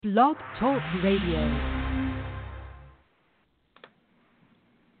Blog Talk Radio.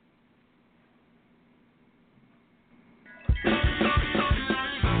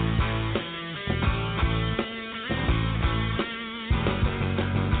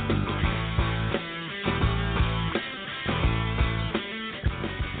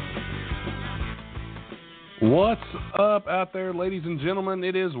 What's up out there, ladies and gentlemen?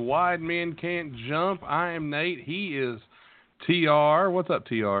 It is Wide Men Can't Jump. I am Nate. He is TR. What's up,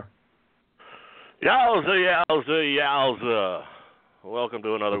 TR? Yowza, yowza, yowza. Welcome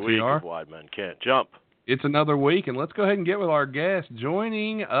to another week of Wide Men Can't Jump. It's another week, and let's go ahead and get with our guest.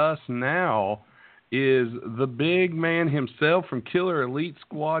 Joining us now is the big man himself from Killer Elite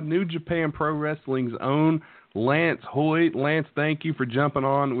Squad, New Japan Pro Wrestling's own Lance Hoyt. Lance, thank you for jumping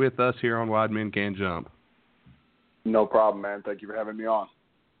on with us here on Wide Men Can't Jump. No problem, man. Thank you for having me on.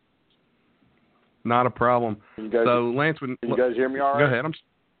 Not a problem. Lance, can you guys hear me all right? Go ahead.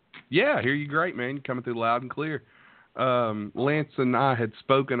 Yeah, I hear you great, man. You're coming through loud and clear. Lance and I had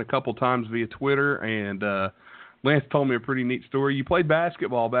spoken a couple times via Twitter, and Lance told me a pretty neat story. You played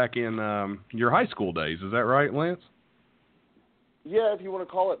basketball back in your high school days. Is that right, Lance? Yeah, if you want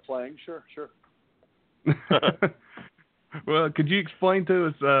to call it playing, sure. Well, could you explain to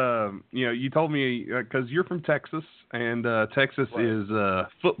us, you told me, because you're from Texas, and Texas is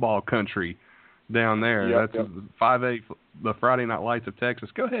football country down there. Yep, That's 5A, the Friday Night Lights of Texas.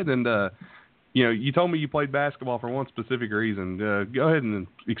 Go ahead and, you told me you played basketball for one specific reason. Go ahead and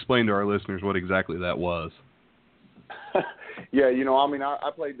explain to our listeners what exactly that was. Yeah,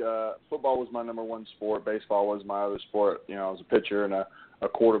 I played football was my number one sport. Baseball was my other sport. I was a pitcher and a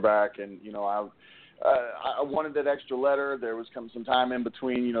quarterback, and, I wanted that extra letter. There was some time in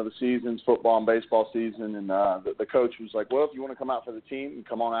between, the seasons, football and baseball season, and the coach was like, well, if you want to come out for the team,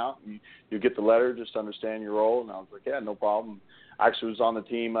 come on out. You get the letter, just understand your role. And I was like, yeah, no problem. I actually was on the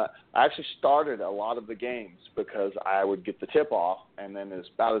team. I actually started a lot of the games because I would get the tip-off, and then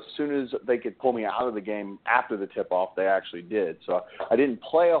about as soon as they could pull me out of the game after the tip-off, they actually did. So I didn't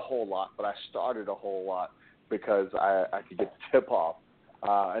play a whole lot, but I started a whole lot because I could get the tip-off.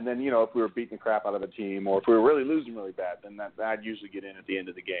 And then, if we were beating the crap out of a team or if we were really losing really bad, then I'd usually get in at the end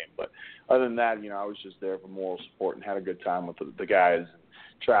of the game. But other than that, I was just there for moral support and had a good time with the guys and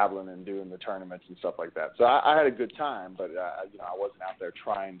traveling and doing the tournaments and stuff like that. So I had a good time, but, I wasn't out there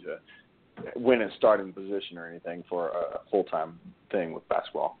trying to win a starting position or anything for a full-time thing with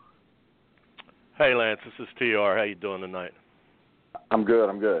basketball. Hey, Lance, this is TR. How you doing tonight? I'm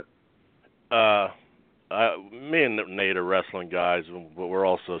good. Me and Nate are wrestling guys, but we're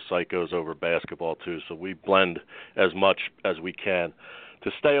also psychos over basketball too, so we blend as much as we can.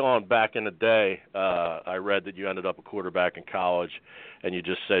 To stay on back in the day, I read that you ended up a quarterback in college, and you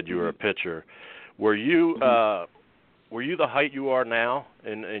just said you were a pitcher. Were you the height you are now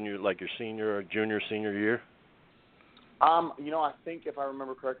in your junior, senior year? I think if I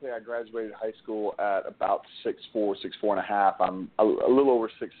remember correctly, I graduated high school at about 6'4", 6'4.5". I'm a little over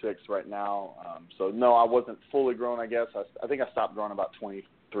 6'6" right now. So no, I wasn't fully grown, I guess. I think I stopped growing about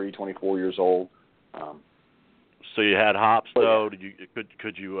 23, 24 years old. So you had hops though?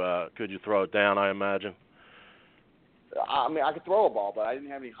 Could you throw it down, I imagine? I could throw a ball, but I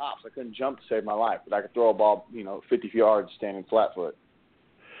didn't have any hops. I couldn't jump to save my life, but I could throw a ball, 50 yards standing flat foot.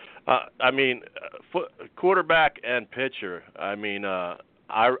 Quarterback and pitcher.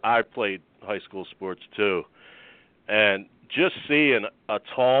 I played high school sports too, and just seeing a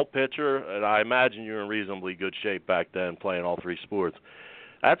tall pitcher, and I imagine you're in reasonably good shape back then, playing all three sports.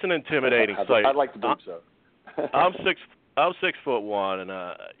 That's an intimidating sight. I'd like to believe so. I'm 6'1",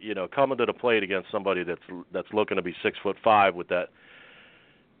 and coming to the plate against somebody that's looking to be 6'5" with that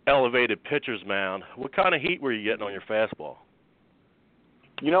elevated pitcher's mound. What kind of heat were you getting on your fastball?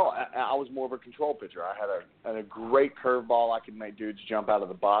 I was more of a control pitcher. I had a great curveball. I could make dudes jump out of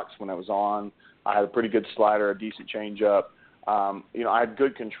the box when it was on. I had a pretty good slider, a decent changeup. I had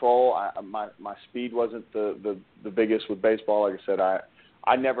good control. My speed wasn't the biggest with baseball. Like I said,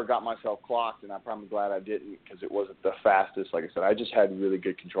 I never got myself clocked, and I'm probably glad I didn't because it wasn't the fastest. Like I said, I just had really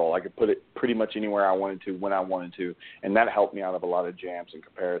good control. I could put it pretty much anywhere I wanted to, when I wanted to, and that helped me out of a lot of jams in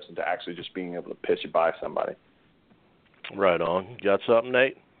comparison to actually just being able to pitch it by somebody. Right on. Got something,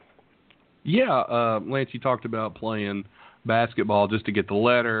 Nate? Yeah, Lance, you talked about playing basketball just to get the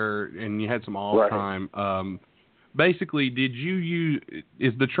letter, and you had some off time. Right. Basically,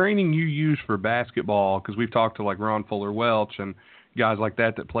 is the training you use for basketball, because we've talked to like Ron Fuller Welch and guys like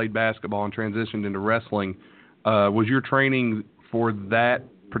that played basketball and transitioned into wrestling, was your training for that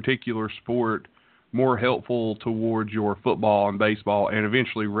particular sport more helpful towards your football and baseball and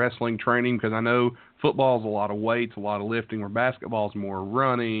eventually wrestling training? Because I know football is a lot of weights, a lot of lifting, where basketball is more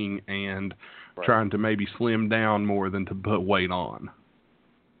running and trying to maybe slim down more than to put weight on.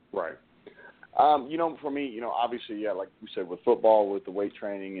 Right. For me, obviously, like we said, with football, with the weight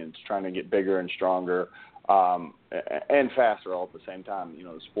training, and it's trying to get bigger and stronger and faster all at the same time.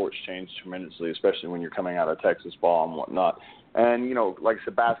 The sport's changed tremendously, especially when you're coming out of Texas ball and whatnot. And, like I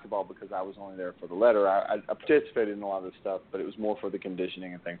said, basketball, because I was only there for the letter, I participated in a lot of this stuff, but it was more for the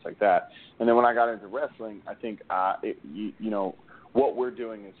conditioning and things like that. And then when I got into wrestling, I think, what we're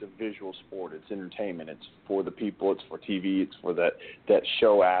doing is a visual sport. It's entertainment. It's for the people. It's for TV. It's for that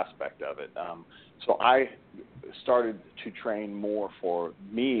show aspect of it. So I started to train more for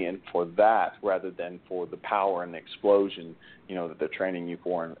me and for that rather than for the power and the explosion, that they're training you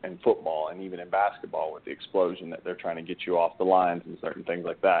for in football and even in basketball with the explosion that they're trying to get you off the lines and certain things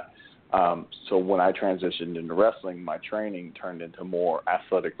like that. So when I transitioned into wrestling, my training turned into more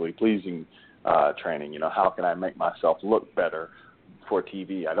athletically pleasing training. How can I make myself look better for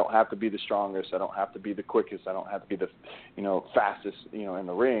TV? I don't have to be the strongest. I don't have to be the quickest. I don't have to be the, fastest, in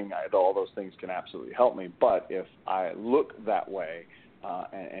the ring. All those things can absolutely help me. But if I look that way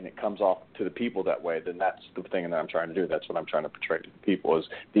and it comes off to the people that way, then that's the thing that I'm trying to do. That's what I'm trying to portray to the people, is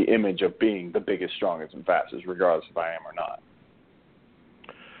the image of being the biggest, strongest, and fastest, regardless if I am or not.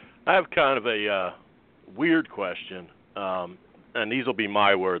 I have kind of a weird question, and these will be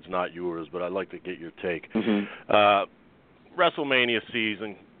my words, not yours, but I'd like to get your take. Mm-hmm. WrestleMania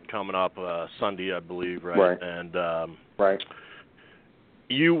season coming up Sunday, I believe, right? And right.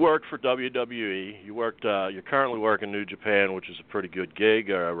 You worked for WWE. You're currently working New Japan, which is a pretty good gig.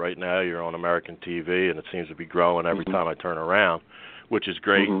 Right now, you're on American TV, and it seems to be growing every time I turn around, which is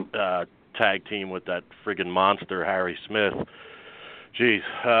great. Tag team with that friggin' monster Harry Smith. Jeez,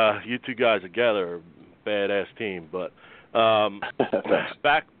 you two guys together are a badass team. But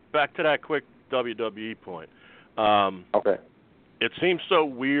back to that quick WWE point. Okay. It seems so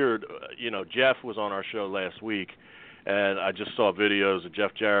weird. Jeff was on our show last week, and I just saw videos of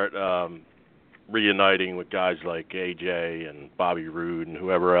Jeff Jarrett reuniting with guys like AJ and Bobby Roode and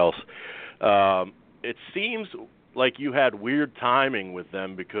whoever else. It seems like you had weird timing with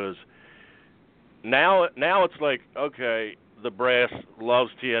them, because now it's like, okay, the brass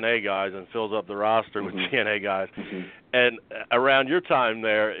loves TNA guys and fills up the roster with TNA guys. And around your time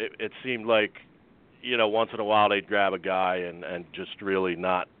there, it seemed like, once in a while they'd grab a guy and just really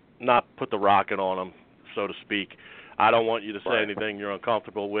not put the rocket on him, so to speak. I don't want you to say anything you're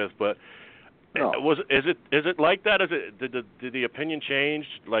uncomfortable with, but no. Is it like that? Did the opinion change,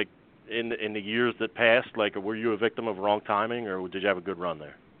 like, in the years that passed? Like, were you a victim of wrong timing, or did you have a good run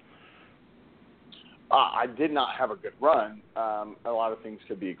there? I did not have a good run. A lot of things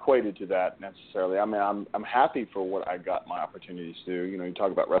could be equated to that necessarily. I mean, I'm happy for what I got my opportunities to do. You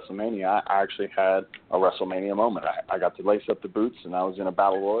talk about WrestleMania. I actually had a WrestleMania moment. I got to lace up the boots, and I was in a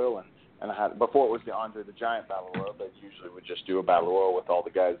battle royal, and I had, before it was the Andre the Giant battle royal, they usually would just do a battle royal with all the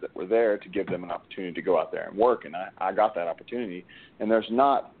guys that were there to give them an opportunity to go out there and work, and I got that opportunity. And there's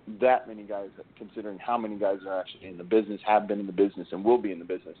not that many guys, considering how many guys are actually in the business, have been in the business, and will be in the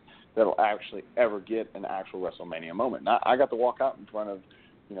business, that'll actually ever get an actual WrestleMania moment. And I got to walk out in front of,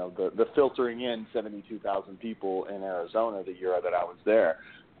 the filtering in 72,000 people in Arizona the year that I was there.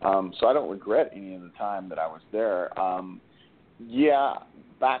 So I don't regret any of the time that I was there.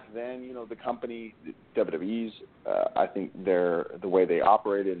 Back then, the company, WWE's, I think the way they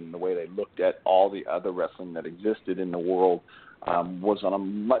operated and the way they looked at all the other wrestling that existed in the world was on a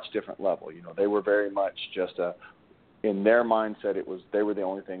much different level. They were very much just in their mindset, they were the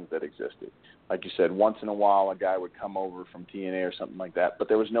only things that existed. Like you said, once in a while a guy would come over from TNA or something like that, but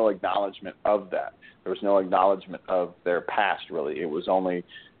there was no acknowledgement of that. There was no acknowledgement of their past, really. It was only,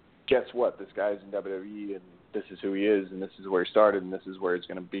 guess what, this guy's in WWE, and this is who he is, and this is where he started, and this is where he's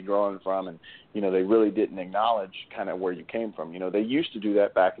going to be growing from. And, they really didn't acknowledge kind of where you came from. They used to do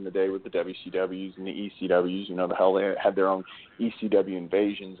that back in the day with the WCWs and the ECWs. The hell, they had their own ECW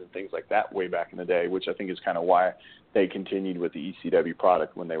invasions and things like that way back in the day, which I think is kind of why they continued with the ECW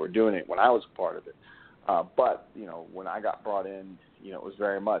product when they were doing it, when I was a part of it. But, when I got brought in, it was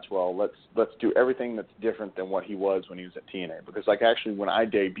very much, well, let's do everything that's different than what he was when he was at TNA. Because, actually, when I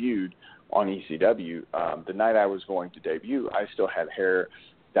debuted on ECW, the night I was going to debut, I still had hair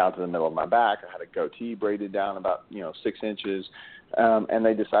down to the middle of my back. I had a goatee braided down about, 6 inches, and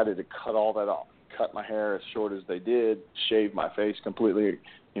they decided to cut all that off, cut my hair as short as they did, shave my face completely,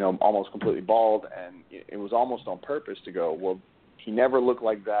 almost completely bald, and it was almost on purpose to go, well, he never looked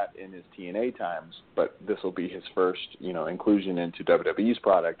like that in his TNA times, but this will be his first, inclusion into WWE's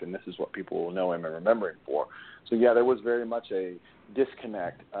product, and this is what people will know him and remember him for. So, yeah, there was very much a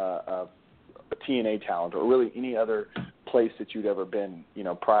disconnect of a TNA talent or really any other place that you'd ever been,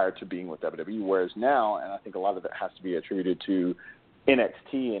 prior to being with WWE, whereas now, and I think a lot of it has to be attributed to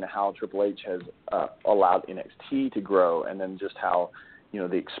NXT and how Triple H has allowed NXT to grow, and then just how,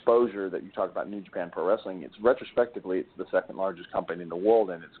 the exposure that you talk about New Japan Pro Wrestling, it's the second largest company in the world,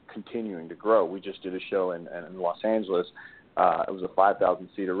 and it's continuing to grow. We just did a show in Los Angeles. It was a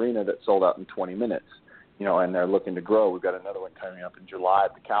 5,000-seat arena that sold out in 20 minutes, and they're looking to grow. We've got another one coming up in July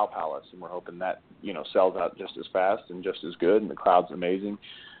at the Cow Palace, and we're hoping that, sells out just as fast and just as good, and the crowd's amazing.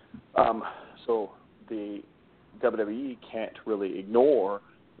 So the WWE can't really ignore,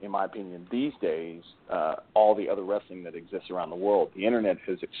 in my opinion, these days, all the other wrestling that exists around the world. The internet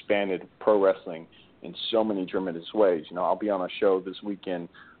has expanded pro wrestling in so many tremendous ways. I'll be on a show this weekend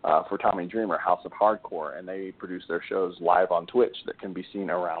for Tommy Dreamer, House of Hardcore, and they produce their shows live on Twitch that can be seen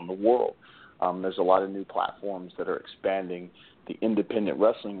around the world. There's a lot of new platforms that are expanding the independent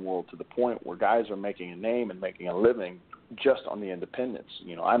wrestling world to the point where guys are making a name and making a living just on the independents.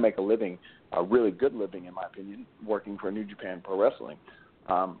 I make a living, a really good living, in my opinion, working for New Japan Pro Wrestling.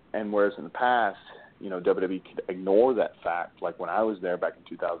 And whereas in the past, WWE could ignore that fact, like when I was there back in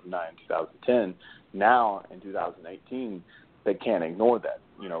 2009, 2010, now in 2018, they can't ignore that.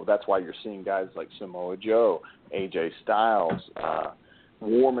 That's why you're seeing guys like Samoa Joe, AJ Styles,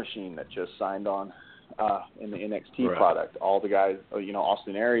 War Machine that just signed on in the NXT product. All the guys,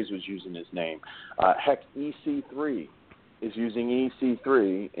 Austin Aries was using his name. Heck, EC3 is using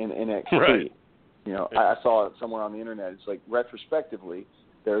EC3 in NXT. Right. I saw it somewhere on the internet. It's like, retrospectively,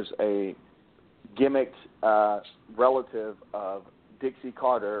 there's a gimmicked relative of Dixie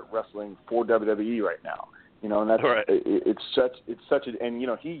Carter wrestling for WWE right now. And that's right. It's such a, and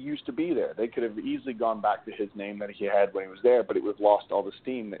he used to be there. They could have easily gone back to his name that he had when he was there, but it would have lost all the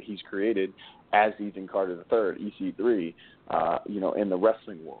steam that he's created as Ethan Carter III, EC3, in the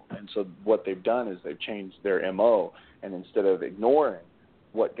wrestling world. And so what they've done is they've changed their MO, and instead of ignoring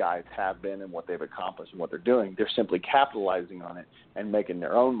what guys have been and what they've accomplished and what they're doing, they're simply capitalizing on it and making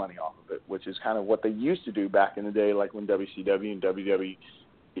their own money off of it, which is kind of what they used to do back in the day, like when WCW and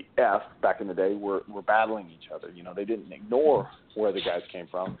WWF back in the day were battling each other. They didn't ignore where the guys came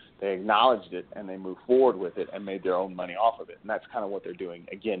from. They acknowledged it, and they moved forward with it and made their own money off of it. And that's kind of what they're doing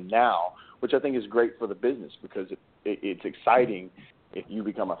again now, which I think is great for the business, because it's exciting if you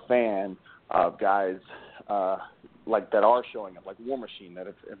become a fan of guys like that are showing up, like War Machine, that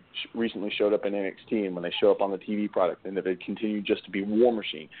have recently showed up in NXT, and when they show up on the TV product, and that they continue just to be War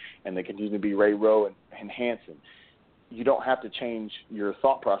Machine, and they continue to be Ray Rowe and Hanson. You don't have to change your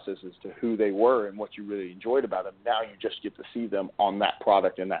thought processes to who they were and what you really enjoyed about them. Now you just get to see them on that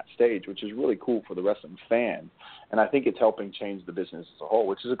product and that stage, which is really cool for the wrestling fan. And I think it's helping change the business as a whole,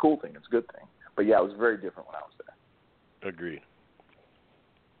 which is a cool thing. It's a good thing. But, yeah, it was very different when I was there. Agreed.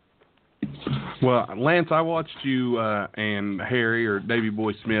 Well, Lance, I watched you and Harry, or Davey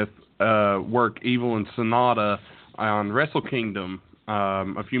Boy Smith, work Evil and Sonata on Wrestle Kingdom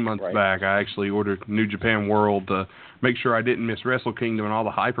a few months back. I actually ordered New Japan World to make sure I didn't miss Wrestle Kingdom and all the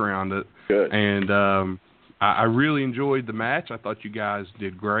hype around it. Good. And I really enjoyed the match. I thought you guys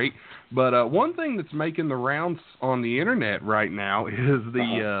did great. But one thing that's making the rounds on the internet right now is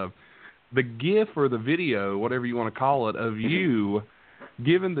the GIF or the video, whatever you want to call it, of you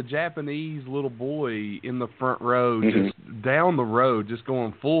giving the Japanese little boy in the front row, just down the road, just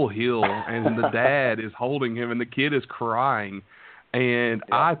going full heel, and the dad is holding him, and the kid is crying. And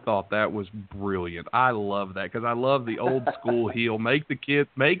I thought that was brilliant. I love that, because I love the old school heel. Make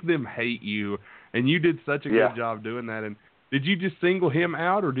them hate you. And you did such a good job doing that. And did you just single him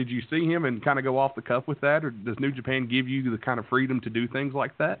out, or did you see him and kind of go off the cuff with that, or does New Japan give you the kind of freedom to do things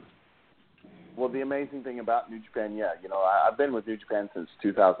like that? Well, the amazing thing about New Japan, I've been with New Japan since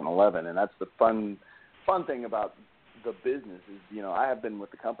 2011, and that's the fun thing about the business is, I have been with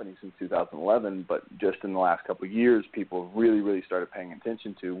the company since 2011, but just in the last couple of years, people have really, really started paying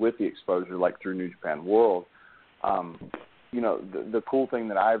attention to, with the exposure, like through New Japan World. The cool thing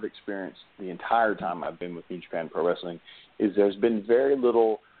that I've experienced the entire time I've been with New Japan Pro Wrestling is there's been very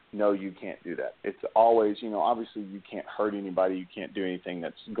little, no, you can't do that. It's always, obviously you can't hurt anybody, you can't do anything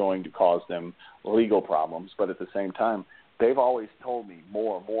that's going to cause them legal problems, but at the same time, they've always told me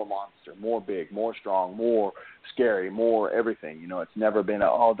more monster, more big, more strong, more scary, more everything. It's never been,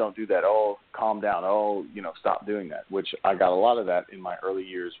 oh, don't do that, oh, calm down, oh, stop doing that, which I got a lot of that in my early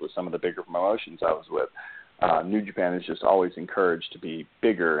years with some of the bigger promotions I was with. New Japan is just always encouraged to be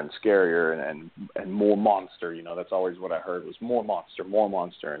bigger and scarier and more monster. That's always what I heard was more monster.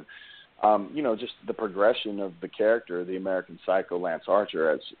 And, just the progression of the character, the American Psycho Lance Archer,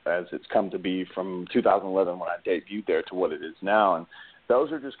 as it's come to be from 2011 when I debuted there to what it is now. And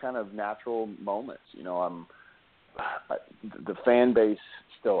those are just kind of natural moments. The fan base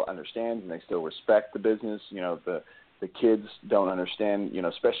still understands and they still respect the business. The kids don't understand,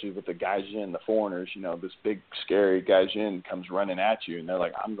 especially with the gaijin, the foreigners, this big, scary gaijin comes running at you, and they're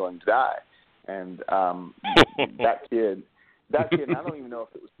like, I'm going to die. And that kid, and I don't even know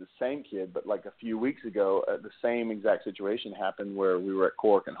if it was the same kid, but like a few weeks ago, the same exact situation happened where we were at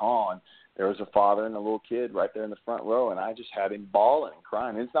Cork and Hall, and there was a father and a little kid right there in the front row, and I just had him bawling and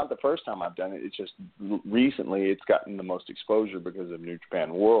crying. And it's not the first time I've done it. It's just recently it's gotten the most exposure because of New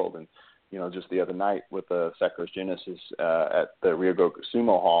Japan World. And just the other night with the Sakura Genesis at the Ryogoku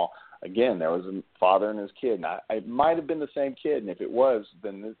Sumo Hall, again, there was a father and his kid. And it might have been the same kid, and if it was,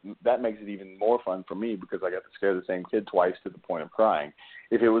 then that makes it even more fun for me because I got to scare the same kid twice to the point of crying.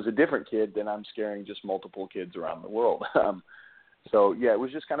 If it was a different kid, then I'm scaring just multiple kids around the world. So, yeah, it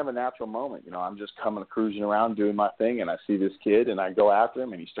was just kind of a natural moment. I'm just cruising around doing my thing, and I see this kid, and I go after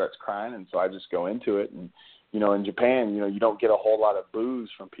him, and he starts crying, and so I just go into it. And in Japan, you don't get a whole lot of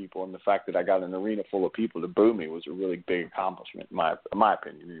boos from people, and the fact that I got an arena full of people to boo me was a really big accomplishment, in my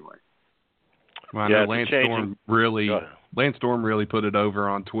opinion, anyway. Well, I know Lance Storm really put it over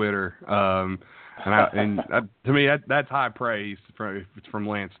on Twitter, to me that's high praise from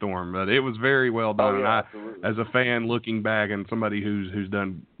Lance Storm. But it was very well done. Oh, yeah, absolutely. As a fan looking back and somebody who's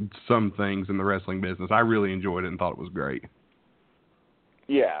done some things in the wrestling business, I really enjoyed it and thought it was great.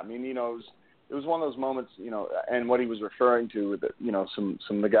 Yeah, it was one of those moments, and what he was referring to, that some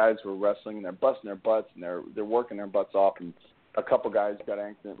of the guys were wrestling and they're busting their butts and they're working their butts off, and a couple guys got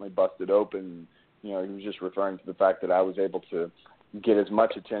accidentally busted open. He was just referring to the fact that I was able to get as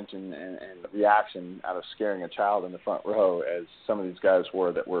much attention and reaction out of scaring a child in the front row as some of these guys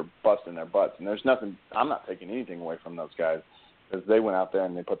were that were busting their butts. And there's nothing, I'm not taking anything away from those guys because they went out there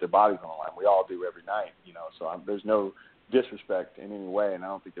and they put their bodies on the line. We all do every night, so there's no disrespect in any way, and I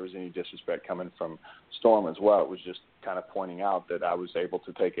don't think there was any disrespect coming from Storm as well. It was just kind of pointing out that I was able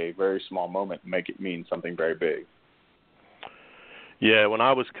to take a very small moment and make it mean something very big. Yeah, when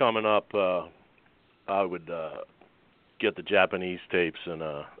I was coming up, I would get the Japanese tapes, and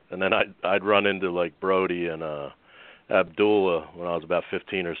then I'd run into like Brody and Abdullah when I was about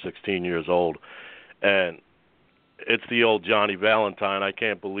 15 or 16 years old, and it's the old Johnny Valentine. I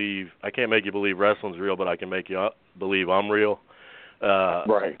can't make you believe wrestling's real, but I can make you believe I'm real.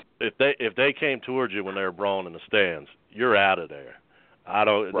 Right. If they came towards you when they were brawling in the stands, you're out of there.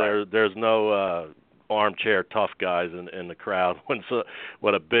 Right. There's no armchair tough guys in the crowd when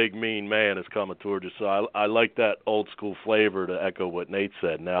a big mean man is coming towards you. So I like that old school flavor, to echo what Nate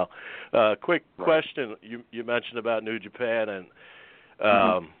said. Now, quick question: you mentioned about New Japan and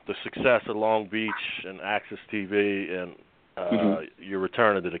the success of Long Beach and Access TV and your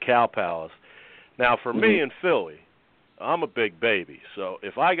return to the Cow Palace. Now, for me in Philly, I'm a big baby, so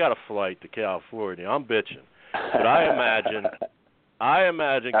if I got a flight to California, I'm bitching. But I imagine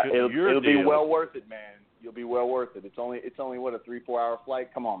it'll be well worth it, man. You'll be well worth it. It's only what, a 3-4 hour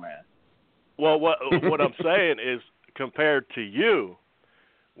flight? Come on, man. Well, what I'm saying is, compared to you,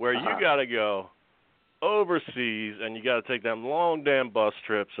 where you got to go overseas and you got to take them long damn bus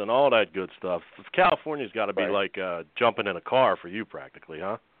trips and all that good stuff. California's got to be like jumping in a car for you, practically,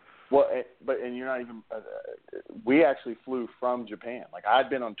 huh? Well, and you're not even. We actually flew from Japan. Like, I'd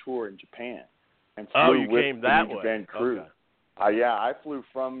been on tour in Japan and flew with came that the way. Japan crew. Okay. Yeah, I flew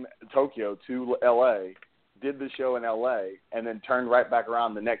from Tokyo to L.A., did the show in L.A., and then turned right back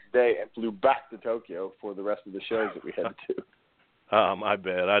around the next day and flew back to Tokyo for the rest of the shows that we had to do. Oh, my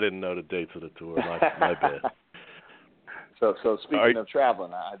bad. I didn't know the dates of the tour. My bad. So speaking of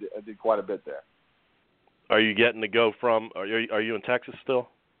traveling, I did quite a bit there. Are you getting to go from? Are you in Texas still?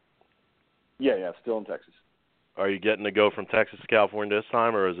 Yeah, still in Texas. Are you getting to go from Texas to California this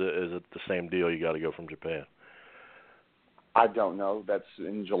time, or is it the same deal? You got to go from Japan. I don't know. That's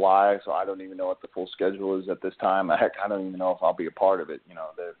in July, so I don't even know what the full schedule is at this time. Heck, I don't even know if I'll be a part of it.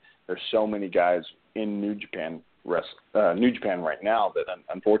 There's so many guys in New Japan right now that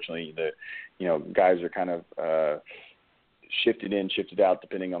unfortunately guys are kind of shifted in, shifted out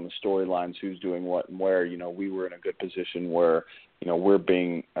depending on the storylines, who's doing what and where. We were in a good position where we're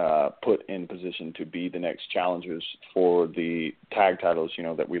being put in position to be the next challengers for the tag titles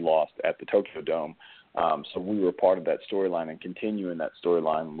that we lost at the Tokyo Dome. So we were part of that storyline and continuing that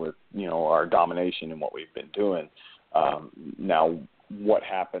storyline with our domination and what we've been doing. Now, what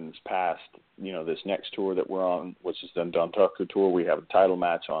happens past this next tour that we're on, which is the Dontaku Tour. We have a title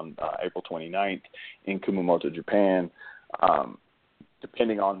match on April 29th in Kumamoto, Japan.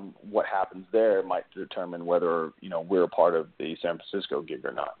 Depending on what happens there, it might determine whether, we're a part of the San Francisco gig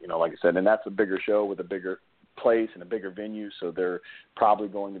or not. Like I said, and that's a bigger show with a bigger place and a bigger venue, so they're probably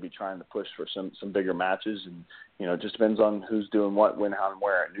going to be trying to push for some bigger matches. And, it just depends on who's doing what, when, how, and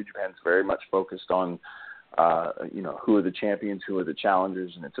where. New Japan's very much focused on, who are the champions, who are the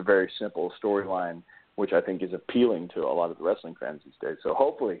challengers, and it's a very simple storyline, which I think is appealing to a lot of the wrestling fans these days. So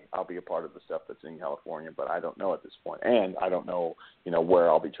hopefully I'll be a part of the stuff that's in California, but I don't know at this point. And I don't know, where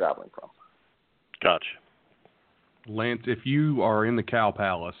I'll be traveling from. Gotcha. Lance, if you are in the Cow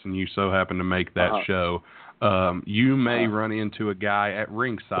Palace and you so happen to make that show, you may run into a guy at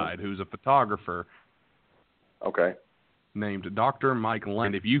ringside who's a photographer. Okay. Named Dr. Mike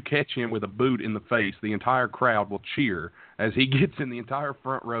Land. If you catch him with a boot in the face, the entire crowd will cheer as he gets in the entire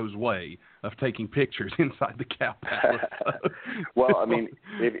front row's way of taking pictures inside the Cow Palace. Well, I mean,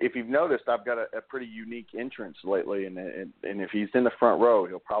 if you've noticed, I've got a pretty unique entrance lately, and if he's in the front row,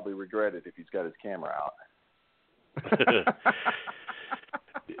 he'll probably regret it if he's got his camera out.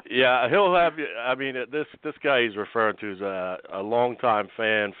 Yeah, he'll have. I mean, this guy he's referring to is a longtime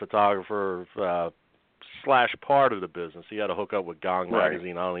fan, photographer, / part of the business. He had a hookup with Gong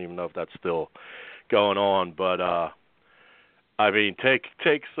Magazine. I don't even know if that's still going on, but I mean,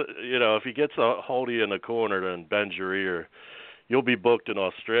 if he gets a hold of you in the corner and bends your ear, you'll be booked in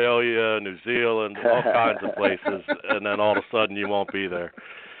Australia, New Zealand, all kinds of places, and then all of a sudden you won't be there.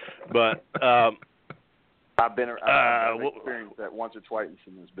 But I've experienced that once or twice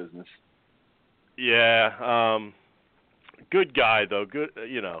in this business. Yeah, good guy though. Good,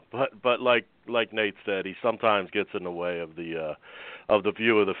 but like Nate said, he sometimes gets in the way of the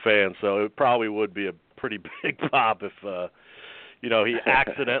view of the fans. So it probably would be a pretty big pop if he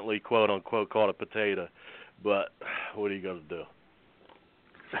accidentally quote unquote caught a potato. But what are you going to do?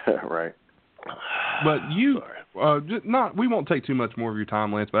 Right. But we won't take too much more of your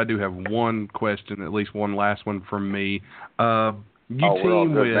time, Lance, but I do have one question, at least one last one from me.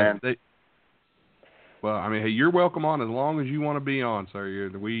 Team with... Well, I mean, hey, you're welcome on as long as you want to be on, sir.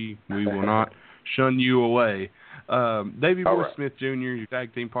 We will not shun you away. Davey Boy Smith Jr., your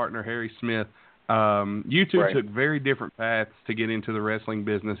tag team partner, Harry Smith, you two took very different paths to get into the wrestling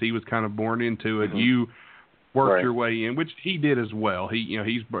business. He was kind of born into it. Mm-hmm. You worked your way in, which he did as well.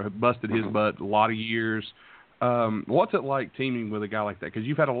 He's busted his butt a lot of years. What's it like teaming with a guy like that? Because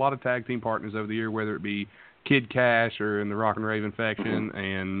you've had a lot of tag team partners over the year, whether it be Kid Cash or in the Rock and Raven faction,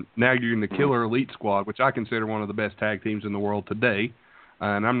 and now you're in the Killer Elite Squad, which I consider one of the best tag teams in the world today.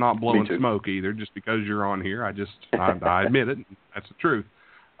 And I'm not blowing smoke either, just because you're on here. I admit it. That's the truth.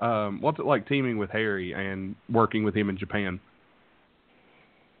 What's it like teaming with Harry and working with him in Japan?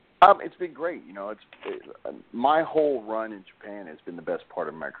 It's been great. My whole run in Japan has been the best part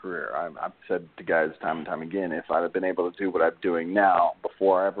of my career. I've said to guys time and time again, if I'd have been able to do what I'm doing now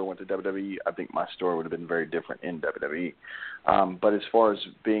before I ever went to WWE, I think my story would have been very different in WWE. But as far as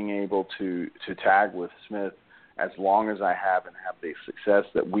being able to tag with Smith as long as I have and have the success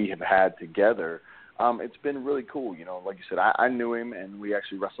that we have had together, it's been really cool. Like you said, I knew him, and we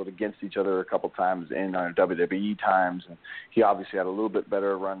actually wrestled against each other a couple times in our WWE times. And he obviously had a little bit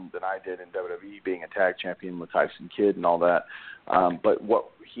better run than I did in WWE, being a tag champion with Tyson Kidd and all that. But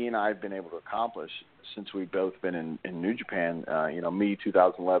what he and I have been able to accomplish since we've both been in New Japan, me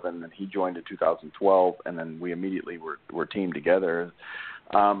 2011, and he joined in 2012, and then we immediately were teamed together.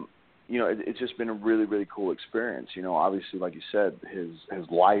 It's just been a really, really cool experience. Obviously, like you said, his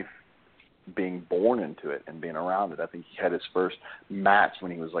life, being born into it and being around it. I think he had his first match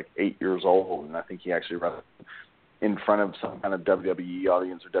when he was like 8 years old, and I think he actually wrestled in front of some kind of WWE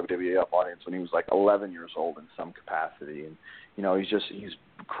audience or WWF audience when he was like 11 years old in some capacity. And he's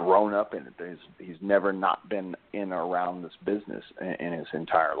grown up in it. He's never not been in or around this business in his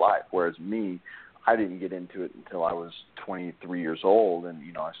entire life. Whereas me, I didn't get into it until I was 23 years old, and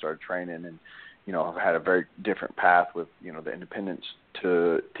I started training, and I've had a very different path with, the independents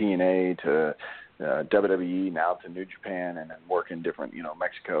to TNA to WWE, now to New Japan, and then working different,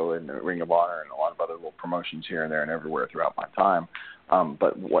 Mexico and the Ring of Honor and a lot of other little promotions here and there and everywhere throughout my time.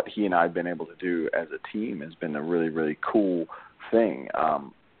 But what he and I have been able to do as a team has been a really, really cool thing.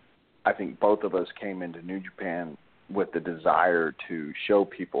 I think both of us came into New Japan with the desire to show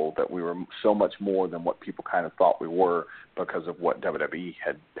people that we were so much more than what people kind of thought we were because of what WWE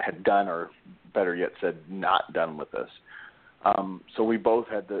had done, or better yet said, not done with us. So we both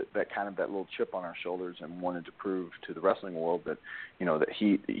had that little chip on our shoulders and wanted to prove to the wrestling world that, that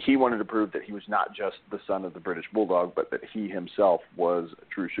he wanted to prove that he was not just the son of the British Bulldog, but that he himself was a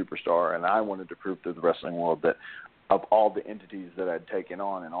true superstar. And I wanted to prove to the wrestling world that of all the entities that I'd taken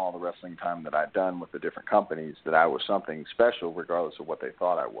on and all the wrestling time that I'd done with the different companies, that I was something special regardless of what they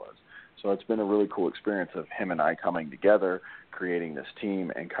thought I was. So it's been a really cool experience of him and I coming together, creating this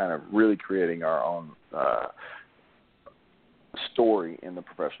team, and kind of really creating our own story in the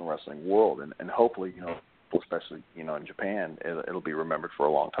professional wrestling world, and hopefully, especially in Japan, it'll be remembered for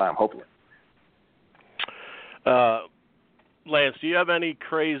a long time. Hopefully. Lance, do you have any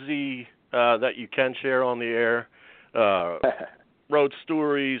crazy that you can share on the air? Road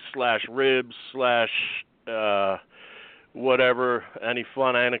stories / ribs / whatever? Any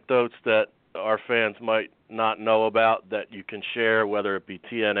fun anecdotes that our fans might not know about that you can share, whether it be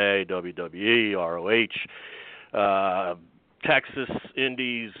TNA, WWE, ROH, Texas,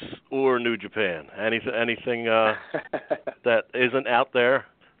 Indies, or New Japan? Anything that isn't out there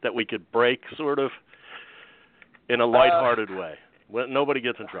that we could break, sort of, in a lighthearted way, when nobody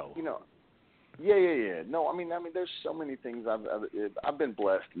gets in trouble? Yeah. No, I mean, there's so many things. I've been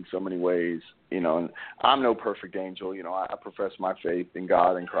blessed in so many ways, and I'm no perfect angel. I profess my faith in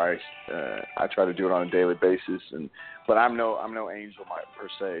God and Christ. I try to do it on a daily basis, but I'm no angel per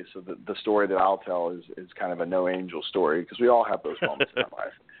se. So the story that I'll tell is kind of a no angel story, because we all have those moments in our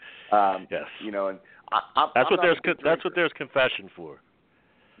life. Yes. And that's what there's confession for.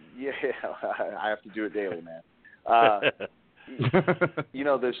 Yeah, I have to do it daily, man.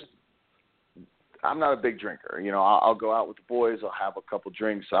 I'm not a big drinker. I'll go out with the boys. I'll have a couple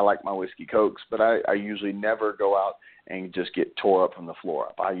drinks. I like my whiskey cokes, but I usually never go out and just get tore up from the floor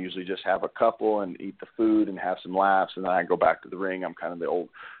up. I usually just have a couple and eat the food and have some laughs, and then I go back to the ring. I'm kind of the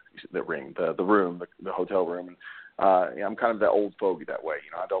hotel room. And, I'm kind of that old fogey that way.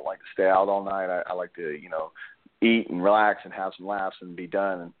 I don't like to stay out all night. I like to, eat and relax and have some laughs and be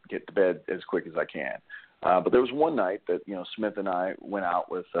done and get to bed as quick as I can. But there was one night that, Smith and I went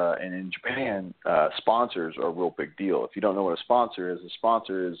out with, and in Japan, sponsors are a real big deal. If you don't know what a sponsor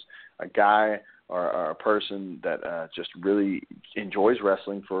is a guy or a person that just really enjoys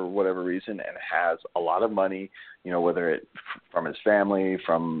wrestling for whatever reason and has a lot of money, whether it from his family,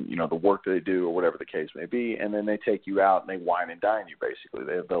 from, the work that they do or whatever the case may be, and then they take you out and they wine and dine you, basically.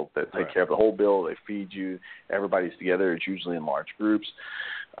 They'll take care of the whole bill. They feed you. Everybody's together. It's usually in large groups.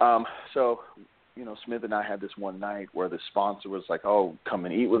 So Smith and I had this one night where the sponsor was like, "Oh, come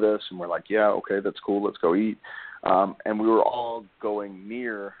and eat with us." And we're like, "Yeah, okay, that's cool. Let's go eat." And we were all going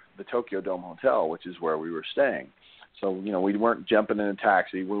near the Tokyo Dome Hotel, which is where we were staying. So, we weren't jumping in a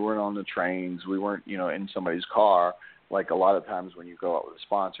taxi. We weren't on the trains. We weren't, in somebody's car. Like a lot of times when you go out with a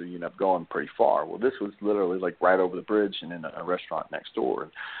sponsor, you end up going pretty far. Well, this was literally like right over the bridge and in a restaurant next door.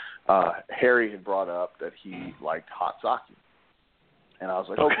 Harry had brought up that he liked hot sake. And I was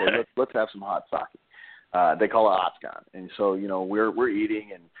like, okay, let's have some hot sake. They call it Atsukan. And so, we're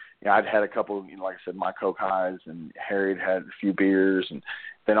eating, and I'd had a couple, like I said, my Coke Highs, and Harry had a few beers, and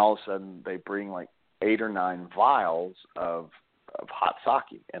then all of a sudden they bring like 8 or 9 vials of hot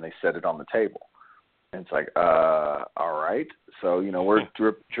sake, and they set it on the table. And it's like, all right. So,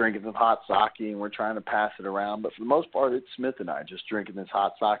 we're drinking some hot sake, and we're trying to pass it around. But for the most part, it's Smith and I just drinking this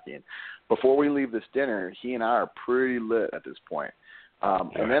hot sake. And before we leave this dinner, he and I are pretty lit at this point.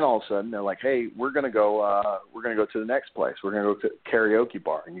 And then all of a sudden they're like, "Hey, we're gonna go to the next place. We're gonna go to a karaoke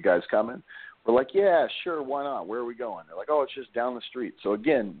bar. And you guys coming?" We're like, "Yeah, sure, why not? Where are we going?" They're like, "Oh, it's just down the street." So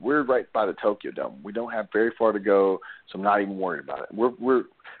again, we're right by the Tokyo Dome. We don't have very far to go, so I'm not even worried about it.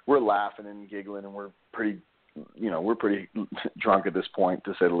 We're laughing and giggling, and we're pretty drunk at this point,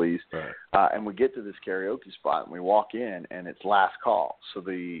 to say the least. Right. And we get to this karaoke spot, and we walk in, and it's last call. So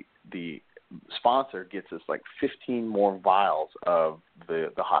the sponsor gets us like 15 more vials of the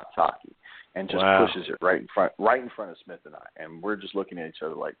hot sake and just pushes it right in front of Smith and I, and we're just looking at each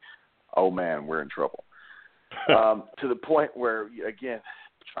other like, oh man, we're in trouble. To the point where, again,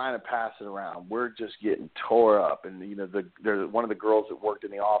 trying to pass it around, we're just getting tore up. And one of the girls that worked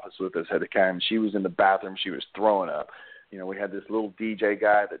in the office with us had to come. She was in the bathroom. She was throwing up. We had this little DJ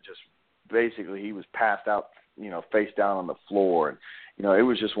guy that just basically he was passed out, face down on the floor. And it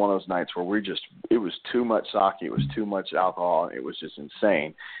was just one of those nights where it was too much sake, it was too much alcohol, it was just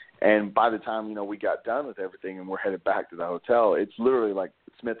insane. And by the time, we got done with everything and we're headed back to the hotel, it's literally like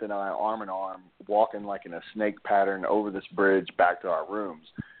Smith and I, arm in arm, walking like in a snake pattern over this bridge back to our rooms.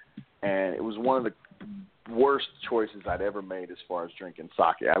 And it was one of the worst choices I'd ever made as far as drinking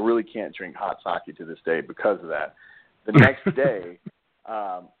sake. I really can't drink hot sake to this day because of that. The next day,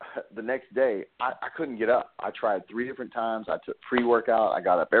 the next day, I couldn't get up. I tried 3 different times. I took pre-workout. I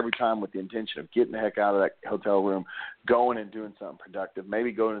got up every time with the intention of getting the heck out of that hotel room, going and doing something productive,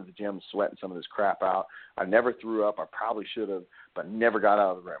 maybe going to the gym, sweating some of this crap out. I never threw up. I probably should have, but never got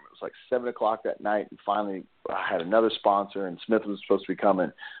out of the room. It was like 7 o'clock that night, and finally I had another sponsor, and Smith was supposed to be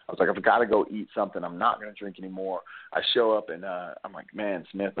coming. I was like, I've got to go eat something. I'm not going to drink anymore. I show up, and I'm like, man,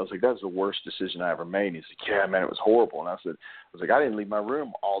 Smith, I was like, that was the worst decision I ever made. And he's like, yeah, man, it was horrible. And I was like, I didn't leave my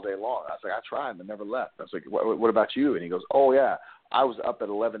room all day long. I was like, I tried and I never left. I was like, what about you? And he goes, oh, yeah, I was up at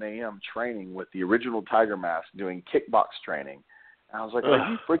 11 a.m. training with the original Tiger Mask doing kickbox training. And I was like, are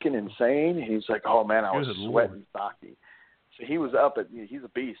you freaking insane? And he's like, oh, man, I was sweating Saki. So he was up he's a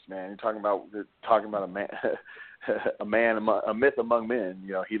beast, man. You're talking about a man, a myth among men.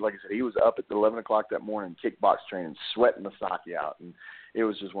 You know, like I said, he was up at 11 o'clock that morning, kickbox training, sweating Masaki out. And it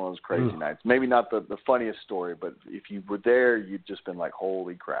was just one of those crazy nights. Maybe not the funniest story, but if you were there, you'd just been like,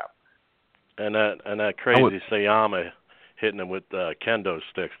 holy crap. And that crazy Sayama hitting him with kendo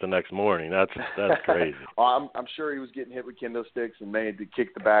sticks the next morning. That's crazy. I'm sure he was getting hit with kendo sticks and made to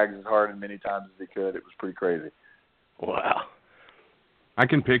kick the bags as hard and many times as he could. It was pretty crazy. Wow. I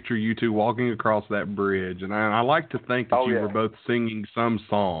can picture you two walking across that bridge, and I like to think that you were both singing some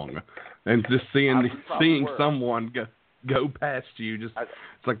song, and just seeing someone go past you. It's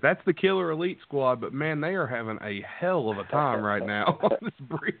like, that's the Killer Elite Squad, but man, they are having a hell of a time right now on this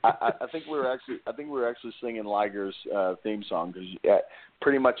bridge. I think we were actually singing Liger's theme song, because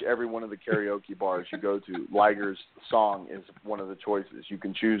pretty much every one of the karaoke bars you go to, Liger's song is one of the choices. You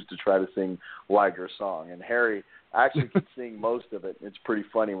can choose to try to sing Liger's song, and Harry actually can sing most of it. It's pretty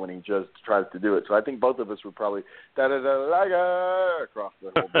funny when he just tries to do it. So I think both of us would probably da-da-da-Liger across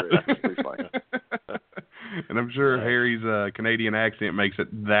the whole bridge. It's pretty funny. And I'm sure Harry's Canadian accent makes it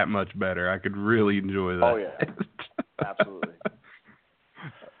that much better. I could really enjoy that. Oh, yeah. Absolutely.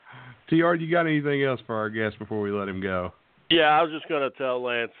 TR, you got anything else for our guest before we let him go? Yeah, I was just going to tell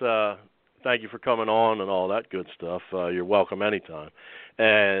Lance, thank you for coming on and all that good stuff. You're welcome anytime.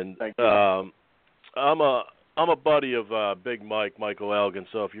 And thank you. I'm a buddy of Big Mike, Michael Elgin,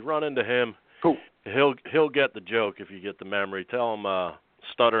 so if you run into him, cool. He'll get the joke if you get the memory. Tell him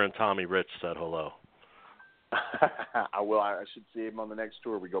Stutter and Tommy Rich said hello. I will. I should see him on the next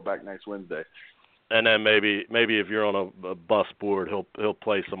tour. We go back next Wednesday. And then maybe if you're on a bus board, he'll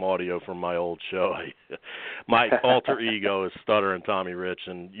play some audio from my old show. My alter ego is Stutter and Tommy Rich,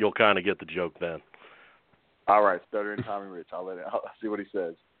 and you'll kind of get the joke then. All right, Stutter and Tommy Rich. I'll see what he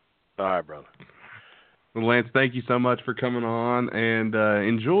says. All right, brother. Well, Lance, thank you so much for coming on, and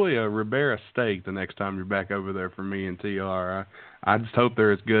enjoy a Ribera steak the next time you're back over there for me and TR. I just hope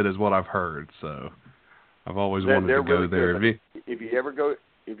they're as good as what I've heard. So I've always wanted to go there. If you ever go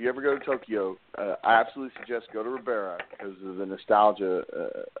to Tokyo, I absolutely suggest go to Ribera because of the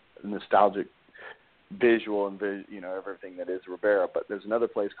nostalgic visual and everything that is Ribera. But there's another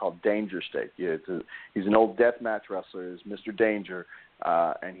place called Danger Steak. Yeah, he's an old deathmatch wrestler. He's Mr. Danger.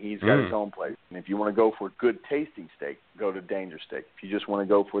 And he's got his own place. And if you want to go for good tasting steak, go to Danger Steak. If you just want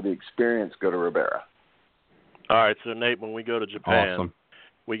to go for the experience, go to Ribera. All right, so Nate, when we go to Japan,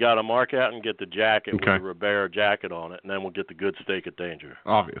 we got to mark out and get the jacket with the Ribera jacket on it, and then we'll get the good steak at Danger.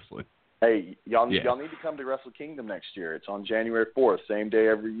 Obviously. Hey, y'all need to come to Wrestle Kingdom next year. It's on January 4th, same day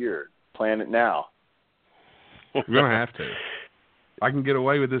every year. Plan it now. We're going to have to. I can get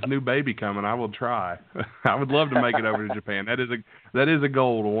away with this new baby coming, I will try. I would love to make it over to Japan. That is a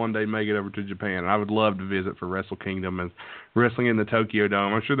goal to one day make it over to Japan. I would love to visit for Wrestle Kingdom and wrestling in the Tokyo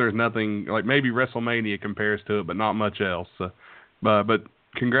Dome. I'm sure there's nothing, like maybe WrestleMania compares to it, but not much else. But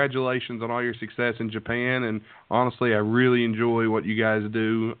congratulations on all your success in Japan. And honestly, I really enjoy what you guys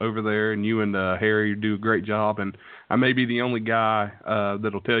do over there. And you and Harry do a great job. And I may be the only guy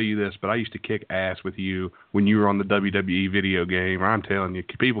that'll tell you this, but I used to kick ass with you when you were on the WWE video game. I'm telling you,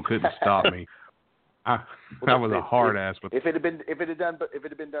 people couldn't stop me. I was a hard ass with. If it had been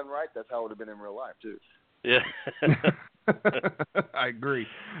done right, that's how it would have been in real life too. Yeah. I agree.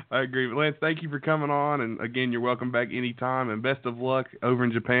 But Lance, thank you for coming on, and again, you're welcome back anytime. And best of luck over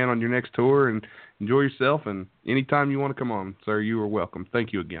in Japan on your next tour. And enjoy yourself. And anytime you want to come on, sir, you are welcome.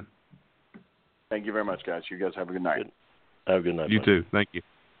 Thank you again. Thank you very much, guys. You guys have a good night. Have a good night. You buddy. too. Thank you.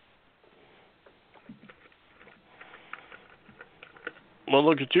 Well,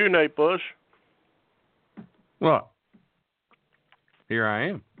 look at you, Nate Bush. What? Here I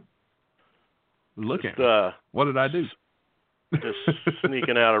am. Looking. What did I do? Just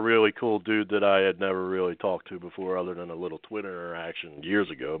sneaking out a really cool dude that I had never really talked to before, other than a little Twitter interaction years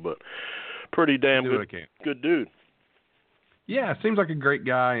ago. But pretty damn good dude. Yeah, seems like a great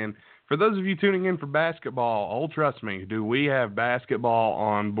guy. And for those of you tuning in for basketball, trust me, do we have basketball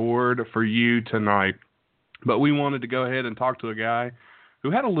on board for you tonight? But we wanted to go ahead and talk to a guy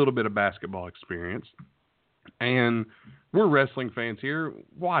who had a little bit of basketball experience. And we're wrestling fans here.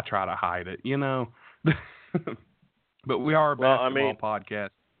 Why try to hide it, you know? But we are a basketball podcast.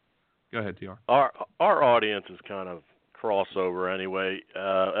 Go ahead, TR. Our audience is kind of crossover anyway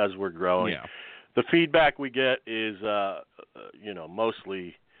as we're growing. Yeah. The feedback we get is,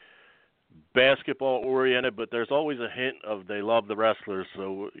 mostly basketball oriented, but there's always a hint of they love the wrestlers.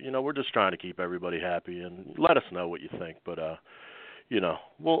 So, we're just trying to keep everybody happy, and let us know what you think. But,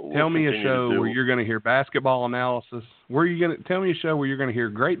 we'll tell me a show where you're going to hear basketball analysis. Tell me a show where you're going to hear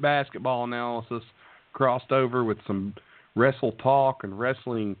great basketball analysis crossed over with some wrestle talk and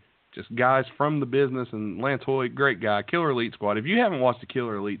wrestling, just guys from the business. And Lance Hoyt, great guy. Killer Elite Squad. If you haven't watched the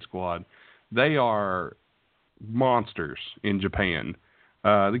Killer Elite Squad, they are monsters in Japan.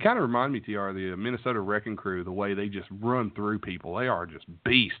 They kind of remind me, TR, the Minnesota Wrecking Crew, the way they just run through people. They are just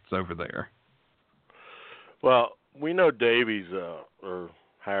beasts over there. Well, we know Davies, or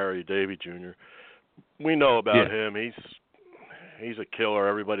Harry Davey Jr. We know about him. He's a killer.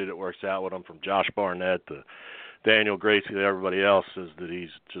 Everybody that works out with him, from Josh Barnett to Daniel Gracie to everybody else, says that he's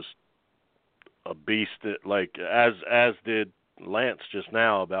just a beast. As did Lance just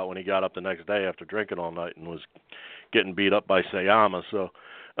now, about when he got up the next day after drinking all night and was getting beat up by Sayama. So,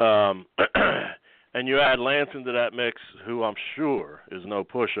 and you add Lance into that mix, who I'm sure is no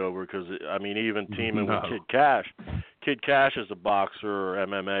pushover, because, even teaming with Kid Cash. Kid Cash is a boxer or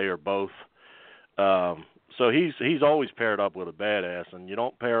MMA or both. So he's always paired up with a badass, and you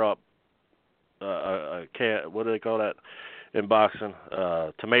don't pair up a can. What do they call that in boxing?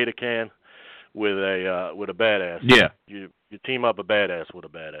 Tomato can with a badass. Yeah. You team up a badass with a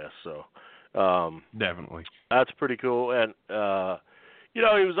badass. So definitely, that's pretty cool. And he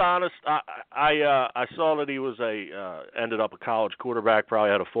was honest. I saw that he was ended up a college quarterback.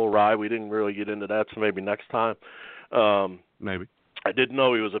 Probably had a full ride. We didn't really get into that, so maybe next time. Maybe. I didn't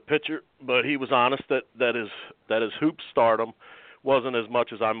know he was a pitcher, but he was honest that his hoop stardom wasn't as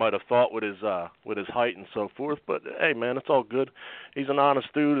much as I might have thought with his height and so forth. But hey, man, it's all good. He's an honest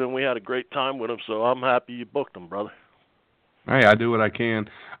dude, and we had a great time with him. So I'm happy you booked him, brother. Hey, I do what I can.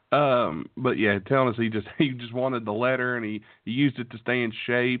 But yeah, telling us he just wanted the letter, and he used it to stay in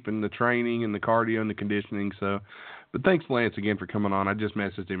shape, and the training and the cardio and the conditioning. So, but thanks, Lance, again for coming on. I just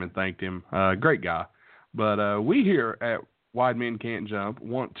messaged him and thanked him. Great guy. But we here at Wide Men Can't Jump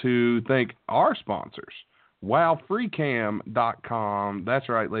want to thank our sponsors, WowFreeCam.com. That's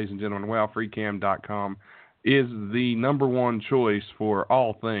right, ladies and gentlemen, WowFreeCam.com is the number one choice for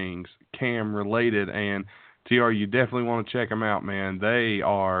all things cam related. And TR, you definitely want to check them out, man. They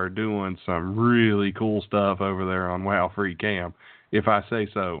are doing some really cool stuff over there on WowFreeCam, if I say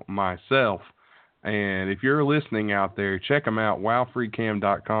so myself. And if you're listening out there, check them out,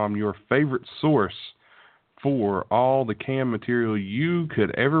 WowFreeCam.com, your favorite source for all the cam material you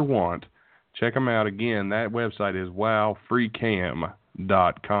could ever want. Check them out. Again, that website is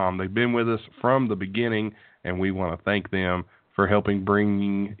WowFreeCam.com. They've been with us from the beginning, and we want to thank them for helping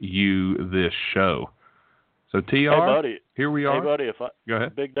bring you this show. So, TR, hey, buddy, here we are. Hey, buddy, go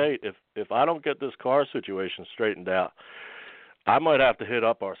ahead. Big date. If I don't get this car situation straightened out, I might have to hit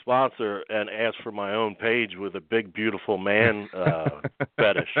up our sponsor and ask for my own page with a big, beautiful man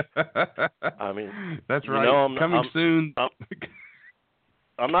fetish. That's right. Coming soon.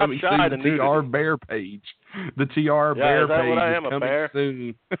 I'm not shy to the TR Bear page. The TR Bear page what I am, is coming a bear?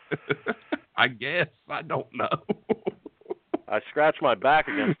 soon. I guess. I don't know. I scratch my back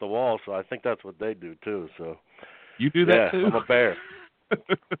against the wall, so I think that's what they do too. So you do that too? I'm a bear.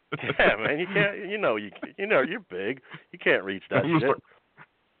 Yeah, man, you can't. You're big. You can't reach that shit.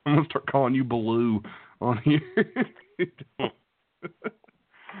 I'm gonna start calling you Baloo on here.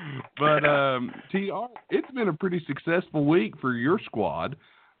 But TR, it's been a pretty successful week for your squad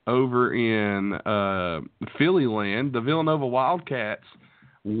over in Philly land. The Villanova Wildcats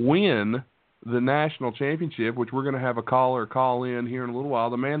win the national championship, which we're going to have a caller call in here in a little while.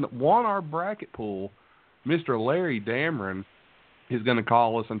 The man that won our bracket pool, Mr. Larry Dameron, is going to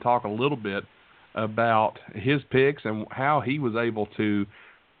call us and talk a little bit about his picks and how he was able to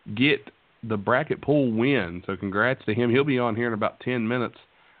get the bracket pool win. So congrats to him. He'll be on here in about 10 minutes.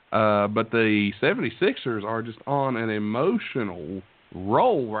 But the 76ers are just on an emotional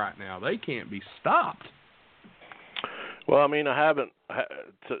roll right now. They can't be stopped. Well, I haven't.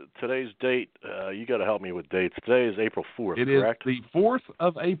 Today's date, you got to help me with dates. Today is April 4th, correct? It is the 4th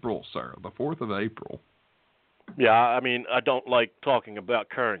of April, sir. The 4th of April. Yeah, I don't like talking about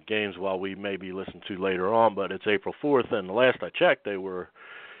current games while we maybe listen to later on, but it's April 4th, and the last I checked, they were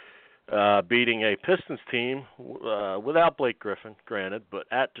beating a Pistons team without Blake Griffin, granted, but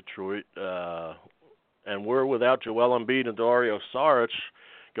at Detroit. And we're without Joel Embiid and Dario Saric,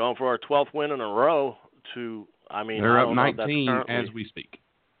 going for our 12th win in a row. They're up 19 as we speak.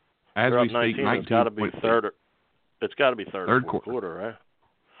 They're up 19. It's got to be third. It's got to be third quarter, right?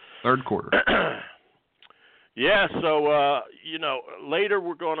 Third quarter. Yeah. So later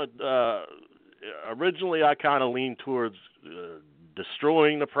we're going to. Originally, I kind of leaned towards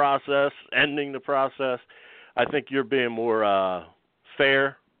destroying the process, ending the process. I think you're being more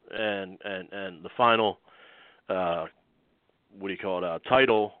fair, and the final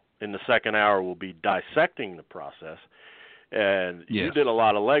title in the second hour will be dissecting the process. And yes. You did a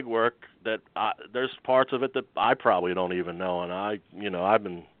lot of legwork that there's parts of it that I probably don't even know, and I've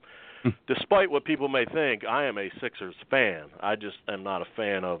been, despite what people may think, I am a Sixers fan. I just am not a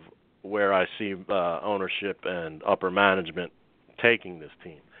fan of where I see ownership and upper management taking this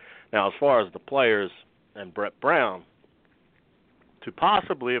team. Now, as far as the players and Brett Brown, to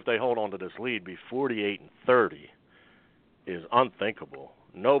possibly, if they hold on to this lead, be 48-30 is unthinkable.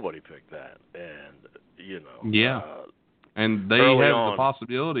 Nobody picked that, and yeah. And they have the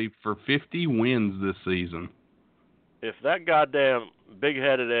possibility for 50 wins this season. If that goddamn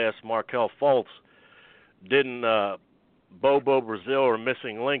big-headed ass Markelle Fultz didn't Bobo Brazil or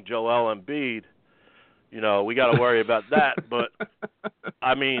missing link Joel Embiid, we got to worry about that. But,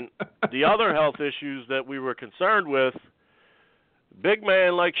 the other health issues that we were concerned with, big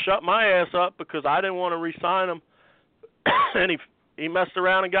man, shut my ass up because I didn't want to re-sign him, and he messed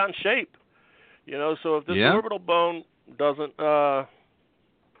around and got in shape. So if this orbital bone doesn't, hold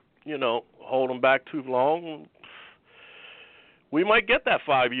him back too long, we might get that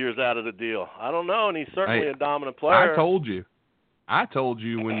 5 years out of the deal. I don't know, and he's certainly a dominant player. I told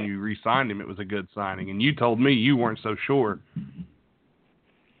you when you re-signed him it was a good signing, and you told me you weren't so sure.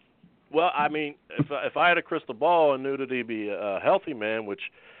 Well, if I had a crystal ball and knew that he'd be a healthy man, which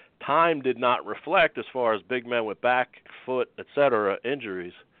time did not reflect as far as big men with back, foot, etc.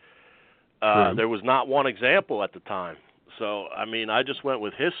 injuries, there was not one example at the time. So, I just went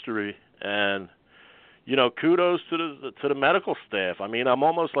with history, and kudos to the medical staff. I'm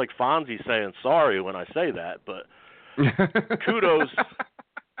almost like Fonzie saying sorry when I say that, but kudos.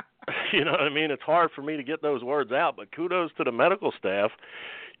 You know what I mean? It's hard for me to get those words out, but kudos to the medical staff.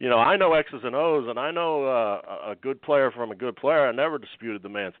 I know X's and O's, and I know a good player from a good player. I never disputed the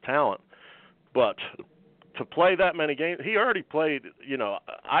man's talent, but to play that many games, he already played.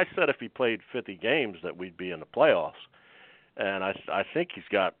 I said if he played 50 games that we'd be in the playoffs, and I think he's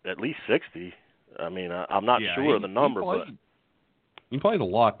got at least 60. I'm not sure of the number, but he played a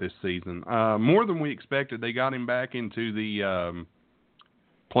lot this season, more than we expected. They got him back into the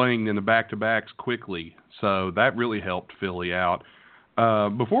playing in the back-to-backs quickly, so that really helped Philly out.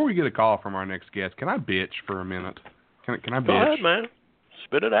 Before we get a call from our next guest, can I bitch for a minute? Can I bitch? Go ahead, man.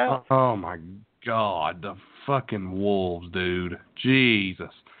 Spit it out. Oh my God, the fucking Wolves, dude.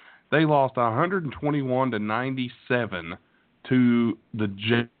 Jesus. They lost 121-97 to the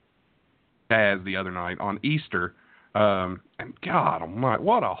Jazz the other night on Easter. And God almighty,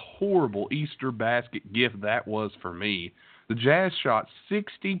 what a horrible Easter basket gift that was for me. The Jazz shot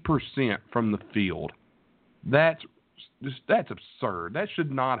 60% from the field. That's absurd. That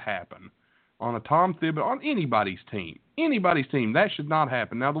should not happen on a Tom Thibodeau, on anybody's team. Anybody's team. That should not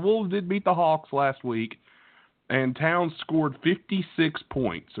happen. Now, the Wolves did beat the Hawks last week, and Towns scored 56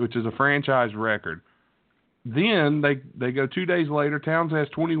 points, which is a franchise record. Then they go 2 days later. Towns has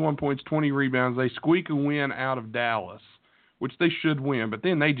 21 points, 20 rebounds. They squeak a win out of Dallas, which they should win, but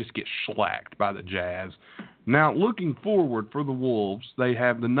then they just get shellacked by the Jazz. Now, looking forward for the Wolves, they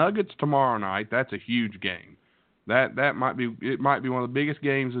have the Nuggets tomorrow night. That's a huge game. That might be one of the biggest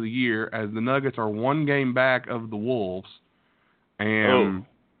games of the year, as the Nuggets are one game back of the Wolves. And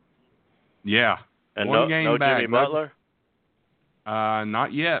yeah, and one game no back. Jimmy Butler?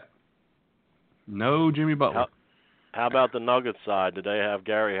 Not yet. No Jimmy Butler. How about the Nuggets side? Did they have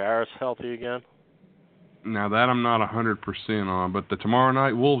Gary Harris healthy again? Now that I'm not 100% on, but the tomorrow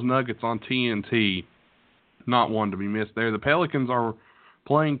night Wolves Nuggets on TNT, not one to be missed there. The Pelicans are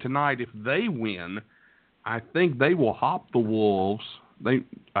playing tonight. If they win, I think they will hop the Wolves. They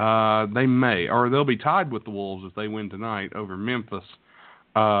may, or they'll be tied with the Wolves if they win tonight over Memphis.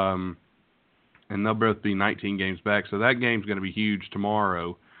 And they'll both be 19 games back, so that game's going to be huge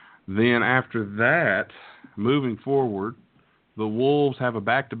tomorrow. Then after that, moving forward, the Wolves have a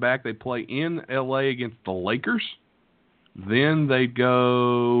back-to-back. They play in L.A. against the Lakers. Then they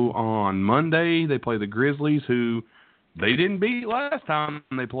go on Monday. They play the Grizzlies, who they didn't beat last time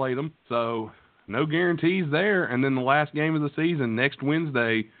they played them, so no guarantees there. And then the last game of the season, next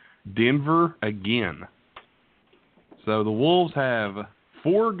Wednesday, Denver again. So the Wolves have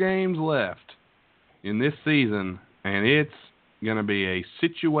 4 games left in this season, and it's going to be a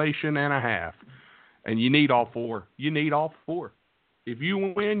situation and a half. And you need all 4. You need all 4. If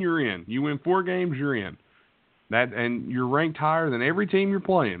you win, you're in. You win 4 games, you're in. And you're ranked higher than every team you're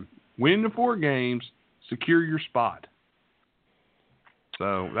playing. Win the 4 games, secure your spot.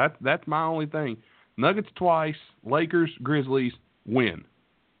 So that's my only thing. Nuggets twice, Lakers, Grizzlies, win.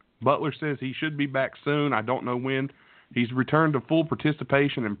 Butler says he should be back soon. I don't know when. He's returned to full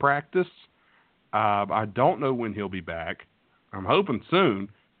participation in practice. I don't know when he'll be back. I'm hoping soon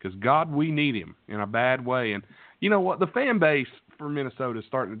because, God, we need him in a bad way. And you know what? The fan base for Minnesota is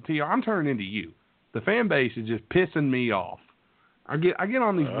starting to – I'm turning into you. The fan base is just pissing me off. I get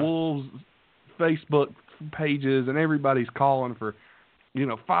on these Wolves Facebook pages and everybody's calling for,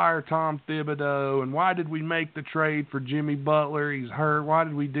 fire Tom Thibodeau, and why did we make the trade for Jimmy Butler? He's hurt. Why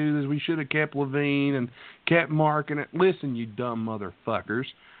did we do this? We should have kept Levine and kept marking it. Listen, you dumb motherfuckers.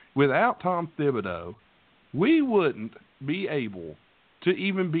 Without Tom Thibodeau, we wouldn't be able to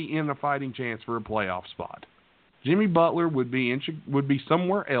even be in a fighting chance for a playoff spot. Jimmy Butler would be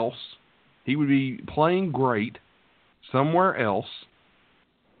somewhere else. He would be playing great somewhere else.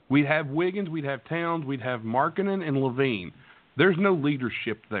 We'd have Wiggins, we'd have Towns, we'd have Markkanen and Levine. There's no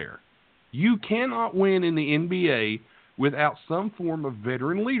leadership there. You cannot win in the NBA without some form of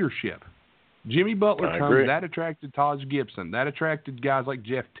veteran leadership. Jimmy Butler comes, that attracted Taj Gibson. That attracted guys like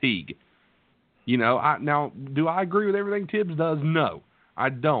Jeff Teague. Now, do I agree with everything Tibbs does? No, I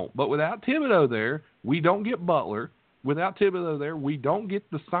don't. But without Thibodeau there, we don't get Butler. Without Thibodeau there, we don't get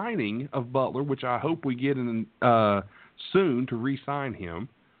the signing of Butler, which I hope we get in soon to re-sign him.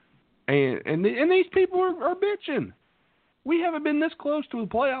 And these people are bitching. We haven't been this close to a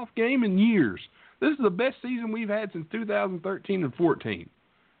playoff game in years. This is the best season we've had since 2013 and 14,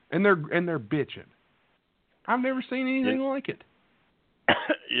 and they're bitching. I've never seen anything like it.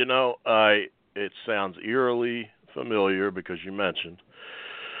 It sounds eerily familiar because you mentioned.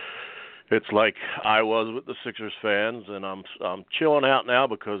 It's like I was with the Sixers fans, and I'm chilling out now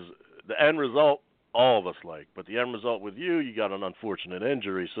because the end result, all of us like. But the end result with you got an unfortunate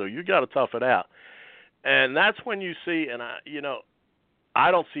injury, so you got to tough it out. And that's when you see, and I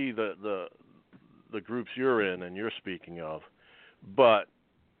don't see the groups you're in and you're speaking of, but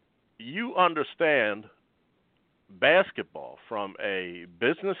you understand basketball from a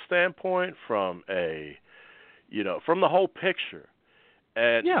business standpoint, from from the whole picture.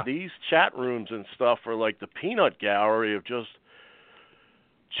 And these chat rooms and stuff are like the peanut gallery of just.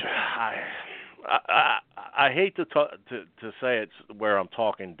 I hate to say it's where I'm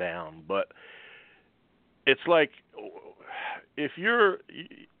talking down, but it's like if you're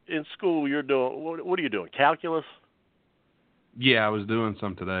in school, you're doing what are you doing? Calculus? Yeah, I was doing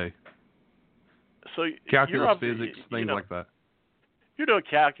some today. So calculus, physics, things like that. You're doing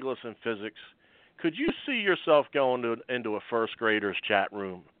calculus and physics. Could you see yourself going into a first grader's chat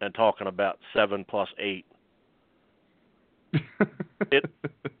room and talking about 7 + 8?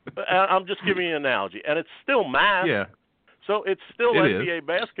 I'm just giving you an analogy, and it's still math. Yeah. So it's still NBA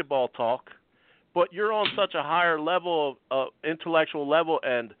basketball talk, but you're on such a higher level of intellectual level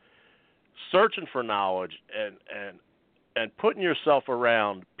and searching for knowledge and putting yourself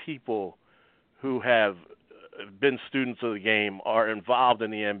around people who have been students of the game, are involved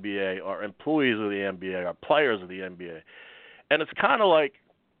in the NBA, are employees of the NBA, are players of the NBA. And it's kind of like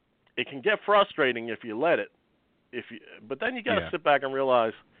it can get frustrating if you let it. But then you got to sit back and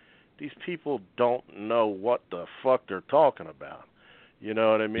realize these people don't know what the fuck they're talking about. You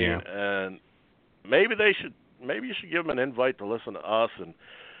know what I mean? Yeah. And maybe you should give them an invite to listen to us, and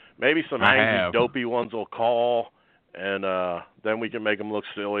maybe some angry, dopey ones will call, and then we can make them look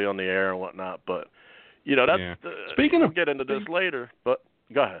silly on the air and whatnot. But we'll get into this later, but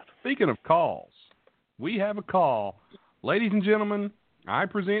go ahead. Speaking of calls, we have a call. Ladies and gentlemen, I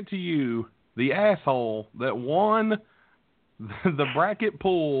present to you the asshole that won the bracket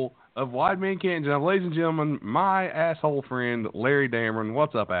pool of Wide Men Can't Jump. Ladies and gentlemen, my asshole friend, Larry Dameron.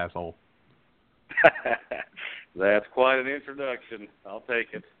 What's up, asshole? That's quite an introduction. I'll take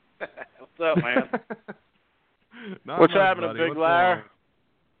it. What's up, man? What's happening, Big Larry?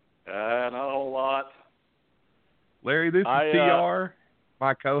 Not a whole lot. Larry, this is TR,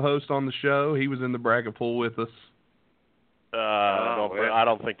 my co-host on the show. He was in the bracket pool with us. I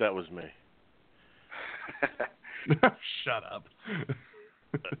don't think that was me. Shut up.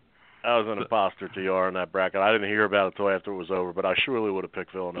 I was an imposter, TR, in that bracket. I didn't hear about it until after it was over, but I surely would have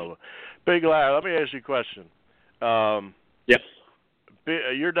picked Villanova. Big Larry, let me ask you a question. Yes.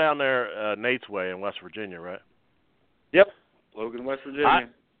 You're down there Nate's Way in West Virginia, right? Yep. Logan, West Virginia.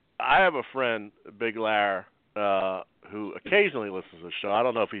 I have a friend, Big Larry, who occasionally listens to the show. I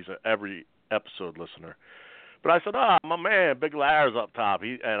don't know if he's an every episode listener. But I said, my man, Big Larry's up top.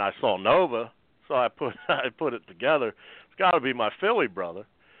 And I saw Nova, so I put it together. It's got to be my Philly brother.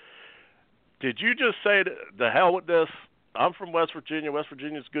 Did you just say the hell with this? I'm from West Virginia. West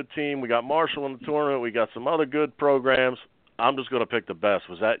Virginia's a good team. We got Marshall in the tournament. We got some other good programs. I'm just going to pick the best.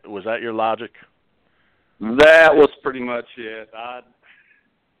 Was that your logic? That was pretty much it.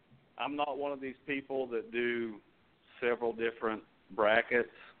 I'm not one of these people that do several different brackets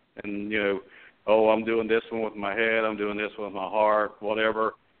and, I'm doing this one with my head, I'm doing this one with my heart,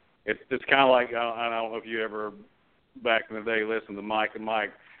 whatever. It's kind of like, I don't know if you ever, back in the day, listened to Mike and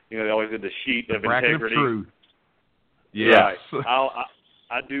Mike, they always did the sheet of integrity. Of truth. Yes. Right.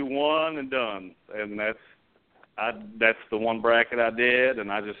 I do one and done, and that's the one bracket I did, and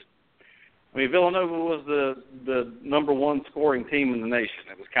Villanova was the number one scoring team in the nation.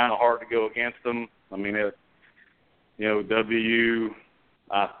 It was kind of hard to go against them. WU,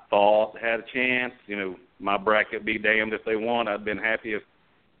 I thought had a chance. My bracket be damned if they won. I'd been happy if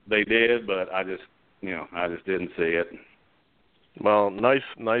they did, but I just didn't see it. Well,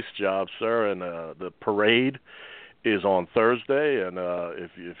 nice job, sir. And the parade is on Thursday, and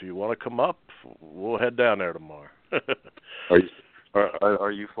if you want to come up, we'll head down there tomorrow.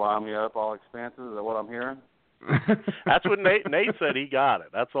 Are you flying me up all expenses? Is that what I'm hearing? That's what Nate said. He got it.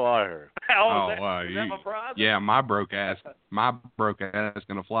 That's all I heard. Wow! Is that my prize? Yeah, my broke ass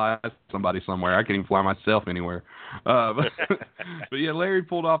gonna fly somebody somewhere. I can't even fly myself anywhere. But yeah, Larry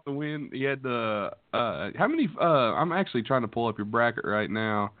pulled off the win. He had the how many? I'm actually trying to pull up your bracket right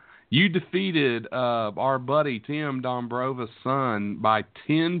now. You defeated our buddy Tim Dombrova's son by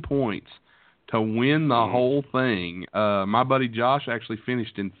 10 points to win the whole thing. My buddy Josh actually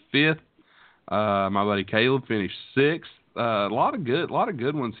finished in 5th. My buddy Caleb finished 6th. A lot of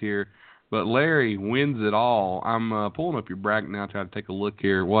good ones here. But Larry wins it all. I'm pulling up your bracket now, trying to take a look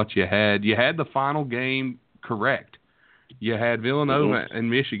here. What you had? You had the final game correct. You had Villanova and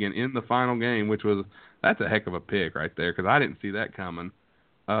Michigan in the final game, that's a heck of a pick right there because I didn't see that coming.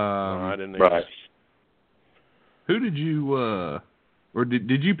 I didn't either. Right. Who did you? Or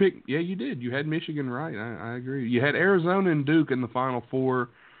did you pick? Yeah, you did. You had Michigan right. I agree. You had Arizona and Duke in the Final Four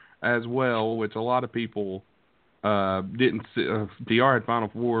as well, which a lot of people didn't see. DR had Final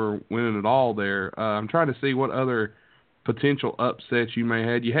Four winning it all there. I'm trying to see what other potential upsets you may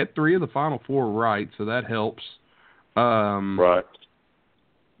have. You had 3 of the Final Four right, so that helps. Right.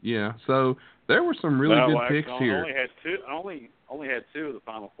 Yeah, so there were some really good picks here. I only had 2 of the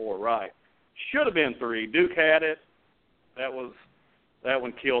Final Four right. Should have been 3. Duke had it. That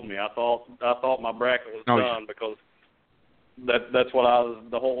one killed me. I thought my bracket was done because that's what I was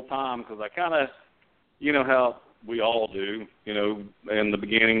the whole time because I kind of, how we all do, in the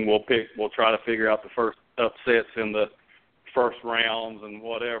beginning we'll try to figure out the first upsets in the first rounds and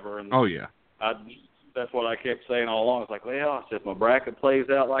whatever. And that's what I kept saying all along. It's like, well, if my bracket plays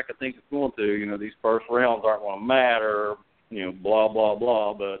out like I think it's going to, these first rounds aren't going to matter, blah, blah,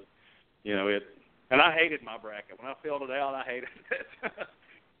 blah. But, and I hated my bracket. When I filled it out, I hated it.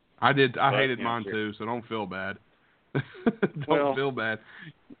 I did. I hated mine too, so don't feel bad. Don't feel bad.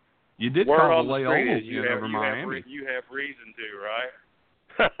 You did call the lay over Miami. You have reason to,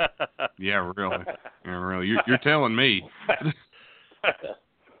 right? Yeah, really. Yeah, really. You're telling me.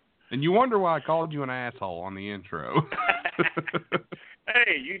 And you wonder why I called you an asshole on the intro.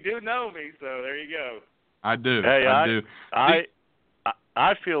 Hey, you do know me, so there you go. I do. Hey, I do.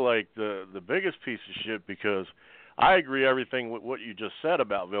 I feel like the biggest piece of shit because I agree everything with what you just said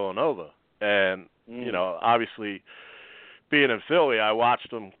about Villanova. And, obviously being in Philly, I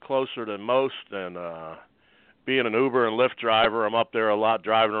watched them closer than most. And being an Uber and Lyft driver, I'm up there a lot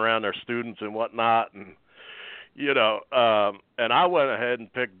driving around their students and whatnot. And, and I went ahead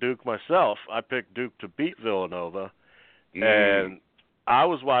and picked Duke myself. I picked Duke to beat Villanova. And I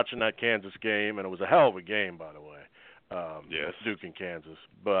was watching that Kansas game, and it was a hell of a game, by the way. Yes. Duke and Kansas.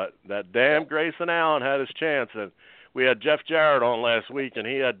 But that damn Grayson Allen had his chance. And we had Jeff Jarrett on last week, and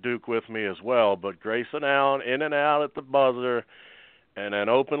he had Duke with me as well. But Grayson Allen in and out at the buzzer, and then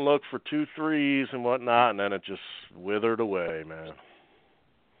open look for 2 threes and whatnot, and then it just withered away, man.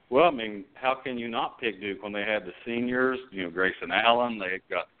 Well, how can you not pick Duke when they had the seniors, Grayson Allen, they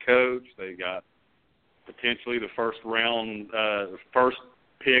got the coach, they got potentially the first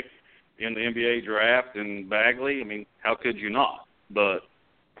pick in the NBA draft in Bagley? How could you not? But,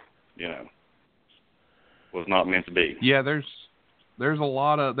 was not meant to be. Yeah, there was a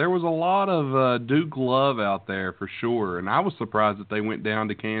lot of Duke love out there for sure, and I was surprised that they went down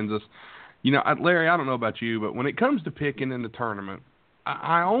to Kansas. Larry, I don't know about you, but when it comes to picking in the tournament,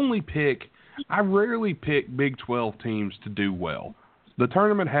 I rarely pick Big 12 teams to do well. The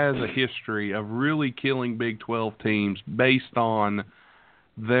tournament has a history of really killing Big 12 teams based on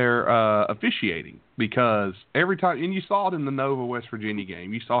their officiating, because every time, and you saw it in the Nova West Virginia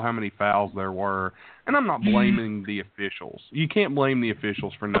game, you saw how many fouls there were, and I'm not blaming the officials. You can't blame the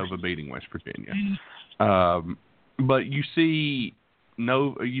officials for Nova beating West Virginia. But you see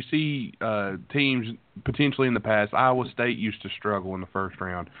teams potentially in the past. Iowa State used to struggle in the first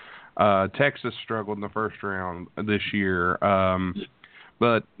round. Texas struggled in the first round this year.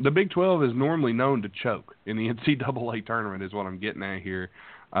 But the Big 12 is normally known to choke in the NCAA tournament, is what I'm getting at here.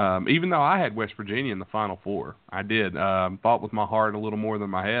 Even though I had West Virginia in the Final Four, I did. Thought with my heart a little more than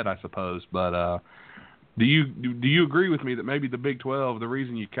my head, I suppose. But do you agree with me that maybe the Big 12, the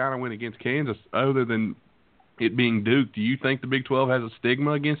reason you kind of went against Kansas, other than it being Duke, do you think the Big 12 has a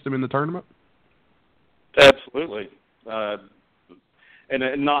stigma against them in the tournament? Absolutely. And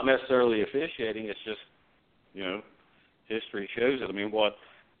not necessarily officiating. It's just, history shows it. I mean,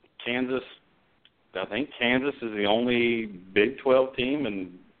 I think Kansas is the only Big 12 team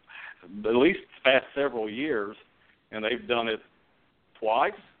in at least the past several years, and they've done it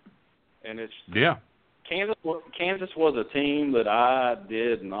twice. And it's Kansas was a team that I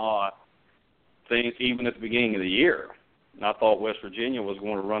did not think, even at the beginning of the year, I thought West Virginia was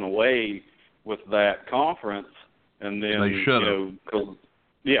going to run away with that conference, and then they should have.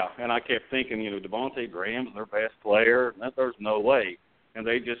 And I kept thinking, Devontae Graham's their best player. There's no way. And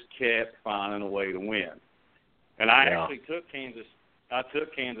they just kept finding a way to win. And I actually took Kansas. I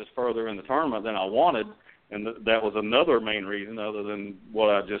took Kansas further in the tournament than I wanted, and that was another main reason, other than what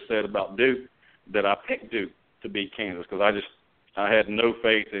I just said about Duke, that I picked Duke to beat Kansas, because I had no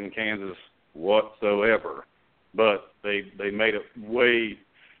faith in Kansas whatsoever. But they made it way,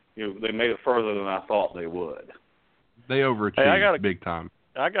 they made it further than I thought they would. They overachieved big time.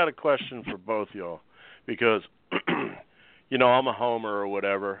 I got a question for both y'all, because, I'm a homer or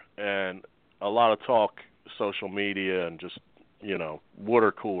whatever, and a lot of talk, social media, and just,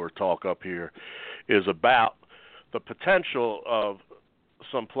 water cooler talk up here is about the potential of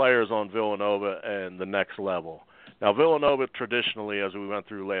some players on Villanova and the next level. Now, Villanova traditionally, as we went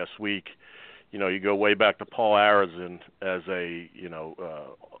through last week, you go way back to Paul Arizin as a,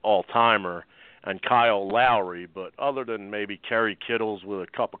 all-timer, and Kyle Lowry, but other than maybe Kerry Kittles with a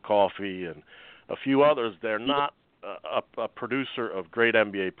cup of coffee and a few others, they're not a producer of great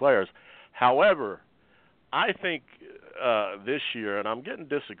NBA players. However, I think this year, and I'm getting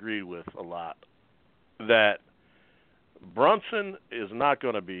disagreed with a lot, that Brunson is not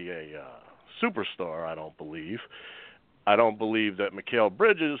going to be a superstar, I don't believe. I don't believe that Mikal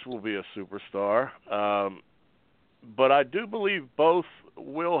Bridges will be a superstar. But I do believe both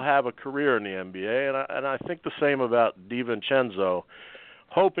will have a career in the NBA, and I think the same about DiVincenzo,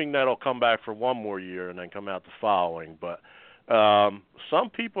 hoping that he'll come back for one more year and then come out the following. But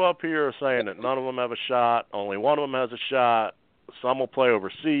some people up here are saying that none of them have a shot, only one of them has a shot, some will play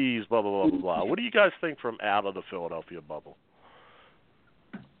overseas, blah, blah, blah, blah, blah. What do you guys think from out of the Philadelphia bubble?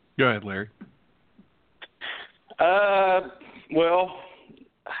 Go ahead, Larry.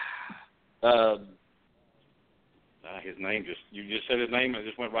 His name you just said his name, and it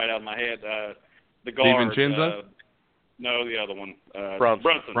just went right out of my head. The guard. DiVincenzo? No, the other one.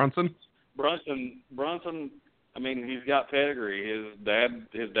 Brunson? Brunson, I mean, he's got pedigree. His dad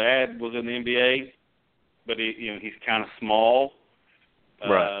was in the NBA, but he's kind of small.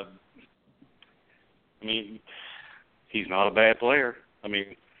 Right. I mean, he's not a bad player. I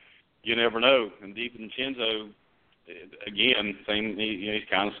mean, you never know. And DiVincenzo, again, he's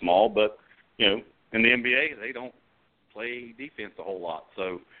kind of small, but in the NBA they don't play defense a whole lot.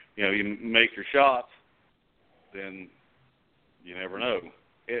 So you make your shots, then you never know.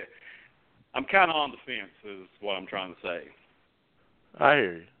 I'm kind of on the fence, is what I'm trying to say. I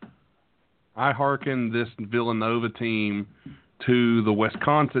hear you. I hearken this Villanova team to the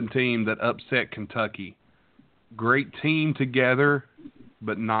Wisconsin team that upset Kentucky. Great team together,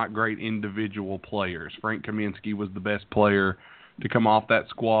 but not great individual players. Frank Kaminsky was the best player to come off that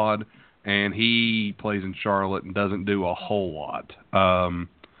squad, and he plays in Charlotte and doesn't do a whole lot.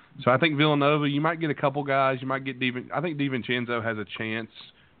 So I think Villanova, you might get a couple guys. You might get I think DiVincenzo has a chance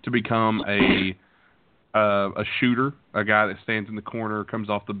to become a shooter, a guy that stands in the corner, comes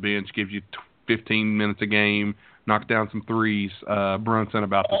off the bench, gives you 15 minutes a game, knocks down some threes. Brunson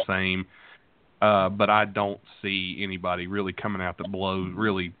about the same. But I don't see anybody really coming out that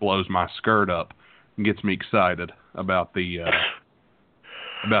really blows my skirt up and gets me excited about the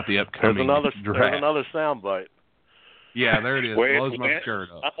upcoming draft. There's another soundbite. Yeah, there it is. Blows my skirt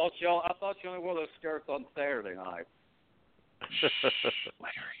up. I thought you only wore those skirts on Saturday night.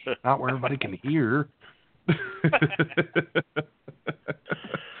 Larry, not where everybody can hear.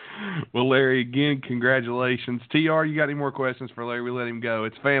 Well, Larry, again, congratulations. TR, you got any more questions for Larry? We let him go.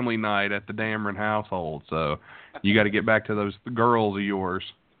 It's family night at the Dameron household, so you got to get back to those girls of yours.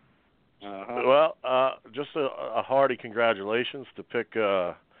 Well, just a hearty congratulations to pick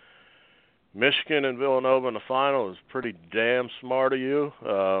Michigan and Villanova in the final is pretty damn smart of you.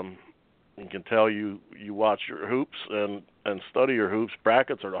 You can tell you watch your hoops and study your hoops.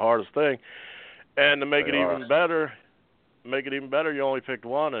 Brackets are the hardest thing. And to make it even better, you only picked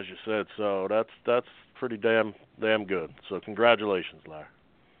one, as you said. So that's pretty damn good. So congratulations, Larry.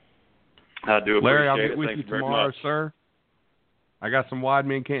 I do appreciate Larry, I'll get it. with Thank you you very tomorrow, much. sir. I got some Wide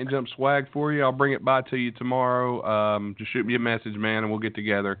Men Can't Jump swag for you. I'll bring it by to you tomorrow. Just shoot me a message, man, and we'll get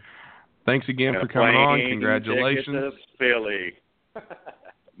together. Thanks again for coming on. Congratulations. Philly.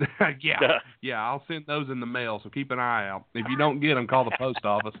 Yeah, I'll send those in the mail, so keep an eye out. If you don't get them, call the post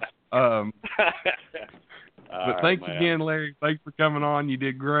office. But thanks again, Larry. Thanks for coming on. You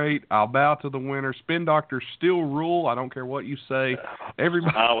did great. I'll bow to the winner. Spin Doctors still rule. I don't care what you say.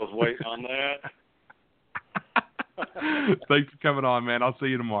 Everybody. I was waiting on that. Thanks for coming on, man. I'll see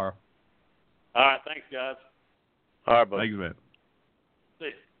you tomorrow. All right, thanks, guys. All right, buddy. Thanks, man. See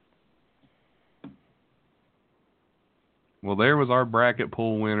you. Well, there was our bracket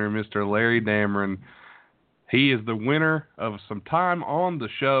pool winner, Mr. Larry Dameron. He is the winner of some time on the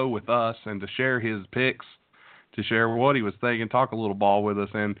show with us and to share his picks, to share what he was thinking, talk a little ball with us,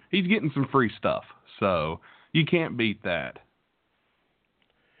 and he's getting some free stuff. So you can't beat that.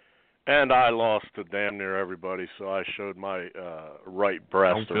 And I lost to damn near everybody, so I showed my right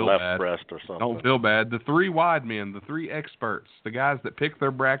breast or left breast or something. Don't feel bad. The three wide men, the three experts, the guys that pick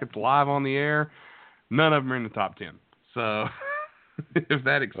their brackets live on the air, none of them are in the top 10. So if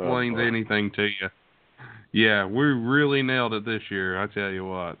that explains anything to you. Yeah, we really nailed it this year, I tell you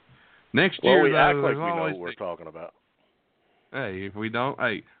what. Next year, we act though, like we know what we're talking about. Hey, if we don't,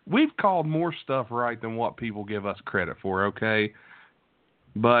 we've called more stuff right than what people give us credit for, okay?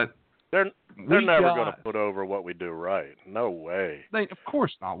 But they're never going to put over what we do right. No way. Of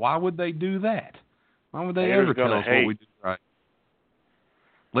course not. Why would they do that? Why would they Haters ever tell us what we do right?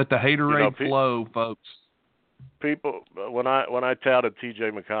 Let the haterade flow, folks. People, when I touted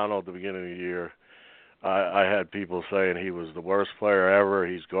T.J. McConnell at the beginning of the year, I had people saying he was the worst player ever.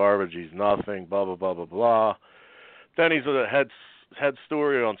 He's garbage. He's nothing. Blah blah blah blah blah. Then he's a head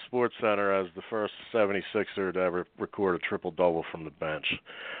story on SportsCenter as the first 76er to ever record a triple-double from the bench.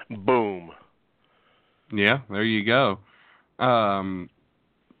 Boom. Yeah, there you go.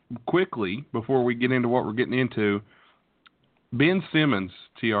 Quickly, before we get into what we're getting into, Ben Simmons,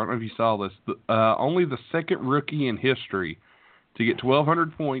 TR, I don't know if you saw this, only the second rookie in history to get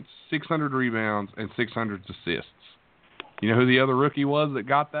 1,200 points, 600 rebounds, and 600 assists. You know who the other rookie was that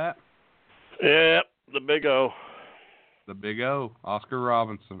got that? Yeah, the Big O. The Big O, Oscar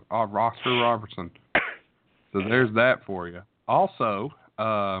Robertson. So there's that for you. Also,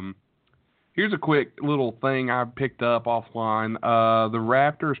 here's a quick little thing I picked up offline. The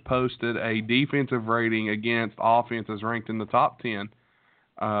Raptors posted a defensive rating against offenses ranked in the top 10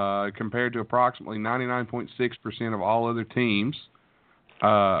 compared to approximately 99.6% of all other teams.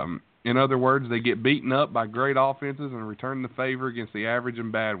 In other words, they get beaten up by great offenses and return the favor against the average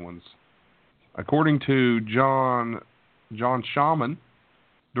and bad ones. According to John Shaman,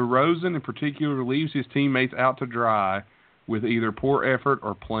 DeRozan in particular leaves his teammates out to dry with either poor effort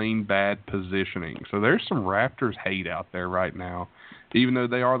or plain bad positioning. So there's some Raptors hate out there right now, even though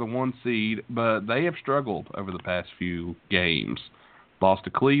they are the 1 seed, but they have struggled over the past few games. Lost to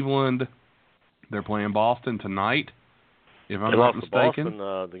Cleveland. They're playing Boston tonight, if I'm not mistaken. They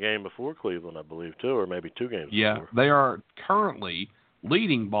lost Boston the game before Cleveland, I believe, too, or maybe 2 games before. Yeah, they are currently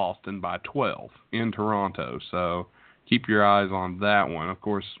leading Boston by 12 in Toronto, so keep your eyes on that one. Of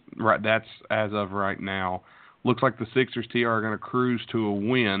course, right, that's as of right now. Looks like the Sixers are going to cruise to a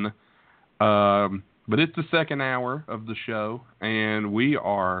win. But it's the second hour of the show, and we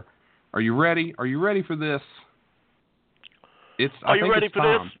are. Are you ready? Are you ready for this? Are you ready for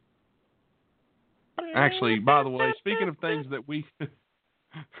time. this? Actually, by the way, speaking of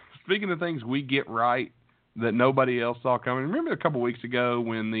things we get right that nobody else saw coming. Remember a couple weeks ago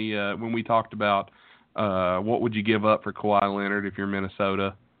when we talked about what would you give up for Kawhi Leonard if you're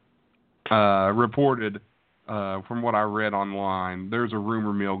Minnesota? Reported. From what I read online, there's a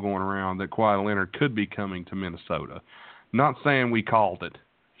rumor mill going around that Kawhi Leonard could be coming to Minnesota. Not saying we called it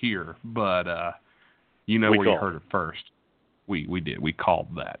here, but you know where you heard it first. We did. We called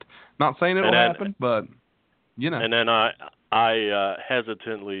that. Not saying it'll happen, but you know. And then I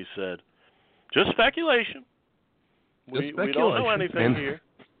hesitantly said, just speculation. We don't know anything here.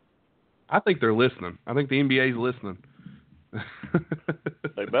 I think they're listening. I think the NBA's listening.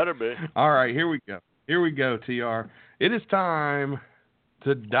 They better be. All right, here we go. Here we go, TR. It is time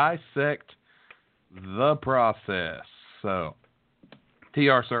to dissect the process. So,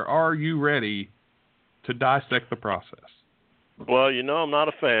 TR, sir, are you ready to dissect the process? Well, I'm not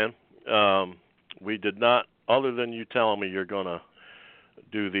a fan. We did not, other than you telling me you're going to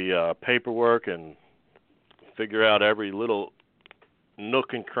do the paperwork and figure out every little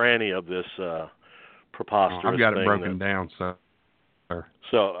nook and cranny of this preposterous thing. I've got it broken down, sir.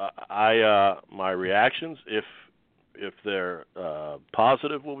 So my reactions, if they're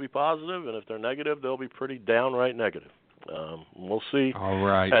positive, will be positive, and if they're negative, they'll be pretty downright negative. We'll see. All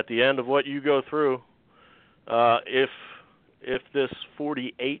right. At the end of what you go through, if this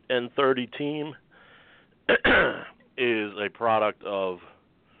 48-30 team is a product of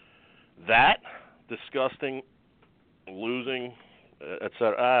that disgusting losing,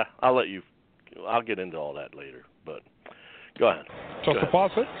 etc. I'll get into all that later, but go ahead. Just a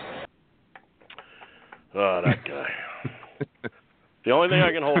faucet? Oh, that guy. The only thing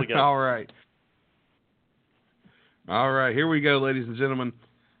I can hold against. All right, here we go, ladies and gentlemen.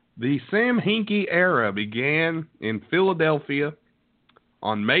 The Sam Hinkie era began in Philadelphia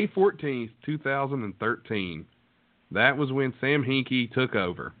on May 14th, 2013. That was when Sam Hinkie took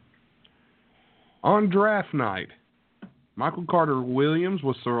over. On draft night, Michael Carter Williams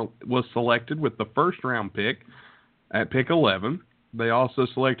was selected with the first-round pick at pick 11. They also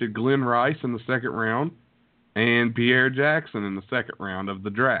selected Glenn Rice in the second round and Pierre Jackson in the second round of the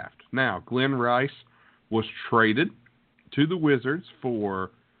draft. Now, Glenn Rice was traded to the Wizards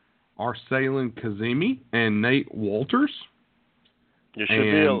for Arsalan Kazemi and Nate Walters. You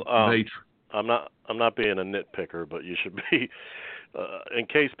should be. I'm not being a nitpicker, but you should be. In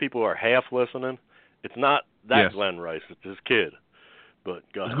case people are half listening, it's not that yes. Glenn Rice; it's his kid. But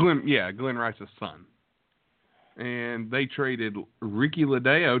go ahead. Glenn Rice's son. And they traded Ricky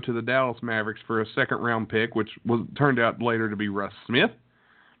Ladeo to the Dallas Mavericks for a second-round pick, which turned out later to be Russ Smith.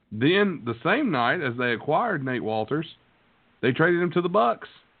 Then, the same night as they acquired Nate Walters, they traded him to the Bucks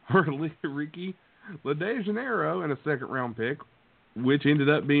for Ricky Ladeo and a second-round pick, which ended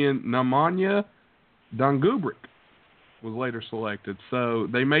up being Nemanja Dongubrick was later selected. So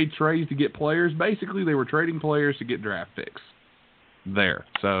they made trades to get players. Basically, they were trading players to get draft picks there.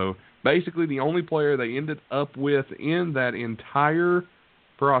 So basically, the only player they ended up with in that entire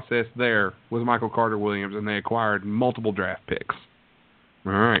process there was Michael Carter Williams, and they acquired multiple draft picks.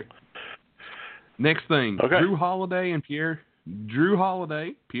 All right. Next thing, okay. Drew Holiday,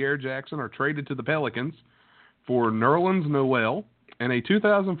 Pierre Jackson are traded to the Pelicans for Nerlens Noel and a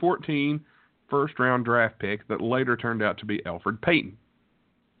 2014 first-round draft pick that later turned out to be Elfrid Payton.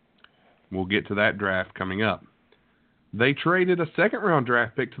 We'll get to that draft coming up. They traded a second-round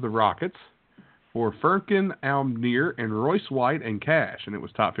draft pick to the Rockets for Furkan Almir and Royce White and cash, and it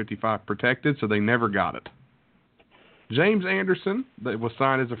was top 55 protected, so they never got it. James Anderson that was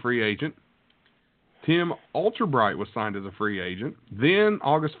signed as a free agent. Tim Ultrabright was signed as a free agent. Then,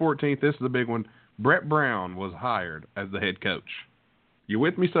 August 14th, this is the big one, Brett Brown was hired as the head coach. You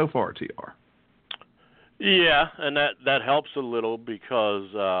with me so far, TR? Yeah, and that helps a little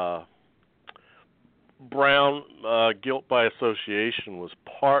because Brown, guilt by association, was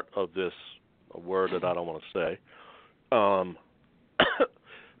part of this, a word that I don't want to say.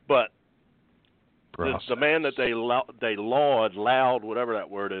 But the man that they laud, whatever that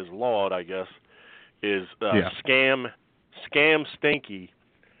word is, laud, I guess, is Scam Stinky,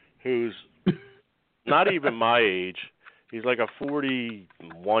 who's not even my age. He's like a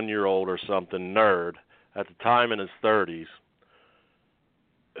 41-year-old or something nerd at the time in his 30s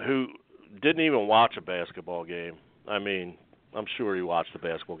who didn't even watch a basketball game. I mean, I'm sure he watched the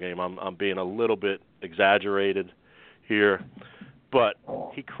basketball game. I'm being a little bit exaggerated here, but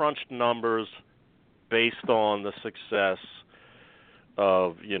he crunched numbers based on the success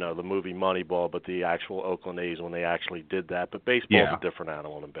of, the movie Moneyball, but the actual Oakland A's when they actually did that. But baseball's a different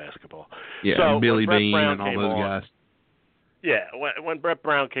animal than basketball. Yeah, so and Billy Bean and all those guys. Yeah, when Brett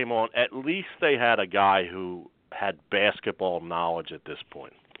Brown came on, at least they had a guy who had basketball knowledge at this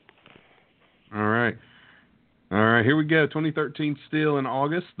point. All right, here we go. 2013 still in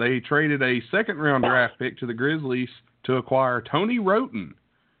August. They traded a second-round draft pick to the Grizzlies to acquire Tony Wroten.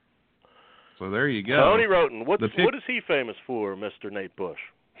 So there you go. Tony Wroten. What is he famous for, Mr. Nate Bush?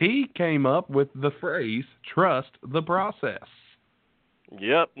 He came up with the phrase, trust the process.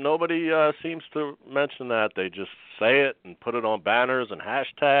 Yep, nobody seems to mention that. They just say it and put it on banners and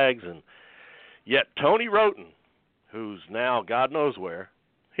hashtags. And yet Tony Wroten, who's now God knows where,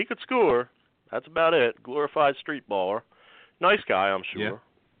 he could score. That's about it. Glorified street baller. Nice guy, I'm sure. Yeah.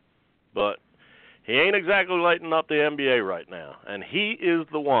 But he ain't exactly lighting up the NBA right now. And he is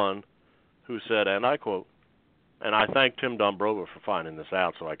the one who said, and I quote, and I thank Tim Dombrova for finding this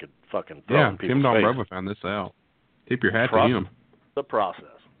out so I could fucking throw in people's Tim Dombrova faces. found this out. Tip your hat Trust to him. the process.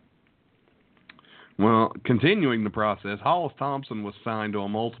 Well, continuing the process, Hollis Thompson was signed to a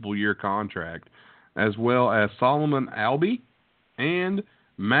multiple-year contract, as well as Solomon Albee and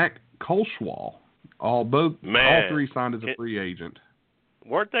Mac Kolschwal. All three signed as a free agent.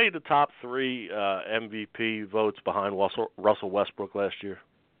 Weren't they the top 3 MVP votes behind Russell Westbrook last year?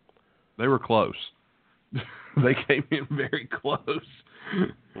 They were close. They came in very close.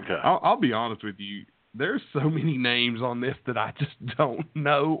 Okay. I'll be honest with you. There's so many names on this that I just don't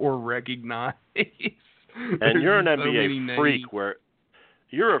know or recognize. And you're an NBA freak where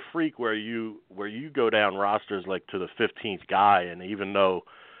you're a freak where you go down rosters like to the 15th guy, and even though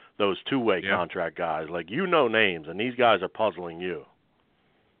those two-way contract guys, like you know names, and these guys are puzzling you.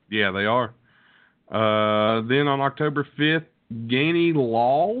 Yeah, they are. Then on October 5th, Ganey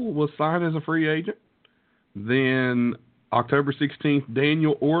Law was signed as a free agent. Then October 16th,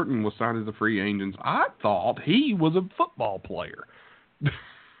 Daniel Orton was signed as a free agent. I thought he was a football player.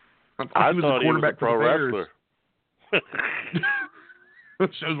 I thought he was a pro wrestler.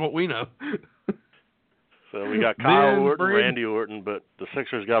 Shows what we know. So we got Kyle Orton, Randy Orton, but the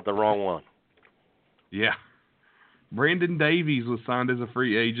Sixers got the wrong one. Yeah. Brandon Davies was signed as a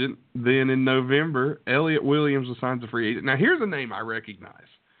free agent. Then in November, Elliot Williams was signed as a free agent. Now, here's a name I recognize.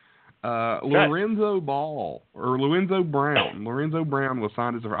 Lorenzo Brown. Lorenzo Brown was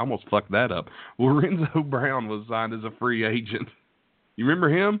signed as I almost fucked that up. Lorenzo Brown was signed as a free agent. You remember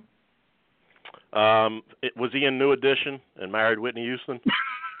him? Was he in New Edition and married Whitney Houston?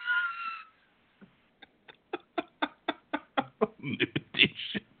 New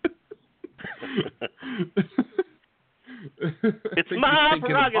Edition. It's my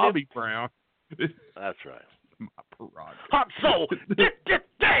prerogative. Bobby Brown. That's right. My prerogative. Hot soul,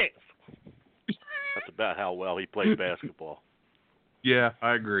 dance. That's about how well he played basketball. Yeah,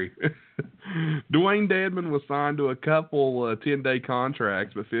 I agree. Dwayne Dedman was signed to a couple 10-day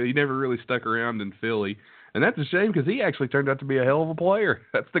contracts, but he never really stuck around in Philly. And that's a shame because he actually turned out to be a hell of a player.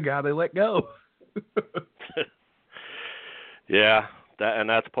 That's the guy they let go. Yeah,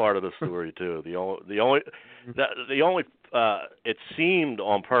 that's part of the story too. The only it seemed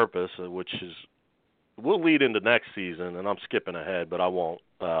on purpose, which is we'll lead into next season, and I'm skipping ahead, but I won't.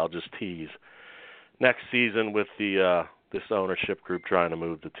 I'll just tease next season with the this ownership group trying to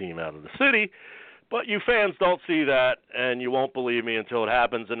move the team out of the city. But you fans don't see that, and you won't believe me until it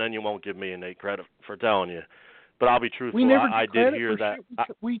happens, and then you won't give me any credit for telling you. But I'll be truthful. I did hear that.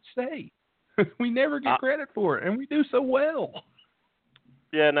 We say we never get credit for it, and we do so well.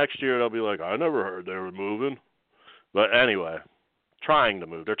 Yeah, next year they'll be like, I never heard they were moving. But anyway, trying to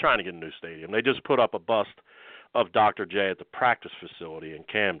move. They're trying to get a new stadium. They just put up a bust of Dr. J at the practice facility in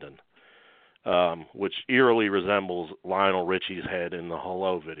Camden, which eerily resembles Lionel Richie's head in the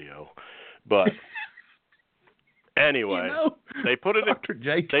Hello video. But anyway, they put it. Dr.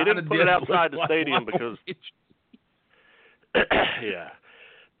 J they didn't put it outside the stadium because yeah,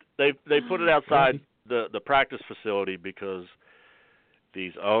 they put it outside the practice facility because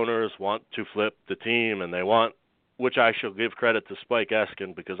these owners want to flip the team, and they want, which I shall give credit to Spike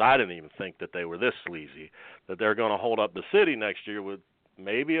Eskin, because I didn't even think that they were this sleazy, that they're going to hold up the city next year with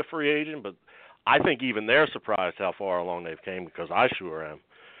maybe a free agent, but I think even they're surprised how far along they've came, because I sure am.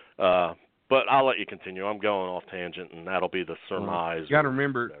 But I'll let you continue. I'm going off tangent, and that'll be the surmise. You got to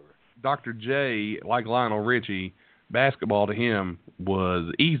remember, Dr. J, like Lionel Richie, basketball to him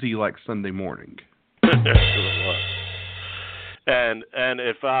was easy like Sunday morning. And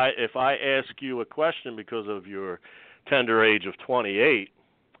if I ask you a question because of your tender age of 28,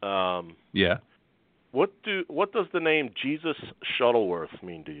 yeah, what does the name Jesus Shuttleworth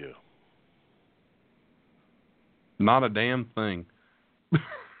mean to you? Not a damn thing.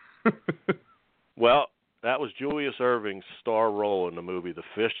 Well, that was Julius Erving's star role in the movie The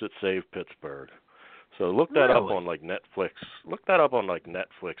Fish That Saved Pittsburgh. So look that up on like Netflix. Look that up on like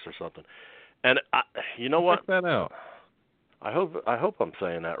Netflix or something. And you know what? Check that out. I hope I'm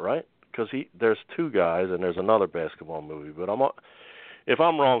saying that right, because there's two guys and there's another basketball movie. But if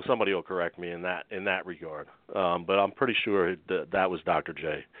I'm wrong, somebody will correct me in that regard. But I'm pretty sure that was Dr.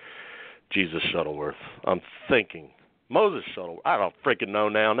 J, Jesus Shuttleworth. I'm thinking Moses Shuttleworth. I don't freaking know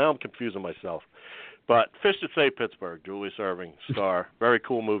now. Now I'm confusing myself. But Fish That Saved Pittsburgh, Julius Erving, star. Very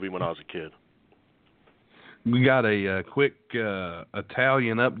cool movie when I was a kid. We got a quick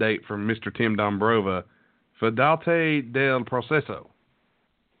Italian update from Mr. Tim Dombrova. Fidate del Processo.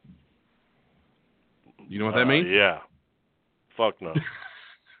 You know what that means? Yeah. Fuck no.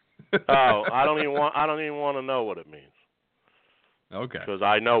 Oh, I don't even want to know what it means. Okay. Because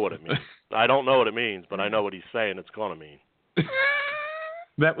I know what it means. I don't know what it means, but I know what he's saying it's going to mean.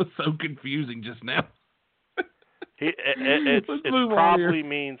 That was so confusing just now. It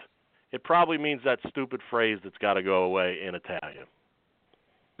probably means that stupid phrase that's got to go away in Italian.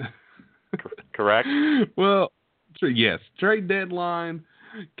 Correct? Well, yes. Trade deadline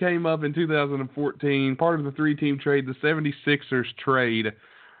came up in 2014. Part of the three-team trade, the 76ers trade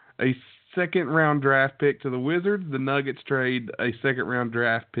a second-round draft pick to the Wizards. The Nuggets trade a second-round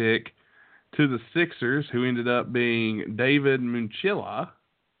draft pick to the Sixers, who ended up being David Minchila,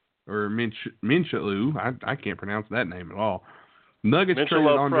 or Minchelu. I can't pronounce that name at all. Nuggets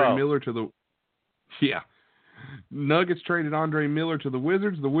traded Andre Miller to the... Yeah. Nuggets traded Andre Miller to the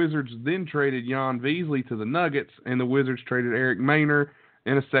Wizards. The Wizards then traded Jan Veasley to the Nuggets, and the Wizards traded Eric Maynor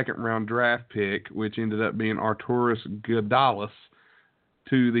and a second-round draft pick, which ended up being Arturas Gadalis,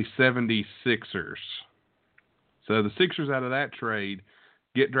 to the 76ers. So the Sixers out of that trade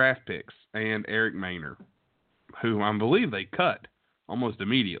get draft picks and Eric Maynor, who I believe they cut almost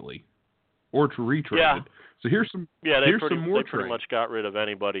immediately or to retraded. Yeah. So here's some they more pretty much got rid of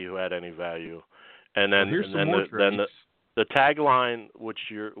anybody who had any value. And then then the tagline which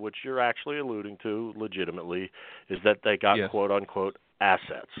you're actually alluding to legitimately is that they got quote unquote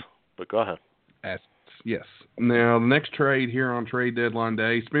assets. But go ahead. Assets. Yes. Now, the next trade here on trade deadline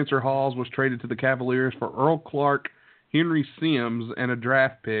day, Spencer Hawes was traded to the Cavaliers for Earl Clark, Henry Sims, and a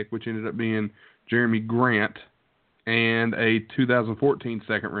draft pick, which ended up being Jeremy Grant, and a 2014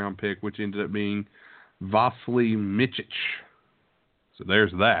 second-round pick, which ended up being Vasilij Micic. So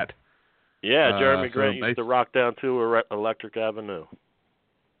there's that. Yeah, Jeremy Grant used to rock down to Electric Avenue.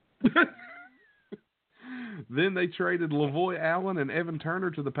 Then they traded Lavoy Allen and Evan Turner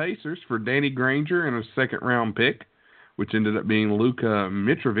to the Pacers for Danny Granger and a second-round pick, which ended up being Luka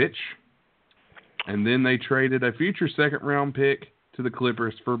Mitrovic. And then they traded a future second-round pick to the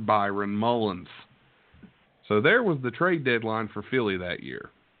Clippers for Byron Mullins. So there was the trade deadline for Philly that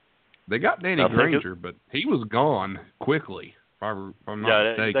year. They got Danny Granger, but he was gone quickly. If I'm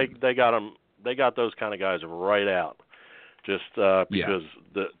not mistaken. They got him. They got those kind of guys right out, just because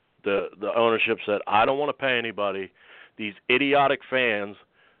the ownership said, I don't want to pay anybody. These idiotic fans,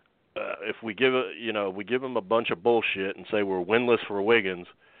 if we give them a bunch of bullshit and say we're winless for Wiggins,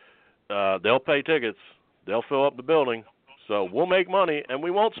 they'll pay tickets, they'll fill up the building, so we'll make money and we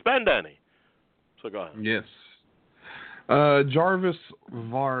won't spend any. So go ahead. Yes. Jarvis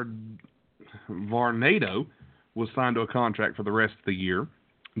Varnado was signed to a contract for the rest of the year.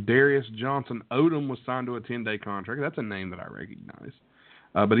 Darius Johnson Odom was signed to a 10-day contract. That's a name that I recognize.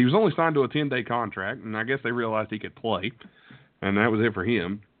 But he was only signed to a 10-day contract, and I guess they realized he could play, and that was it for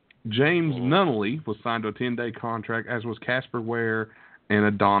him. James Nunnally was signed to a 10-day contract, as was Casper Ware and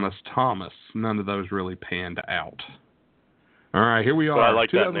Adonis Thomas. None of those really panned out. All right, here we are. But I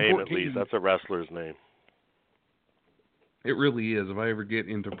like that name at least. That's a wrestler's name. It really is. If I ever get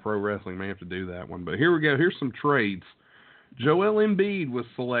into pro wrestling, I may have to do that one. But here we go. Here's some trades. Joel Embiid was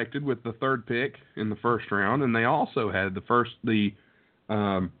selected with the third pick in the first round, and they also had the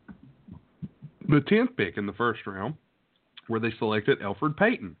 10th pick in the first round, where they selected Elfrid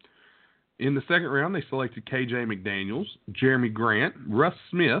Payton. In the second round, they selected KJ McDaniels, Jeremy Grant, Russ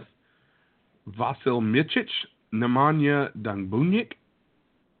Smith, Vasilij Micic, Nemanja Dongbunjic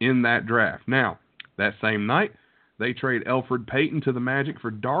in that draft. Now, that same night, they trade Elfrid Payton to the Magic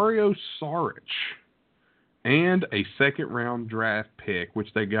for Dario Saric and a second-round draft pick,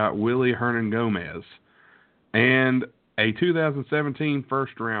 which they got Willie Hernangomez, and a 2017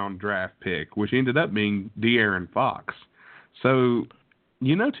 first-round draft pick, which ended up being De'Aaron Fox. So,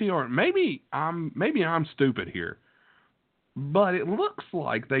 TR, maybe I'm stupid here, but it looks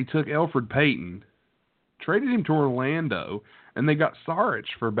like they took Elfrid Payton, traded him to Orlando, and they got Saric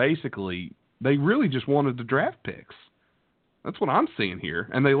for basically, they really just wanted the draft picks. That's what I'm seeing here.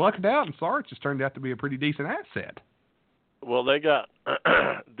 And they lucked out, and Saric has turned out to be a pretty decent asset. Well, they got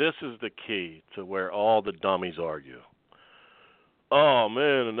this is the key to where all the dummies argue. Oh,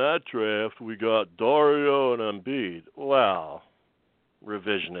 man, in that draft, we got Dario and Embiid. Well,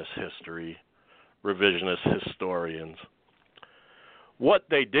 revisionist history, revisionist historians. What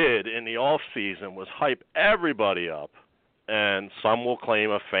they did in the off-season was hype everybody up, and some will claim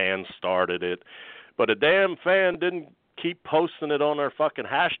a fan started it, but a damn fan didn't keep posting it on their fucking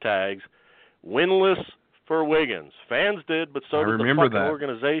hashtags. Winless for Wiggins. Fans did, but so did the fucking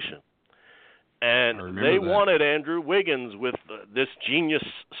organization. And they wanted Andrew Wiggins with this genius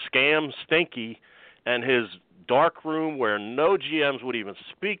scam Stinky and his dark room where no GMs would even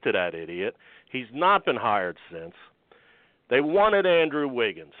speak to that idiot. He's not been hired since. They wanted Andrew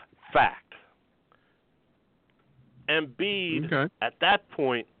Wiggins. Fact. Embiid, at that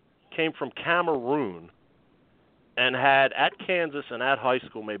point, came from Cameroon and had, at Kansas and at high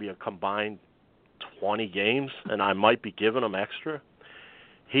school, maybe a combined 20 games, and I might be giving him extra.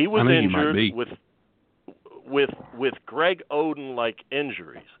 He was injured with Greg Oden-like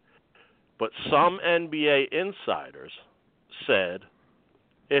injuries. But some NBA insiders said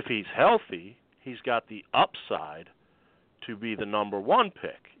if he's healthy, he's got the upside to be the number 1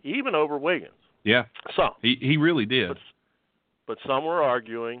 pick, even over Wiggins. Yeah, some. He really did. But some were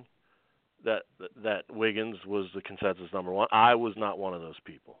arguing that Wiggins was the consensus number 1. I was not one of those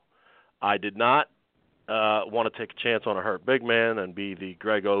people. I did not want to take a chance on a hurt big man and be the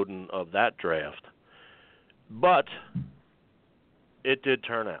Greg Oden of that draft. But it did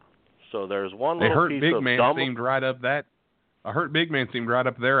turn out. So there's one little piece of dumb... A hurt big man seemed right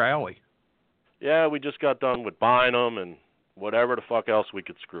up their alley. Yeah, we just got done with Bynum and whatever the fuck else we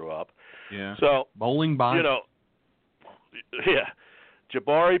could screw up. Yeah. So bowling Bynum.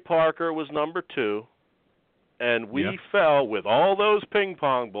 Jabari Parker was number 2, and we fell with all those ping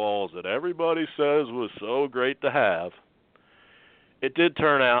pong balls that everybody says was so great to have. It did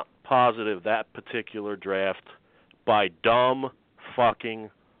turn out positive that particular draft by dumb fucking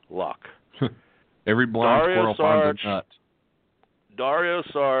luck. Every blind squirrel finds a nut. Dario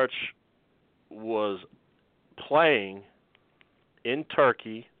Saric was playing in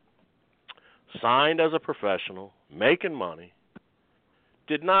Turkey, signed as a professional, making money,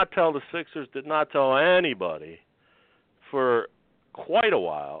 did not tell the Sixers, did not tell anybody for quite a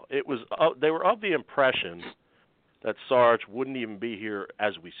while. It was they were of the impression that Saric wouldn't even be here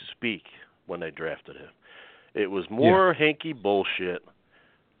as we speak when they drafted him. It was more hinky bullshit,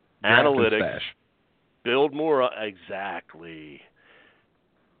 analytics, build more, exactly.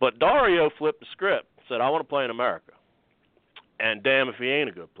 But Dario flipped the script, said, I want to play in America. And damn if he ain't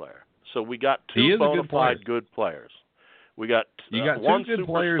a good player. So we got 2 bona fide good players. We got one 2 good superstar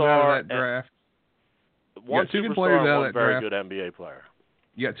players out of that draft. One two superstar good players out of and that one very draft. good NBA player.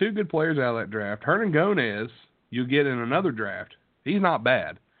 You got 2 good players out of that draft. Hernangomez, you get in another draft. He's not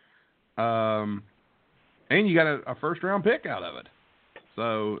bad. And you got a first-round pick out of it.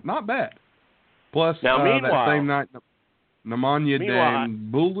 So, not bad. Plus, now, meanwhile, that same night, Nemanja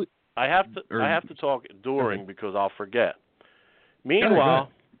Bjelica. I have to talk during because I'll forget.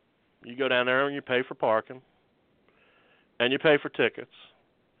 Meanwhile, you go down there and you pay for parking, and you pay for tickets,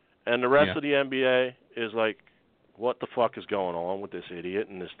 and the rest of the NBA is like, what the fuck is going on with this idiot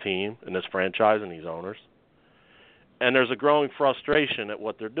and this team and this franchise and these owners? And there's a growing frustration at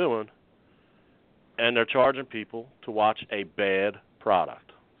what they're doing, and they're charging people to watch a bad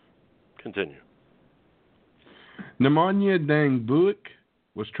product. Continue. Nemanja Bjelica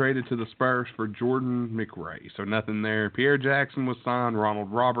was traded to the Spurs for Jordan McRae, so nothing there. Pierre Jackson was signed.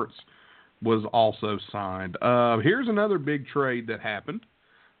 Ronald Roberts was also signed. Here's another big trade that happened.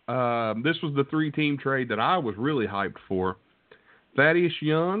 This was the 3-team trade that I was really hyped for. Thaddeus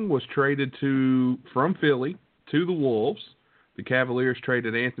Young was traded from Philly to the Wolves. The Cavaliers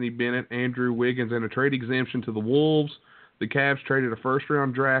traded Anthony Bennett, Andrew Wiggins, and a trade exemption to the Wolves. The Cavs traded a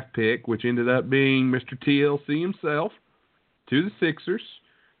first-round draft pick, which ended up being Mr. TLC himself, to the Sixers.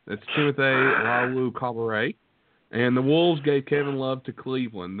 That's Timothy Lalu-Cabarrot. And the Wolves gave Kevin Love to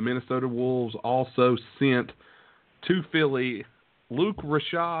Cleveland. The Minnesota Wolves also sent to Philly Luke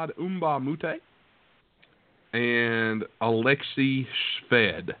Rashad Mbah-a-Moute and Alexei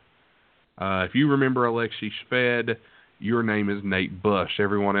Shved. If you remember Alexei Shved, your name is Nate Bush.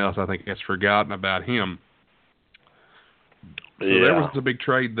 Everyone else, I think, has forgotten about him. So there was a big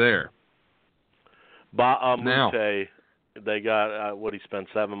trade there. Mbah-a-Moute, they got, he spent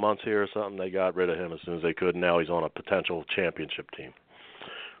 7 months here or something? They got rid of him as soon as they could. Now he's on a potential championship team.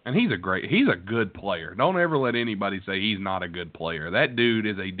 And he's a good player. Don't ever let anybody say he's not a good player. That dude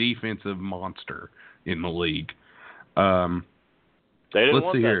is a defensive monster in the league. They didn't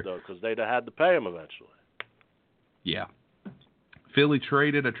want that, though, because they'd have had to pay him eventually. Yeah. Philly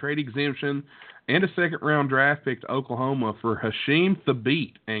traded a trade exemption and a second-round draft pick to Oklahoma for Hasheem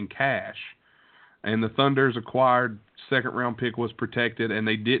Thabeet and cash. And the Thunder's acquired second-round pick was protected, and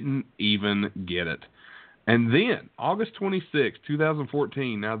they didn't even get it. And then, August 26,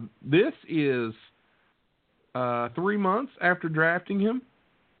 2014, now this is 3 months after drafting him,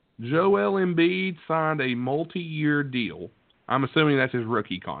 Joel Embiid signed a multi-year deal. I'm assuming that's his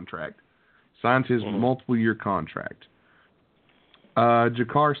rookie contract. Signs his multiple-year contract.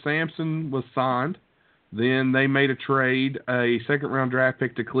 Jakar Sampson was signed. Then they made a trade, a second-round draft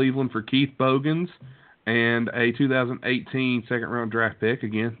pick to Cleveland for Keith Bogans and a 2018 second-round draft pick.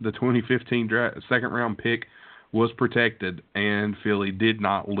 Again, the 2015 second-round pick was protected, and Philly did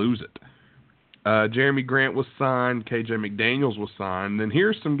not lose it. Jeremy Grant was signed. KJ McDaniels was signed. Then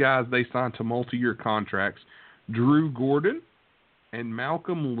here's some guys they signed to multi-year contracts. Drew Gordon and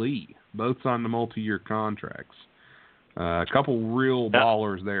Malcolm Lee both signed to multi-year contracts. A couple real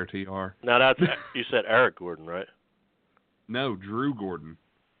ballers there, TR. Now, that's you said Eric Gordon, right? No, Drew Gordon.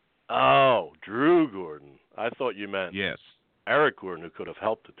 Oh, Drew Gordon. I thought you meant Eric Gordon, who could have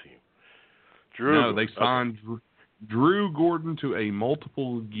helped the team. No, they signed Drew Gordon to a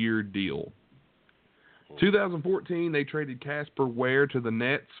multiple-year deal. 2014, they traded Casper Ware to the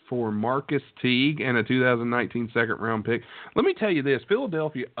Nets for Marcus Teague and a 2019 second-round pick. Let me tell you this.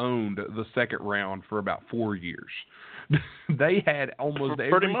 Philadelphia owned the second round for about 4 years. They had almost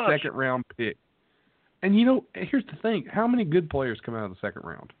every second-round pick. And, here's the thing. How many good players come out of the second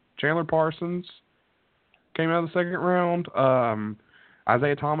round? Chandler Parsons came out of the second round.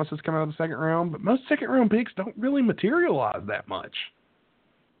 Isaiah Thomas has come out of the second round. But most second-round picks don't really materialize that much.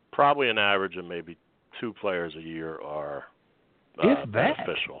 Probably an average of maybe 2 players a year are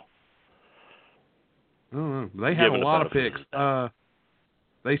beneficial. They had a lot of picks.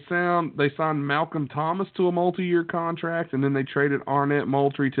 They signed Malcolm Thomas to a multi-year contract, and then they traded Arnett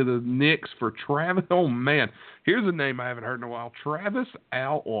Moultrie to the Knicks for Travis. Oh, man. Here's a name I haven't heard in a while. Travis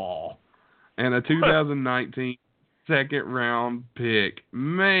Outlaw. And a 2019 second-round pick.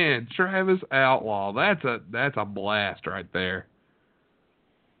 Man, Travis Outlaw. That's a blast right there.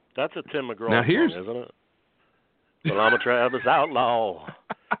 That's a Tim McGraw song, isn't it? Well, I'm a Travis Outlaw.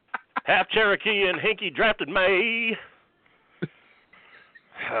 Half Cherokee and Hinky drafted me.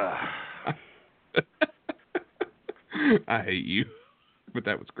 I hate you, but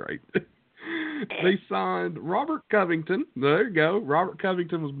that was great. They signed Robert Covington. There you go. Robert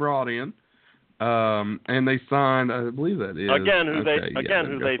Covington was brought in, and they signed. I believe that is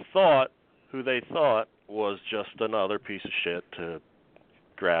who they thought was just another piece of shit to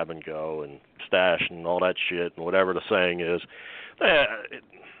grab and go and stash and all that shit and whatever the saying is. They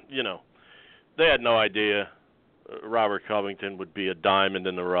had no idea Robert Covington would be a diamond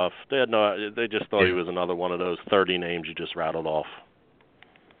in the rough. They just thought he was another one of those 30 names you just rattled off.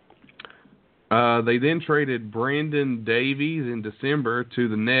 They then traded Brandon Davies in December to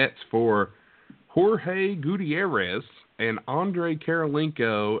the Nets for Jorge Gutierrez and Andre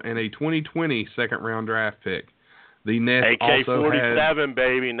Karolinko and a 2020 second-round draft pick. The Nets AK-47,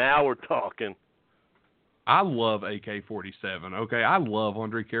 baby. Now we're talking. I love AK-47, okay? I love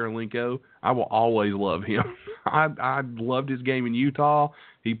Andre Karolinko. I will always love him. I loved his game in Utah.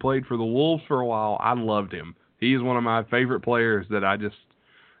 He played for the Wolves for a while. I loved him. He is one of my favorite players that I just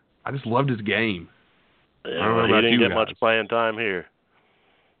loved his game. Yeah, he didn't get much playing time here.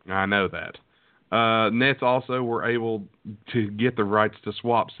 I know that. Nets also were able to get the rights to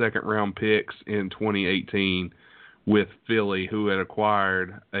swap second-round picks in 2018 with Philly, who had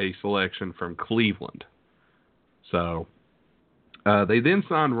acquired a selection from Cleveland. So they then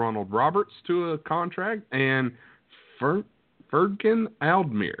signed Ronald Roberts to a contract and Fergan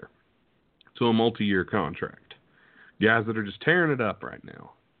Aldmere to a multi-year contract. Guys that are just tearing it up right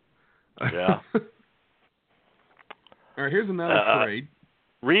now. Yeah. All right, here's another trade.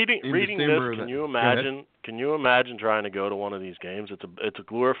 Reading this, can you imagine trying to go to one of these games? It's a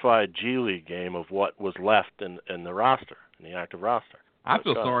glorified G League game of what was left in the roster, in the active roster. I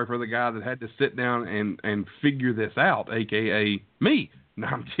feel sorry for the guy that had to sit down and figure this out, a.k.a. me. No,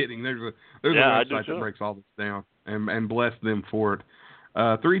 I'm kidding. There's a website that breaks all this down, and bless them for it.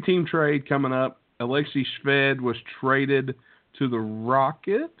 3-team trade coming up. Alexei Shved was traded to the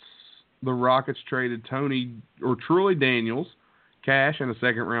Rockets. The Rockets traded Troy Daniels, cash, and a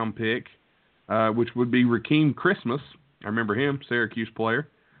second-round pick, which would be Rakeem Christmas. I remember him, Syracuse player.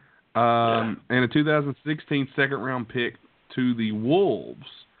 And a 2016 second-round pick to the Wolves.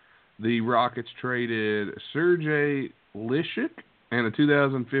 The Rockets traded Sergei Lishik and a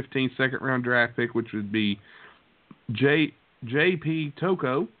 2015 second-round draft pick, which would be J.P.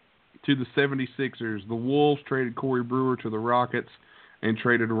 Toko to the 76ers. The Wolves traded Corey Brewer to the Rockets and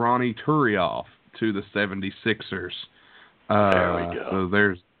traded Ronnie Turioff to the 76ers. There we go. So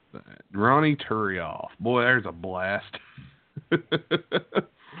there's Ronnie Turioff. Boy, there's a blast.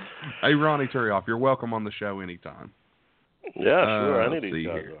 Hey, Ronnie Turioff, you're welcome on the show anytime. Yeah, sure. Any of these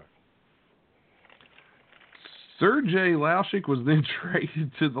guys are. Sergei Laushik was then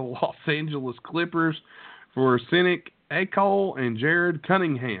traded to the Los Angeles Clippers for Cynic Akol and Jared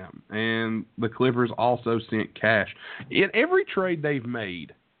Cunningham. And the Clippers also sent cash. In every trade they've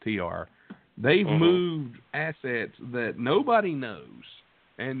made, TR, they've moved assets that nobody knows.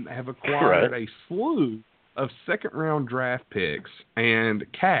 and have acquired a slew of second-round draft picks and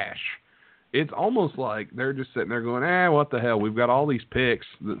cash. It's almost like they're just sitting there going, what the hell? We've got all these picks.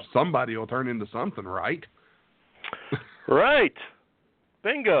 Somebody will turn into something, right? Right.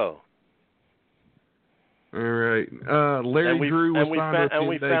 Bingo. All right. Larry Drew was signed to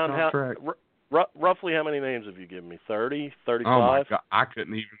a 10-day contract. Roughly how many names have you given me? 30, 35? Oh my God, I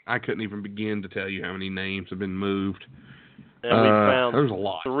couldn't even begin to tell you how many names have been moved. And we found there's a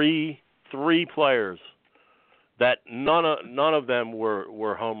lot. Three players that none of them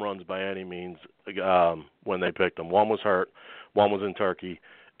were home runs by any means when they picked them. One was hurt, one was in Turkey,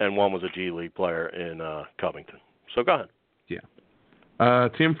 and one was a G League player in Covington. So go ahead. Yeah.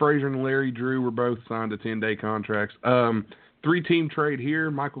 Tim Frazier and Larry Drew were both signed to 10-day contracts. 3-team trade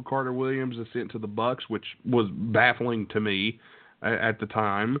here. Michael Carter Williams is sent to the Bucks, which was baffling to me at the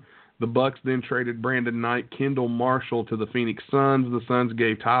time. The Bucks then traded Brandon Knight, Kendall Marshall to the Phoenix Suns. The Suns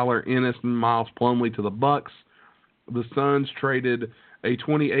gave Tyler Ennis and Miles Plumlee to the Bucks. The Suns traded a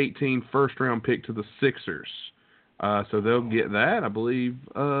 2018 first-round pick to the Sixers. So they'll get that, I believe,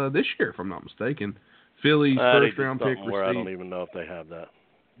 this year, if I'm not mistaken. Philly's first-round pick received. I don't even know if they have that.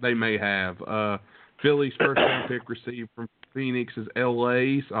 They may have. Philly's first-round pick received from Phoenix is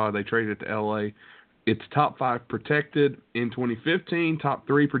LA's. They traded it to LA. It's top 5 protected in 2015, top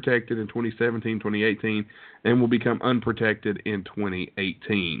 3 protected in 2017, 2018, and will become unprotected in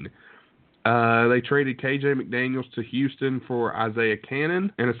 2018. They traded KJ McDaniels to Houston for Isaiah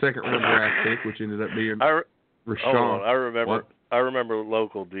Cannon and a second-round draft pick, which ended up being Rashawn. I remember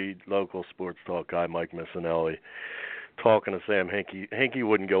local sports talk guy Mike Missinelli talking to Sam Hinkie. Hinkie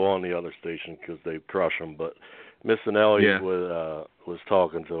wouldn't go on the other station because they'd crush him, but Missinelli was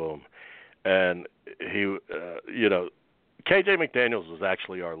talking to him, and he, KJ McDaniels was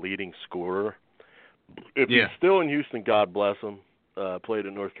actually our leading scorer. If he's still in Houston, God bless him. Played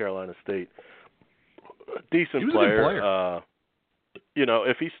at North Carolina State. Decent player.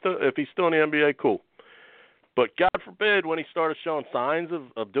 If he's still in the NBA, cool. But God forbid when he started showing signs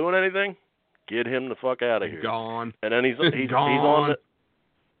of doing anything, get him the fuck out of here. Gone. And then he's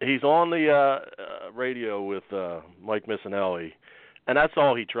on the radio with Mike Missinelli, and that's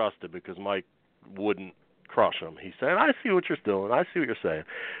all he trusted because Mike wouldn't crush him. He said, "I see what you're doing. I see what you're saying,"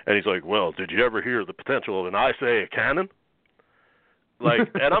 and he's like, "Well, did you ever hear the potential of an Isaiah Cannon?"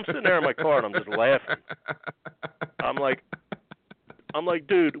 And I'm sitting there in my car and I'm just laughing. I'm like,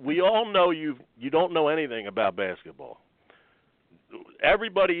 dude, we all know you don't know anything about basketball.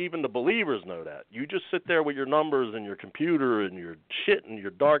 Everybody, even the believers, know that. You just sit there with your numbers and your computer and your shit in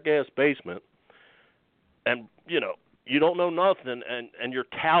your dark-ass basement, and, you don't know nothing, and you're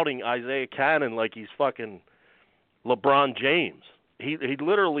touting Isaiah Cannon like he's fucking LeBron James. He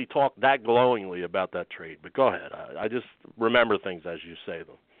literally talked that glowingly about that trade. But go ahead. I just remember things as you say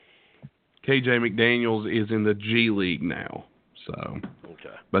them. KJ McDaniels is in the G League now. So,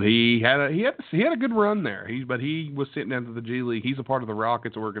 okay. But he had a good run there. He was sitting down to the G League. He's a part of the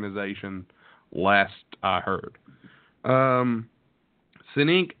Rockets organization. Last I heard,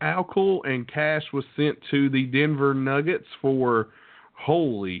 Sinik Alkul and cash was sent to the Denver Nuggets for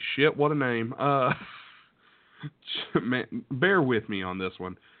holy shit, what a name. Man, bear with me on this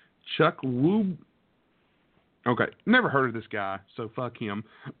one. Chuck Woo. Okay, never heard of this guy, so fuck him.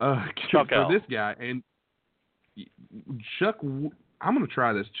 Chuck for this guy and. Chuck, I'm going to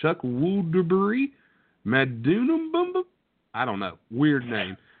try this. Chuck Woodbury, Madunumbumba, I don't know, weird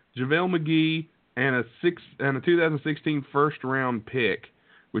name. JaVale McGee and a 2016 first round pick,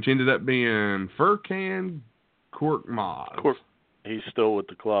 which ended up being Furkan Korkmaz. He's still with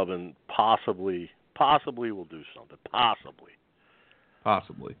the club and possibly will do something. Possibly.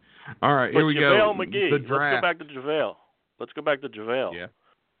 All right, but here we JaVale go. McGee. The draft. Let's go back to JaVale.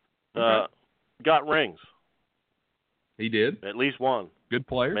 Yeah. Got rings. He did. At least one. Good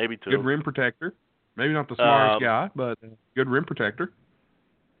player. Maybe two. Good rim protector. Maybe not the smartest guy, but good rim protector.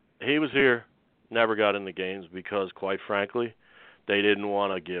 He was here, never got in the games because, quite frankly, they didn't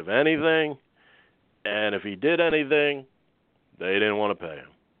want to give anything. And if he did anything, they didn't want to pay him.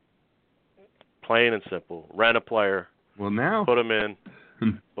 Plain and simple. Rent a player. Well, now. Put him in.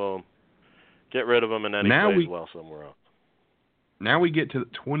 Boom. Get rid of him and then he plays well somewhere else. Now we get to the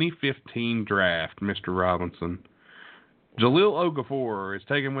 2015 draft, Mr. Robinson. Jahlil Okafor is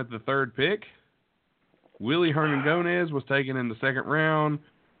taken with the 3rd pick. Willie Hernangomez was taken in the 2nd round.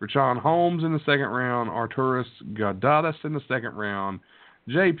 Richaun Holmes in the 2nd round. Arturas Gaudatas in the 2nd round.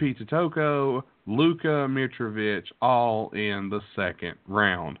 J.P. Totoko, Luka Mitrovic, all in the 2nd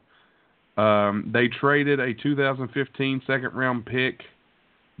round. They traded a 2015 2nd round pick,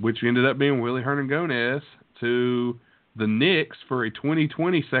 which ended up being Willie Hernangomez, to the Knicks for a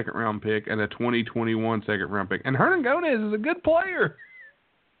 2020 second-round pick and a 2021 second-round pick. And Hernangomez is a good player.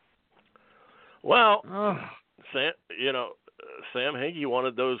 Well, Sam Hinkie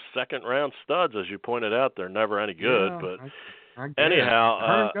wanted those second-round studs, as you pointed out. They're never any good, but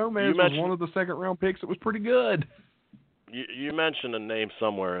anyhow, Hernangomez was one of the second-round picks that was pretty good. You mentioned a name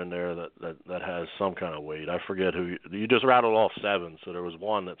somewhere in there that has some kind of weight. I forget who. You just rattled off 7, so there was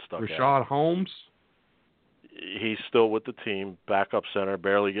one that stuck out. Rashad Holmes. He's still with the team, backup center,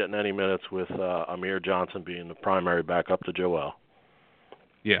 barely getting any minutes with Amir Johnson being the primary backup to Joel.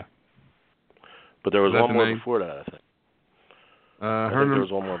 Yeah. But there was one more before that, I think. There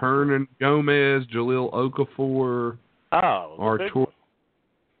was one more. Hernangomez, Jahlil Okafor. Oh,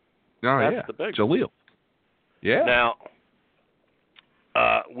 That's the big Jahlil. Yeah. Now,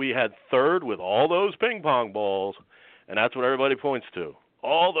 we had third with all those ping pong balls, and that's what everybody points to.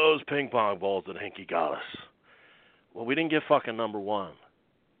 All those ping pong balls that Hinkie got us. Well, we didn't get fucking number 1.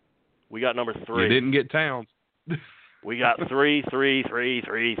 We got number 3. You didn't get Towns. We got 3.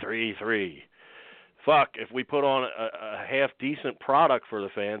 Fuck, if we put on a half-decent product for the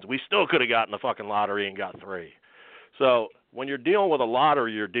fans, we still could have gotten the fucking lottery and got 3. So when you're dealing with a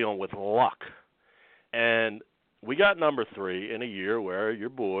lottery, you're dealing with luck. And we got number 3 in a year where your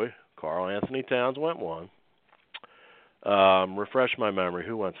boy, Karl Anthony Towns, went 1. Refresh my memory.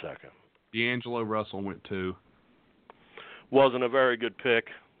 Who went second? D'Angelo Russell went 2. Wasn't a very good pick.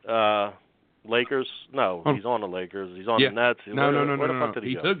 Lakers? No, he's on the Lakers. He's on the Nets. No.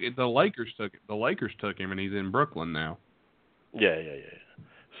 The Lakers took it. The Lakers took him, and he's in Brooklyn now. Yeah.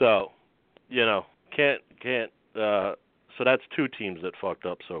 So, can't. So that's 2 teams that fucked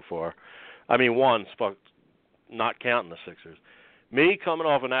up so far. I mean, one's fucked, not counting the Sixers. Me coming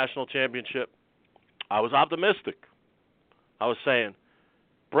off a national championship, I was optimistic. I was saying,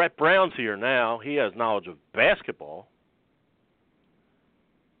 Brett Brown's here now. He has knowledge of basketball.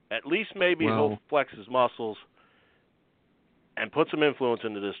 At least maybe he'll flex his muscles and put some influence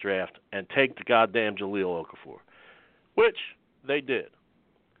into this draft and take the goddamn Jahlil Okafor, which they did.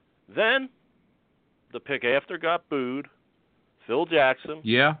 Then the pick after got booed. Phil Jackson,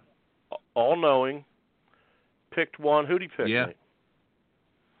 all-knowing, picked one. Who'd he pick? Yeah.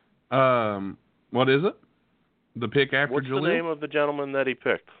 What is it? The pick after What's Jahlil? What's the name of the gentleman that he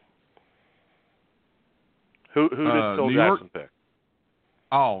picked? Who did Phil Jackson pick?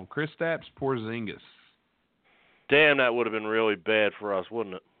 Oh, Kristaps Porzingis. Damn, that would have been really bad for us,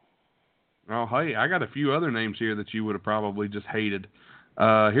 wouldn't it? Oh, hey, I got a few other names here that you would have probably just hated.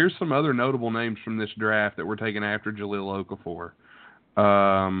 Here's some other notable names from this draft that were taken after Jahlil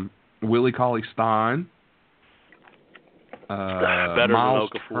Okafor. Willie Cauley-Stein. Better Miles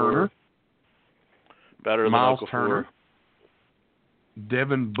than Okafor. Turner. Better than Miles Okafor. Turner.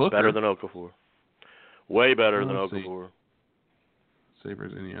 Devin Booker. Better than Okafor. Way better than Okafor. See if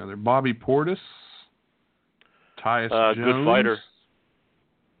there's any other. Bobby Portis. Tyus Jones. Good fighter.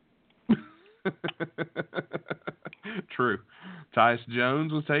 True. Tyus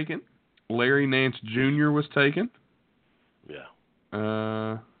Jones was taken. Larry Nance Jr. was taken. Yeah.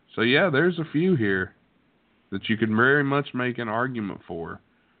 So, there's a few here that you could very much make an argument for.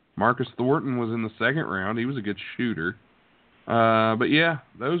 Marcus Thornton was in the second round. He was a good shooter. But,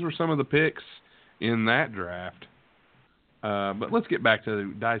 those were some of the picks in that draft. But let's get back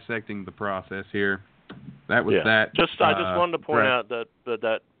to dissecting the process here. That was that. I just wanted to point out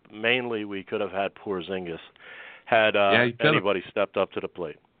that mainly we could have had Porzingis had anybody stepped up to the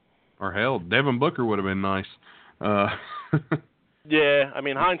plate. Or hell, Devin Booker would have been nice. Yeah, I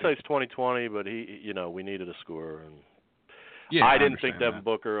mean hindsight's 20/20, but we needed a scorer, and I didn't think Devin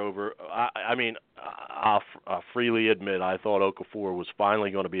Booker over. I'll freely admit I thought Okafor was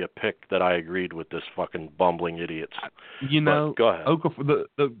finally going to be a pick that I agreed with this fucking bumbling idiots. But go ahead. Okafor,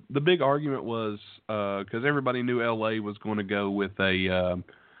 the big argument was because everybody knew LA was going to go with a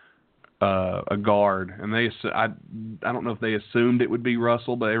guard, and I don't know if they assumed it would be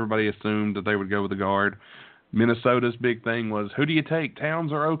Russell, but everybody assumed that they would go with a guard. Minnesota's big thing was, who do you take,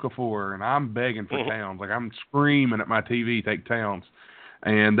 Towns or Okafor? And I'm begging for Towns. Like, I'm screaming at my TV, take Towns.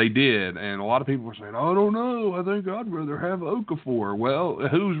 And they did. And a lot of people were saying, I don't know. I think I'd rather have Okafor. Well,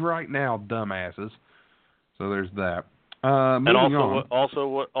 who's right now, dumbasses? So there's that. And also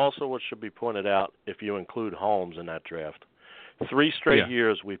what should be pointed out, if you include Holmes in that draft, 3 straight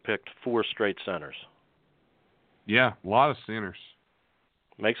years we picked 4 straight centers. Yeah, a lot of centers.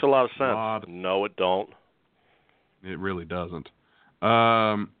 Makes a lot of sense. No, it don't. It really doesn't.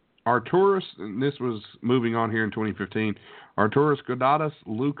 Arturas, and this was moving on here in 2015, Arturas Godatas,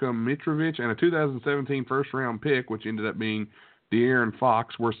 Luka Mitrovic, and a 2017 first-round pick, which ended up being De'Aaron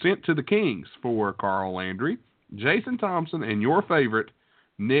Fox, were sent to the Kings for Carl Landry, Jason Thompson, and your favorite,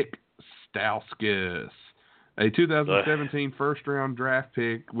 Nick Stauskas. A 2017 first-round draft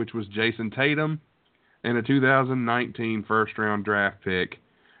pick, which was Jason Tatum, and a 2019 first-round draft pick,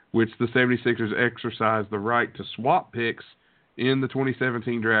 which the 76ers exercised the right to swap picks in the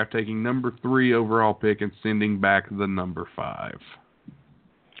 2017 draft, taking number 3 overall pick and sending back the number 5.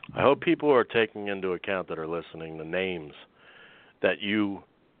 I hope people are taking into account that are listening the names that you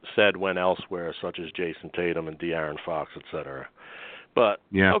said went elsewhere, such as Jason Tatum and De'Aaron Fox, etc. But,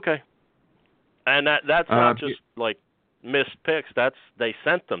 okay. And that's not just like missed picks. They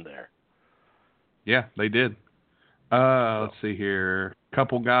sent them there. Yeah, they did. Let's see here.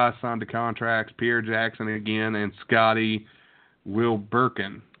 Couple guys signed to contracts. Pierre Jackson again and Scotty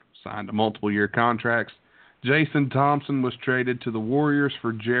Wilburkin signed to multiple-year contracts. Jason Thompson was traded to the Warriors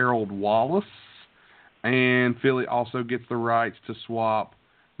for Gerald Wallace. And Philly also gets the rights to swap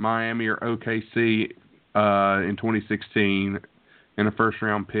Miami or OKC in 2016 and a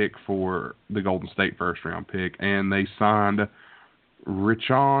first-round pick for the Golden State first-round pick. And they signed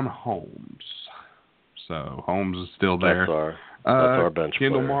Richaun Holmes. So Holmes is still there. That's our bench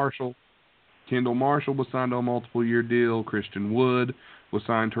Kendall player. Kendall Marshall was signed to a multiple-year deal. Christian Wood was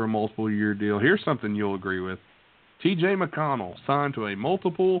signed to a multiple-year deal. Here's something you'll agree with. T.J. McConnell signed to a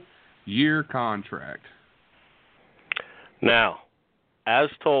multiple-year contract. Now, as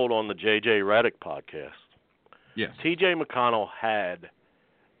told on the J.J. Redick podcast, yes, T.J. McConnell had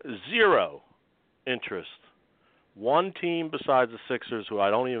zero interest. One team besides the Sixers, who I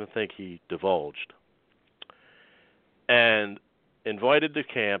don't even think he divulged, and invited to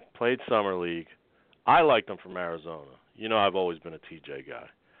camp, played summer league. I liked him from Arizona. You know, I've always been a TJ guy.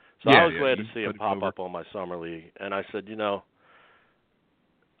 So I was glad to see him pop up on my summer league. And I said,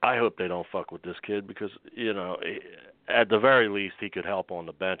 I hope they don't fuck with this kid because, at the very least he could help on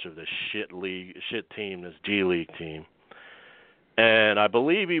the bench of this shit team, this G League team. And I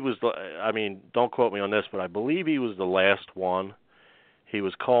believe he was don't quote me on this, but I believe he was the last one. He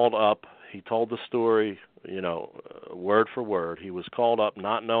was called up. He told the story, word for word. He was called up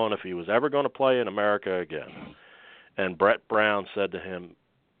not knowing if he was ever going to play in America again. And Brett Brown said to him,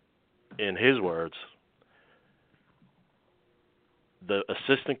 in his words, the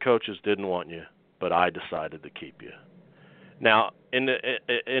assistant coaches didn't want you, but I decided to keep you. Now, in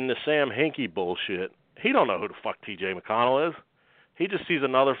the Sam Hinkie bullshit, he don't know who the fuck T.J. McConnell is. He just sees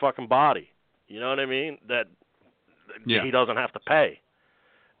another fucking body. You know what I mean? That he doesn't have to pay.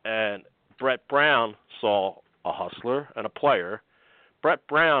 And Brett Brown saw a hustler and a player. Brett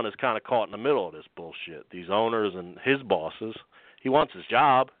Brown is kind of caught in the middle of this bullshit. These owners and his bosses. He wants his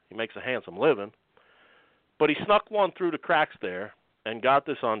job. He makes a handsome living. But he snuck one through the cracks there and got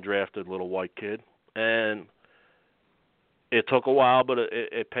this undrafted little white kid. And it took a while, but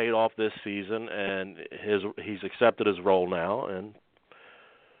it paid off this season, and he's accepted his role now. And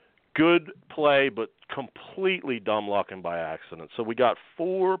good play, but completely dumb luck and by accident. So we got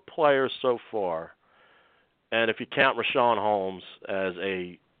 4 players so far. And if you count Richaun Holmes as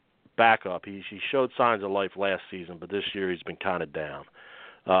a backup, he showed signs of life last season, but this year he's been kind of down.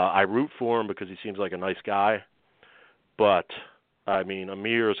 I root for him because he seems like a nice guy. But,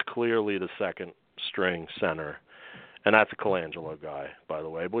 Amir is clearly the second-string center. And that's a Colangelo guy, by the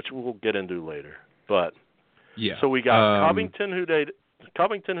way, which we'll get into later. But so we got Covington, who they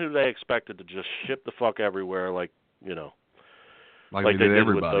expected to just ship the fuck everywhere, like they did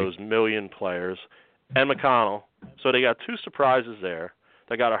everybody. With those million players, and McConnell. So they got 2 surprises there.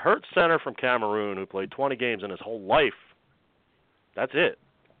 They got a hurt center from Cameroon who played 20 games in his whole life. That's it.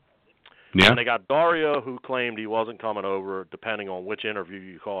 Yeah. And they got Dario, who claimed he wasn't coming over, depending on which interview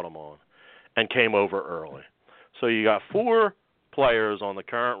you caught him on, and came over early. So you got 4 players on the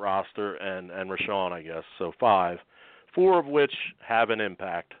current roster and Richaun, I guess, so 5, 4 of which have an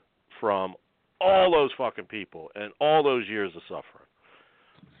impact from all those fucking people and all those years of suffering.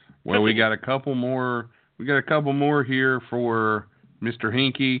 Well, we got a couple more. We got a couple more here for Mr.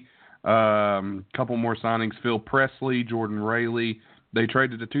 Hinkie. Couple more signings: Phil Presley, Jordan Rayleigh. They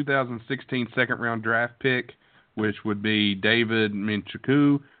traded a 2016 second-round draft pick, which would be David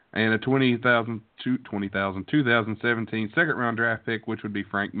Minchuku, and a 2017 second-round draft pick, which would be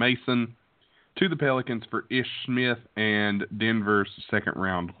Frank Mason, to the Pelicans for Ish Smith and Denver's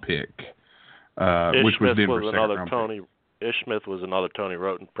second-round pick, which was Denver's second-round pick. Ish Smith was another Tony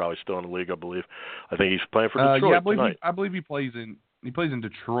Roten, probably still in the league, I believe. I think he's playing for Detroit tonight. I believe he plays in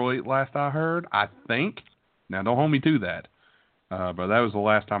Detroit. Last I heard, I think. Now, don't hold me to that, but that was the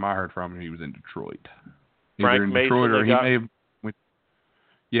last time I heard from him. He was in Detroit. Frank in Mason, Detroit, or he may have.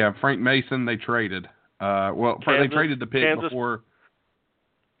 Yeah, Frank Mason. They traded. They traded the pick before.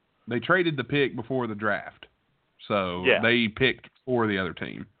 They traded the pick before the draft. So Yeah. they picked for the other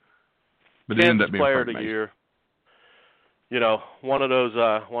team. But it ended up being Player Frank of the Mason. Year. You know, one of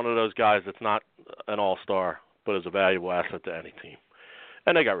those guys that's not an all-star, but is a valuable asset to any team.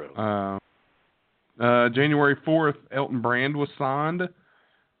 And they got rid of him. January 4th, Elton Brand was signed.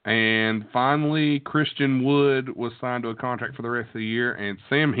 And finally, Christian Wood was signed to a contract for the rest of the year. And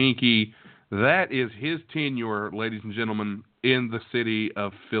Sam Hinkie, that is his tenure, ladies and gentlemen, in the city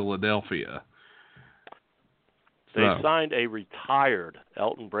of Philadelphia. They signed a retired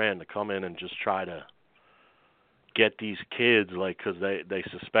Elton Brand to come in and just try to get these kids, like, because they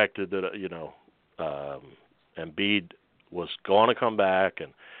suspected that, you know, Embiid was going to come back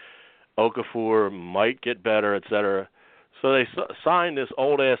and Okafor might get better, et cetera. So they signed this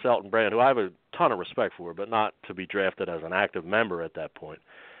old-ass Elton Brand, who I have a ton of respect for, but not to be drafted as an active member at that point.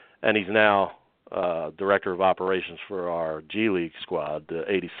 And he's now director of operations for our G League squad, the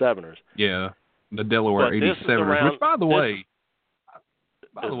 87ers. Yeah, the Delaware 87ers, which, by the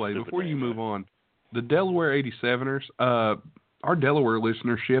way, before you move on, the Delaware 87ers, our Delaware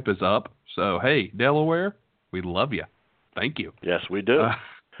listenership is up. So, hey, Delaware, we love you. Thank you. Yes, we do.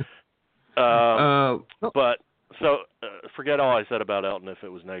 But forget all I said about Elton if it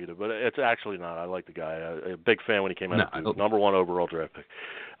was negative, but it's actually not. I like the guy. A big fan when he came out. Number 1 overall draft pick.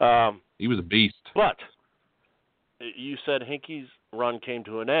 He was a beast. But you said Hinkie's run came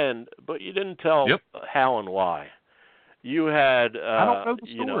to an end, but you didn't tell how and why. You had I don't know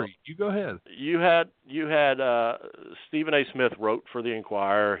the story. You go ahead. You had Stephen A. Smith wrote for the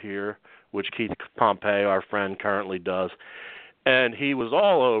Inquirer here, which Keith Pompey, our friend, currently does, and he was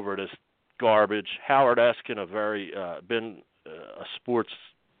all over this garbage. Howard Eskin, a very been a sports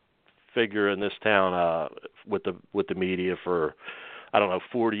figure in this town with the media for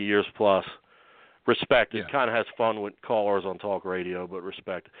 40 years plus. Respected, kind of has fun with callers on talk radio, but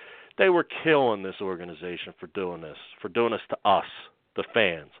respected. They were killing this organization for doing this to us, the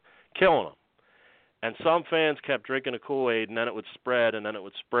fans, killing them. And some fans kept drinking the Kool-Aid, and then it would spread,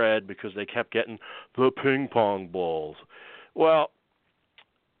 because they kept getting the ping pong balls. Well,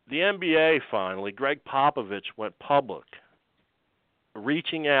 the NBA finally, Greg Popovich went public,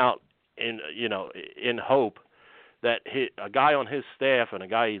 reaching out in hope that a guy on his staff and a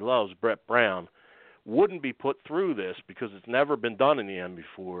guy he loves, Brett Brown, wouldn't be put through this because it's never been done in the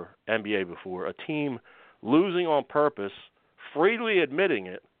NBA before. A team losing on purpose, freely admitting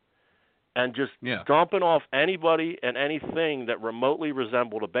it, and just dumping off anybody and anything that remotely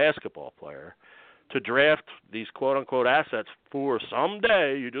resembled a basketball player to draft these quote-unquote assets for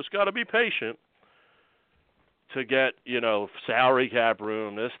someday. You just got to be patient to get, salary cap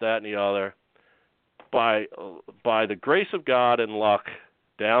room, this, that, and the other. By the grace of God and luck,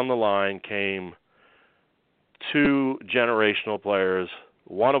 down the line came 2 generational players,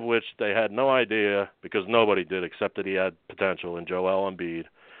 one of which they had no idea, because nobody did except that he had potential, in Joel Embiid,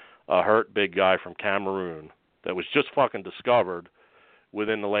 a hurt big guy from Cameroon that was just fucking discovered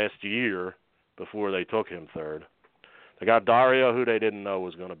within the last year before they took him third. They got Dario, who they didn't know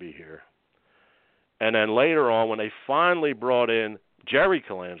was going to be here. And then later on, when they finally brought in Jerry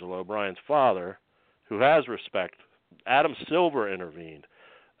Colangelo, Brian's father, who has respect, Adam Silver intervened.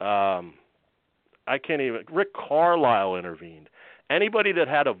 Rick Carlisle intervened. Anybody that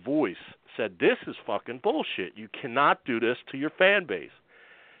had a voice said, this is fucking bullshit. You cannot do this to your fan base.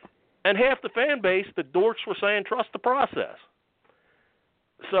 And half the fan base, the dorks were saying, trust the process.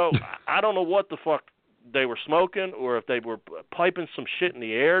 So I don't know what the fuck they were smoking or if they were piping some shit in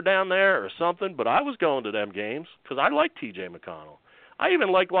the air down there or something, but I was going to them games because I like T.J. McConnell. I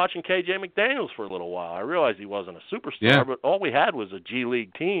even liked watching K.J. McDaniels for a little while. I realized he wasn't a superstar, but all we had was a G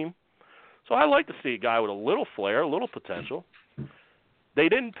League team. So I like to see a guy with a little flair, a little potential. They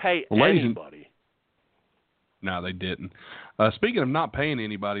didn't pay anybody. No, they didn't. Speaking of not paying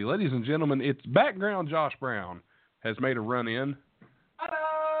anybody, ladies and gentlemen, it's Background Josh Brown has made a run in.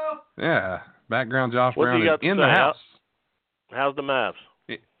 Hello. Yeah, Background Josh What's Brown is in the house. How's the Mavs?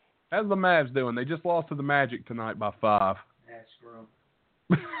 How's the Mavs doing? They just lost to the Magic tonight by 5. That's screw 'em.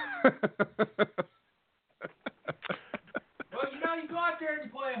 Well, you go out there and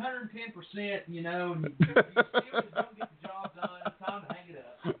you play 110%, and you still don't get the job done. It's time to hang it up.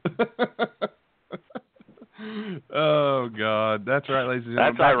 Oh, God. That's right, ladies and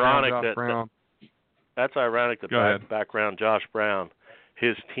gentlemen. That's ironic that Background Josh Brown,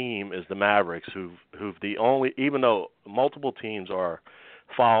 his team is the Mavericks, who've the only, even though multiple teams are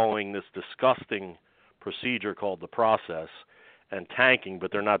following this disgusting procedure called the process and tanking,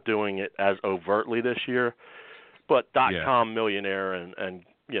 but they're not doing it as overtly this year. But .com millionaire, and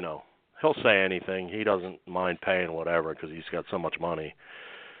he'll say anything. He doesn't mind paying whatever because he's got so much money.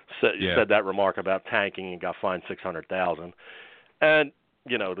 said that remark about tanking and got fined $600,000. And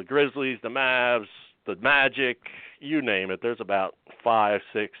the Grizzlies, the Mavs, the Magic, you name it. There's about 5,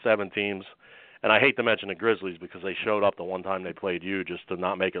 6, 7 teams. And I hate to mention the Grizzlies because they showed up the one time they played you just to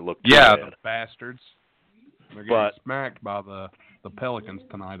not make it look too bad. The bastards. They're getting smacked by the Pelicans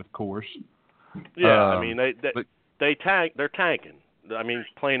tonight, of course. Yeah, I mean they're tanking. I mean,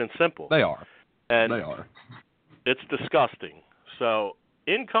 plain and simple. They are. And they are. It's disgusting. So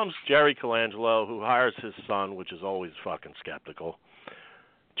in comes Jerry Colangelo, who hires his son, which is always fucking skeptical.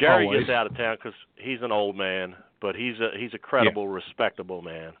 Jerry gets out of town because he's an old man, but he's a credible, respectable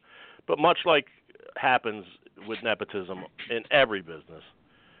man. But much like happens with nepotism in every business,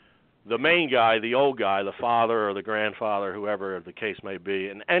 the main guy, the old guy, the father or the grandfather, whoever the case may be,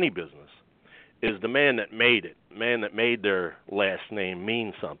 in any business, is the man that made it, man that made their last name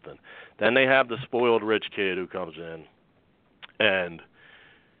mean something. Then they have the spoiled rich kid who comes in and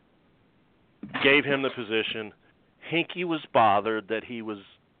gave him the position. Hinkie was bothered that he was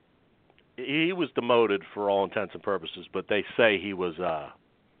demoted for all intents and purposes, but they say he was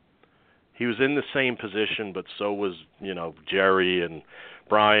in the same position, but so was, Jerry and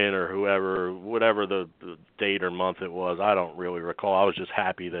Brian or whoever, whatever the date or month it was. I don't really recall. I was just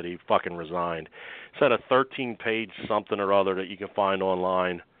happy that he fucking resigned. Said a 13-page something or other that you can find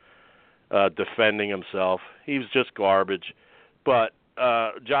online defending himself. He was just garbage. But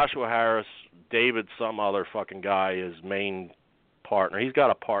Joshua Harris, David, some other fucking guy, his main partner. He's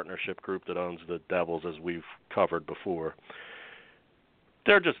got a partnership group that owns the Devils, as we've covered before.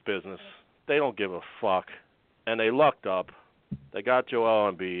 They're just business. They don't give a fuck. And they lucked up. They got Joel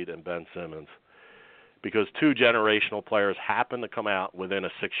Embiid and Ben Simmons because 2 generational players happened to come out within a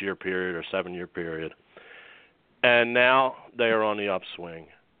 6-year period or 7-year period. And now they are on the upswing.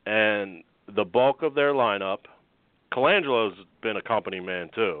 And the bulk of their lineup, Colangelo's been a company man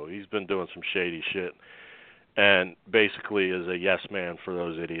too. He's been doing some shady shit and basically is a yes man for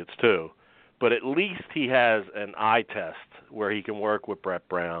those idiots too. But at least he has an eye test where he can work with Brett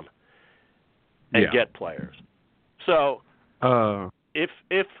Brown and get players. So if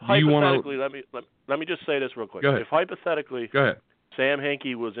hypothetically, let me just say this real quick. If hypothetically Sam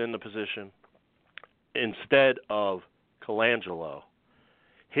Hinkie was in the position instead of Colangelo,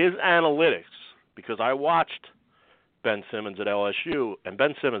 his analytics, because I watched Ben Simmons at LSU, and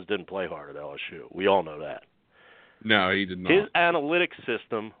Ben Simmons didn't play hard at LSU. We all know that. No, he did not. His analytics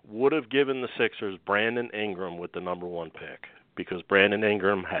system would have given the Sixers Brandon Ingram with the number 1 pick because Brandon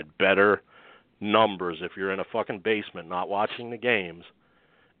Ingram had better numbers if you're in a fucking basement not watching the games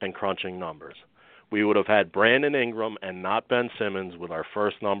and crunching numbers. We would have had Brandon Ingram and not Ben Simmons with our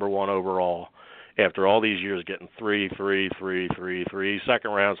first number 1 overall after all these years getting 3,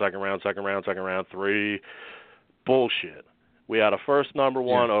 second round, 3. Bullshit. We had a first number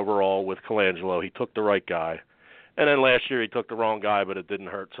 1 overall with Colangelo. He took the right guy. And then last year he took the wrong guy, but it didn't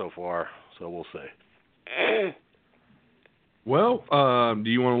hurt so far. So we'll see. Well, do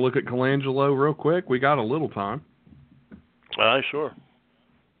you want to look at Colangelo real quick? We got a little time. Sure.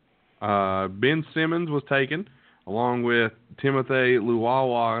 Ben Simmons was taken, along with Timothy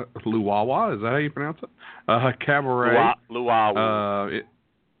Luwawa. Luwawa, is that how you pronounce it? Cabaret.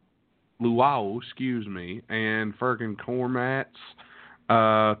 Luau, excuse me, and Furkan Kormats.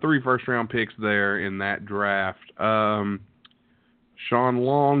 3 first-round picks there in that draft. Sean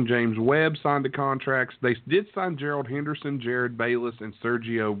Long, James Webb signed the contracts. They did sign Gerald Henderson, Jared Bayless, and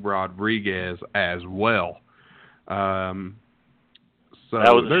Sergio Rodriguez as well. So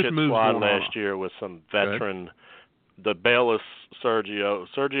that was a shit squad last year with some veteran. The Bayless, Sergio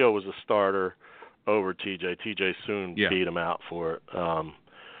was a starter over TJ. TJ soon beat him out for it.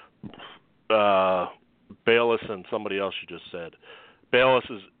 Bayless and somebody else you just said. Bayless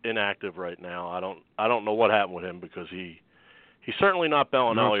is inactive right now. I don't know what happened with him because he's certainly not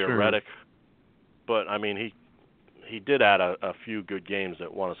Bellinelli or Redick, but I mean he did add a few good games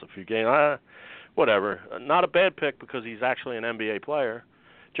that won us a few games. Whatever, not a bad pick because he's actually an NBA player.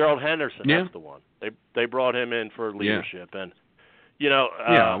 Gerald Henderson, that's the one. They brought him in for leadership and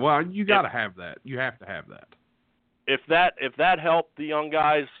well, you got to have that. You have to have that. If that helped the young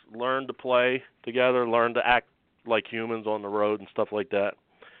guys learn to play together, learn to act like humans on the road and stuff like that,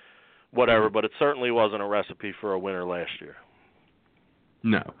 whatever. But it certainly wasn't a recipe for a winner last year.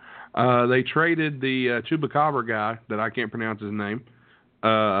 No. They traded the Chupacabra guy, that I can't pronounce his name,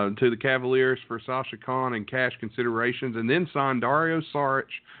 to the Cavaliers for Sasha Khan and cash considerations, and then signed Dario Saric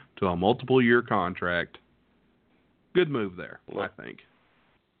to a multiple-year contract. Good move there, I think.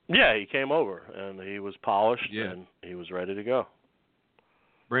 Yeah, he came over, and he was polished, and he was ready to go.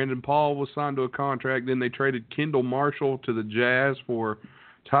 Brandon Paul was signed to a contract. Then they traded Kendall Marshall to the Jazz for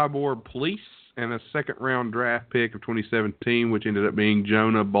Tybor Police, and a second-round draft pick of 2017, which ended up being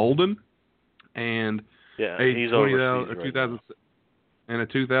Jonah Bolden, and he's overseas right now. And a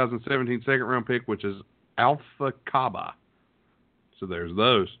 2017 second-round pick, which is Alpha Kaba. So there's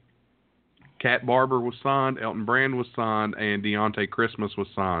those. Cat Barber was signed, Elton Brand was signed, and Deontay Christmas was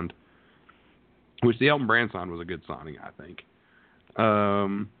signed. Which the Elton Brand sign was a good signing, I think.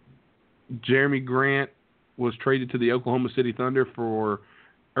 Jeremy Grant was traded to the Oklahoma City Thunder for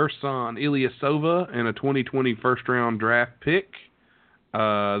Ersan Ilyasova and a 2020 first-round draft pick.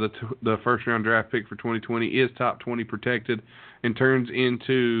 The first-round draft pick for 2020 is top 20 protected and turns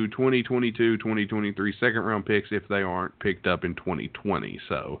into 2022, 2023 second-round picks if they aren't picked up in 2020.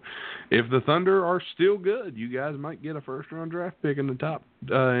 So if the Thunder are still good, you guys might get a first-round draft pick in the top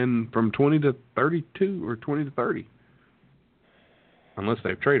from 20 to 32 or 20 to 30. Unless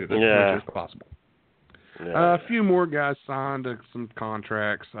they've traded it, which is possible. Yeah. A few more guys signed some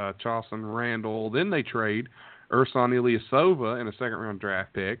contracts. Chauncey Randall. Then they trade Ersan Ilyasova and a second-round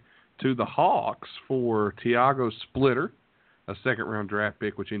draft pick to the Hawks for Tiago Splitter, a second-round draft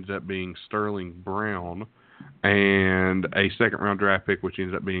pick, which ended up being Sterling Brown, and a second-round draft pick, which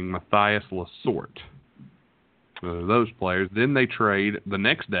ended up being Matthias Lasort. Those players. Then they trade the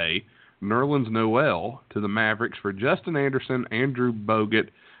next day Nerlens Noel to the Mavericks for Justin Anderson, Andrew Bogut,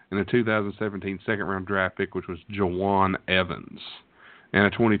 and a 2017 second-round draft pick, which was Jawan Evans, and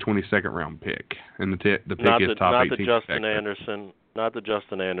a 2020 second-round pick. And the pick is top 18. Not that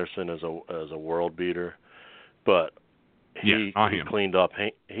Justin Anderson is a world beater, but he cleaned up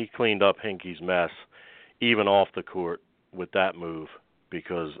Hinkie's mess, even off the court with that move,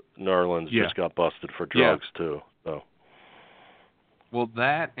 because Nerlens just got busted for drugs too. So. Well,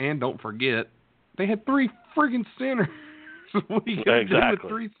 that, and don't forget, they had 3 friggin' centers. What are you going to do with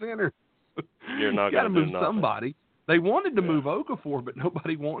 3 centers? You're not going to move nothing. Somebody. They wanted to move Okafor, but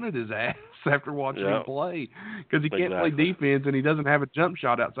nobody wanted his ass after watching him play, because he can't play defense and he doesn't have a jump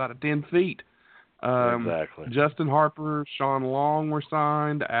shot outside of 10 feet. Justin Harper, Sean Long were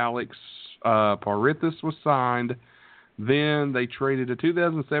signed. Alex Parithis was signed. Then they traded a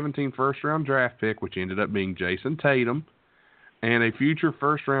 2017 first-round draft pick, which ended up being Jason Tatum, and a future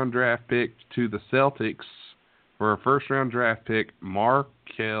first-round draft pick to the Celtics for a first-round draft pick,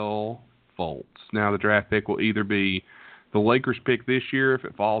 Markelle Fultz. Now, the draft pick will either be the Lakers' pick this year if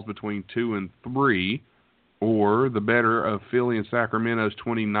it falls between 2 and 3, or the better of Philly and Sacramento's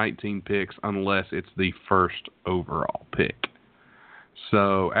 2019 picks unless it's the first overall pick.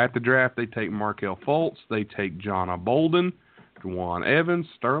 So at the draft, they take Markelle Fultz, they take Jonah Bolden, Juwan Evans,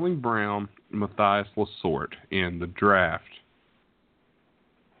 Sterling Brown, Matthias Lasort in the draft.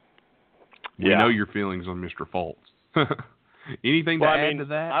 We know your feelings on Mr. Fultz. Anything to add to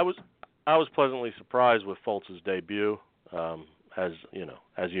that? I was pleasantly surprised with Fultz's debut, as you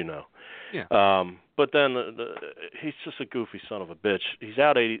know. Yeah. But then he's just a goofy son of a bitch. He's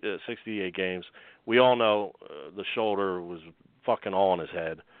out 68 games. We all know the shoulder was fucking all in his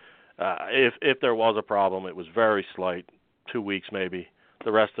head. If there was a problem, it was very slight, 2 weeks maybe.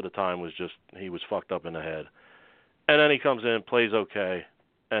 The rest of the time was just he was fucked up in the head. And then he comes in, plays okay,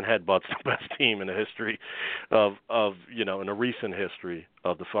 and headbutts the best team in the history of in the recent history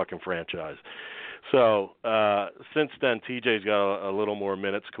of the fucking franchise. So since then, TJ's got a little more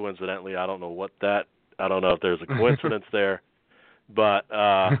minutes. Coincidentally, I don't know if there's a coincidence there, but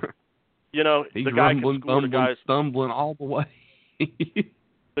he's the guy rumbling, can score. Stumbling all the way.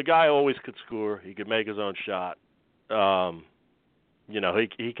 The guy always could score. He could make his own shot.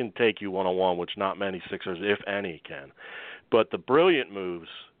 He can take you one-on-one, which not many Sixers, if any, can. But the brilliant moves,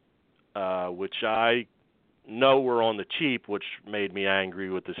 which I know were on the cheap, which made me angry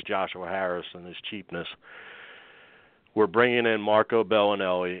with this Joshua Harris and his cheapness, we're bringing in Marco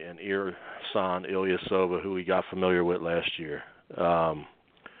Bellinelli and Ersan Ilyasova, who we got familiar with last year.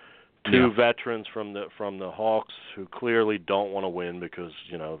 Two veterans from the Hawks who clearly don't want to win because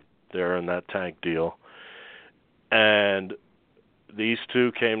they're in that tank deal, and these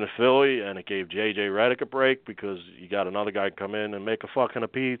two came to Philly, and it gave J.J. Redick a break because you got another guy come in and make a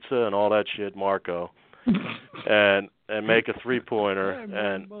pizza and all that shit, Marco, and make a three-pointer.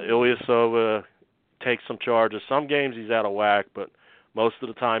 And Ilyasova takes some charges. Some games he's out of whack, but most of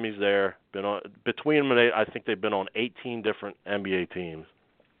the time he's there. Between them, I think they've been on 18 different NBA teams.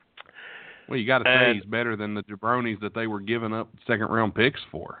 Well, you got to say he's better than the jabronis that they were giving up second-round picks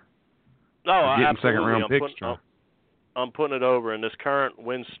for. No, absolutely. Second-round picks. I'm putting it over. In this current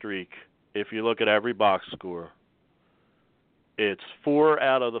win streak, if you look at every box score, it's 4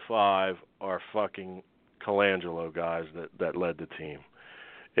 out of the 5 are fucking Colangelo guys that led the team.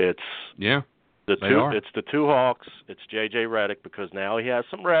 It's It's the two Hawks. It's J.J. Redick, because now he has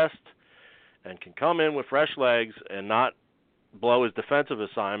some rest and can come in with fresh legs and not blow his defensive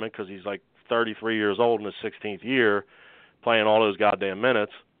assignment, because he's like 33 years old in his 16th year playing all those goddamn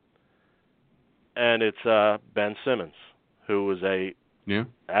minutes. And it's Ben Simmons, who was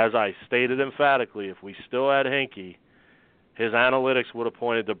as I stated emphatically, if we still had Hinkie, his analytics would have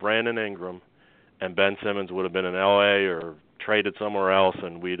pointed to Brandon Ingram, and Ben Simmons would have been in L.A. or traded somewhere else,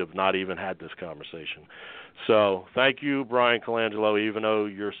 and we'd have not even had this conversation. So thank you, Brian Colangelo. Even though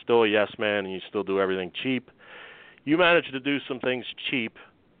you're still a yes man and you still do everything cheap, you managed to do some things cheap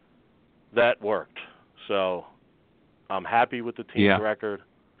that worked. So I'm happy with the team's record,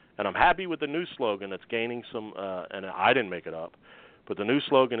 and I'm happy with the new slogan that's gaining some, and I didn't make it up, but the new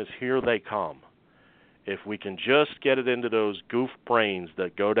slogan is "Here They Come." If we can just get it into those goof brains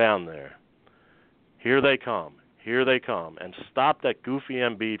that go down there, here they come, here they come, and stop that goofy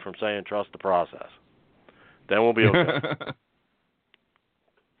Embiid from saying trust the process, then we'll be okay.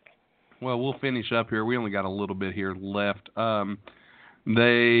 Well, we'll finish up here. We only got a little bit here left.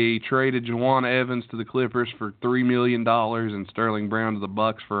 They traded Juwan Evans to the Clippers for $3 million and Sterling Brown to the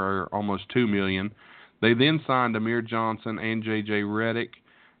Bucks for almost $2 million. They then signed Amir Johnson and J.J. Redick,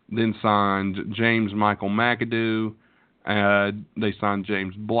 then signed James Michael McAdoo. They signed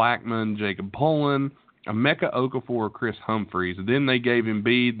James Blackman, Jacob Pullen, Emeka Okafor, Chris Humphries. Then they gave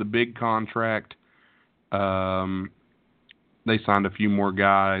Embiid the big contract. They signed a few more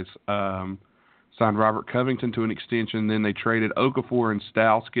guys. Signed Robert Covington to an extension. Then they traded Okafor and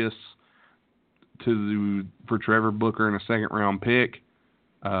Stauskas for Trevor Booker and a second-round pick,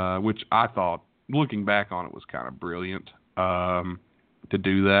 which I thought, looking back on it, was kind of brilliant to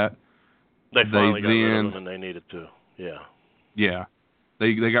do that. They finally got rid of them, and they needed to. Yeah. Yeah.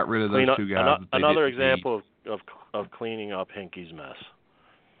 They got rid of those two guys. Another example of cleaning up Hinkie's mess.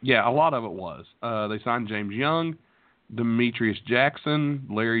 Yeah, a lot of it was. They signed James Young, Demetrius Jackson,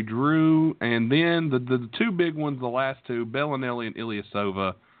 Larry Drew, and then the two big ones, the last two, Bellinelli and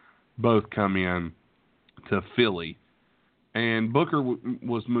Ilyasova, both come in to Philly. And Booker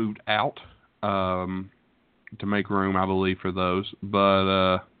was moved out to make room, I believe, for those.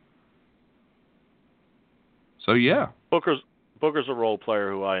 But so yeah, Booker's a role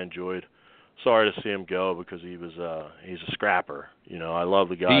player who I enjoyed. Sorry to see him go, because he's a scrapper. You know, I love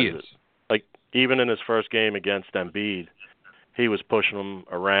the guy. He is. Like, even in his first game against Embiid, he was pushing him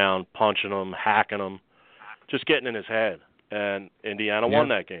around, punching him, hacking him, just getting in his head. And Indiana won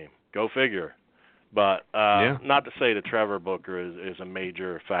that game. Go figure. But not to say that Trevor Booker is a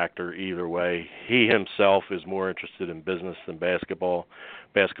major factor either way. He himself is more interested in business than basketball.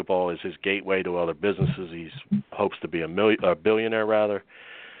 Basketball is his gateway to other businesses. He hopes to be a billionaire, rather.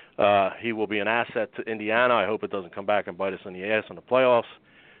 He will be an asset to Indiana. I hope it doesn't come back and bite us in the ass in the playoffs.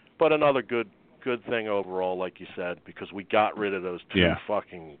 But another good thing overall, like you said, because we got rid of those two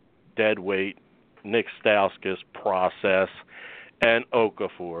fucking deadweight Nick Stauskas process and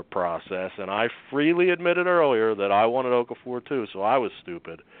Okafor process. And I freely admitted earlier that I wanted Okafor too, so I was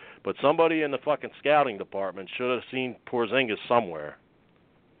stupid. But somebody in the fucking scouting department should have seen Porzingis somewhere.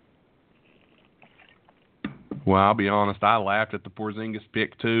 Well, I'll be honest, I laughed at the Porzingis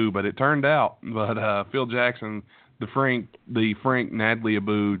pick too, but it turned out. But Phil Jackson, the Frank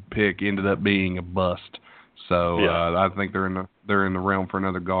Nadliabud pick ended up being a bust. So I think they're in the realm for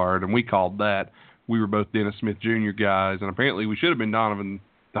another guard, and we called that. We were both Dennis Smith Jr. guys, and apparently we should have been Donovan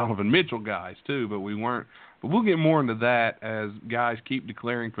Mitchell guys too, but we weren't. But we'll get more into that as guys keep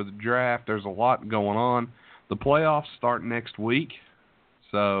declaring for the draft. There's a lot going on. The playoffs start next week,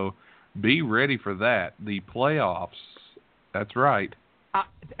 so be ready for that. The playoffs. That's right.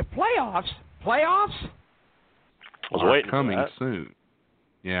 Playoffs? Are coming soon.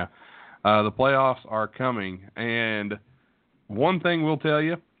 Yeah. The playoffs are coming, and one thing we'll tell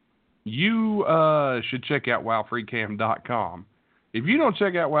you, you should check out WowFreeCam.com. If you don't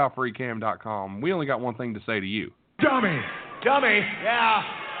check out WowFreeCam.com, we only got one thing to say to you. Dummy,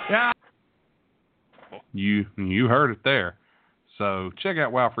 yeah. You heard it there. So check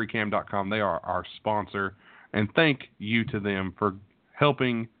out WowFreeCam.com. They are our sponsor, and thank you to them for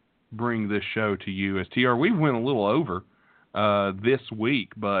helping bring this show to you. As TR, we went a little over this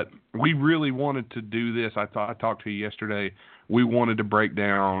week, but we really wanted to do this. I talked to you yesterday. We wanted to break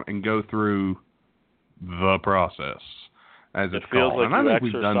down and go through the process, as it's called. Like, and I think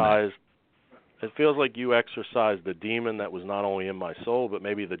we've done that. It feels like you exorcised the demon that was not only in my soul, but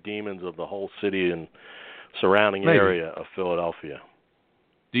maybe the demons of the whole city and surrounding area of Philadelphia.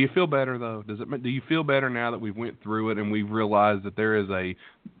 Do you feel better, though? Do you feel better now that we've went through it and we've realized that the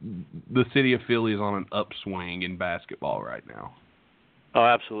city of Philly is on an upswing in basketball right now? Oh,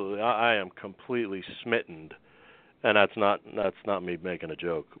 absolutely. I am completely smitten, and that's not me making a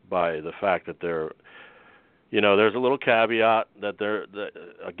joke, by the fact that they're, there's a little caveat that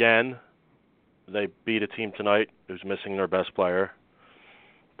again, they beat a team tonight who's missing their best player.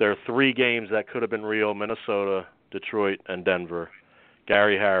 There are 3 games that could have been real: Minnesota, Detroit, and Denver.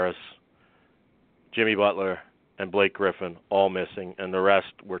 Gary Harris, Jimmy Butler, and Blake Griffin all missing, and the rest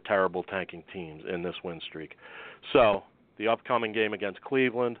were terrible tanking teams in this win streak. So the upcoming game against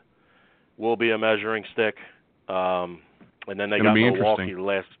Cleveland will be a measuring stick. And then they got Milwaukee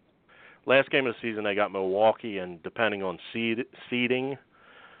last game of the season. They got Milwaukee, and depending on seeding,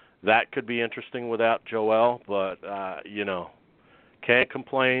 that could be interesting without Joel. But can't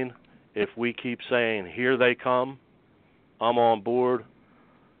complain if we keep saying, "Here they come." I'm on board.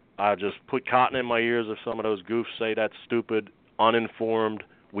 I just put cotton in my ears if some of those goofs say that's stupid, uninformed.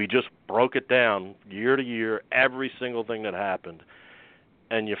 We just broke it down year to year, every single thing that happened,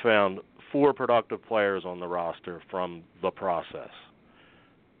 and you found 4 productive players on the roster from the process.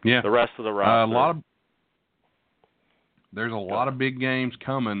 Yeah. The rest of the roster. There's a lot of big games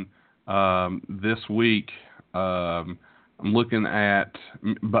coming this week. I'm looking at,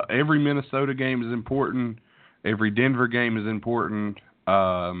 but every Minnesota game is important. Every Denver game is important.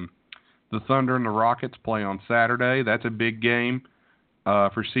 The Thunder and the Rockets play on Saturday. That's a big game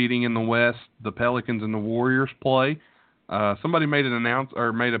for seeding in the West. The Pelicans and the Warriors play. Somebody made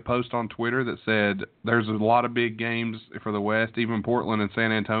made a post on Twitter that said there's a lot of big games for the West. Even Portland and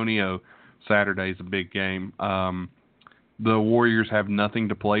San Antonio Saturday's a big game. The Warriors have nothing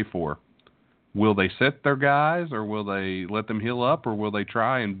to play for. Will they sit their guys, or will they let them heal up, or will they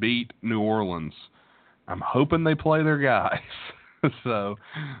try and beat New Orleans? I'm hoping they play their guys. So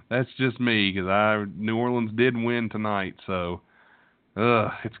that's just me, because New Orleans did win tonight. So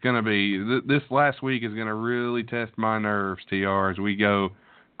it's going to be this last week is going to really test my nerves, TR, as we go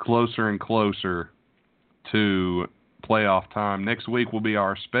closer and closer to playoff time. Next week will be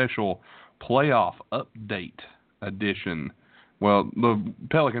our special playoff update edition. Well, the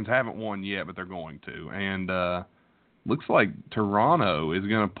Pelicans haven't won yet, but they're going to. And looks like Toronto is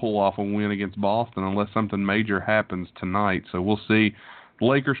going to pull off a win against Boston unless something major happens tonight. So we'll see. The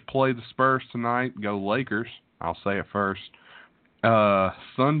Lakers play the Spurs tonight. Go Lakers. I'll say it first.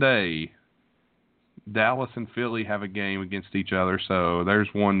 Sunday, Dallas and Philly have a game against each other. So there's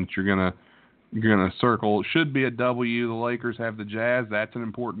one that you're gonna circle. It should be a W. The Lakers have the Jazz. That's an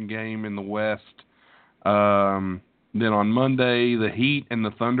important game in the West. Then on Monday, the Heat and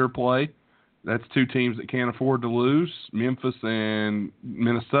the Thunder play. That's 2 teams that can't afford to lose. Memphis and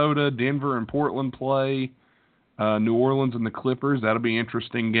Minnesota, Denver and Portland play. New Orleans and the Clippers. That'll be an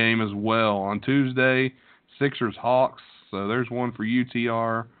interesting game as well. On Tuesday, Sixers, Hawks. So there's one for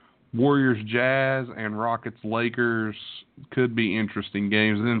UTR. Warriors, Jazz, and Rockets, Lakers. Could be interesting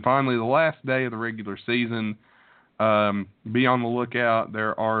games. And then finally, the last day of the regular season, be on the lookout.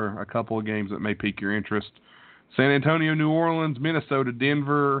 There are a couple of games that may pique your interest. San Antonio, New Orleans, Minnesota,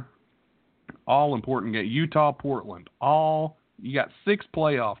 Denver. All important games. Utah, Portland. You got 6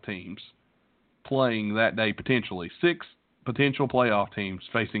 playoff teams playing that day, potentially. 6 potential playoff teams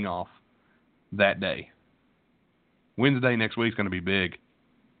facing off that day. Wednesday next week is going to be big.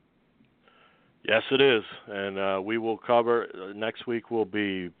 Yes, it is. And we will cover, next week will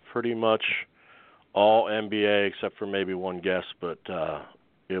be pretty much all NBA except for maybe one guest, but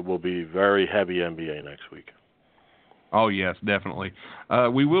it will be very heavy NBA next week. Oh, yes, definitely.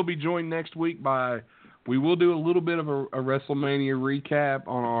 We will be joined next week we will do a little bit of a WrestleMania recap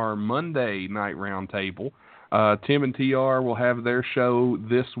on our Monday night roundtable. Tim and TR will have their show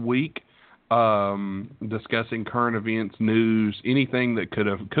this week, discussing current events, news, anything that could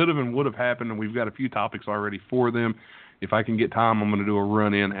have and would have happened, and we've got a few topics already for them. If I can get time, I'm going to do a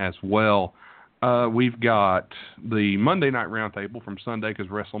run-in as well. We've got the Monday night roundtable from Sunday, because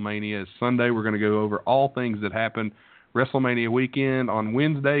WrestleMania is Sunday. We're going to go over all things that happened WrestleMania weekend. On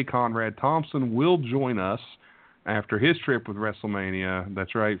Wednesday, Conrad Thompson will join us after his trip with WrestleMania.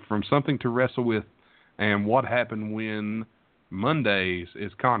 That's right, From Something to Wrestle With and What Happened When. Mondays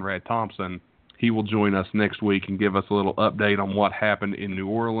is Conrad Thompson. He will join us next week and give us a little update on what happened in New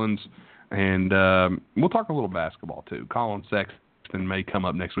Orleans. And we'll talk a little basketball, too. Colin Sexton may come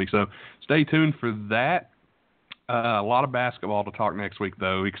up next week. So stay tuned for that. A lot of basketball to talk next week,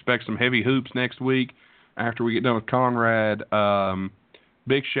 though. Expect some heavy hoops next week after we get done with Conrad.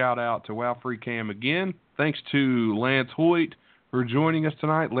 Big shout-out to Wow Free Cam again. Thanks to Lance Hoyt for joining us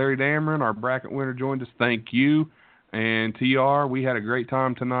tonight. Larry Dameron, our bracket winner, joined us. Thank you. And TR, we had a great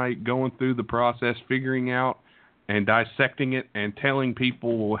time tonight going through the process, figuring out and dissecting it and telling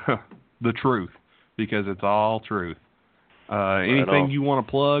people the truth, because it's all truth. Anything you want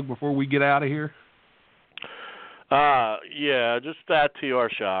to plug before we get out of here? Yeah, just at TR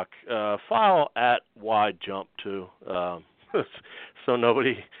Shock. Follow at Wide Jump too, so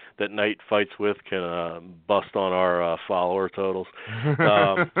nobody that Nate fights with can bust on our follower totals.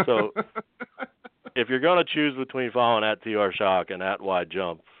 So if you're going to choose between following at TR Shock and at Wide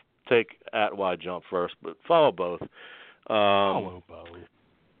Jump, take at Wide Jump first, but follow both. Follow both.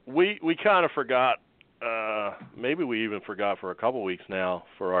 We kind of forgot. Maybe we even forgot for a couple weeks now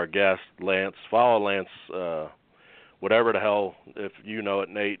for our guest Lance. Follow Lance. Whatever the hell, if you know it,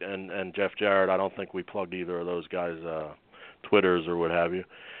 Nate and Jeff Jarrett. I don't think we plugged either of those guys' Twitters or what have you.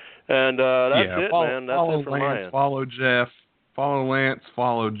 And that's it, man. That's it from my end. Follow Jeff. Follow Lance.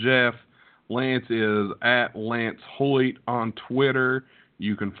 Follow Jeff. Lance is at Lance Hoyt on Twitter.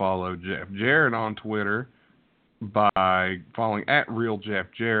 You can follow Jeff Jarrett on Twitter by following at Real Jeff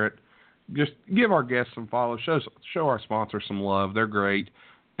Jarrett. Just give our guests some follow. Show our sponsors some love. They're great.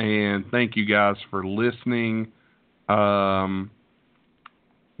 And thank you guys for listening.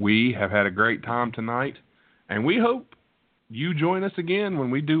 We have had a great time tonight, and we hope you join us again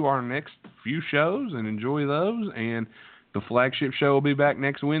when we do our next few shows and enjoy those. And the flagship show will be back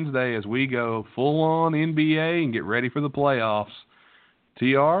next Wednesday as we go full-on NBA and get ready for the playoffs.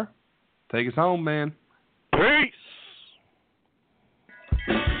 TR, take us home, man. Peace!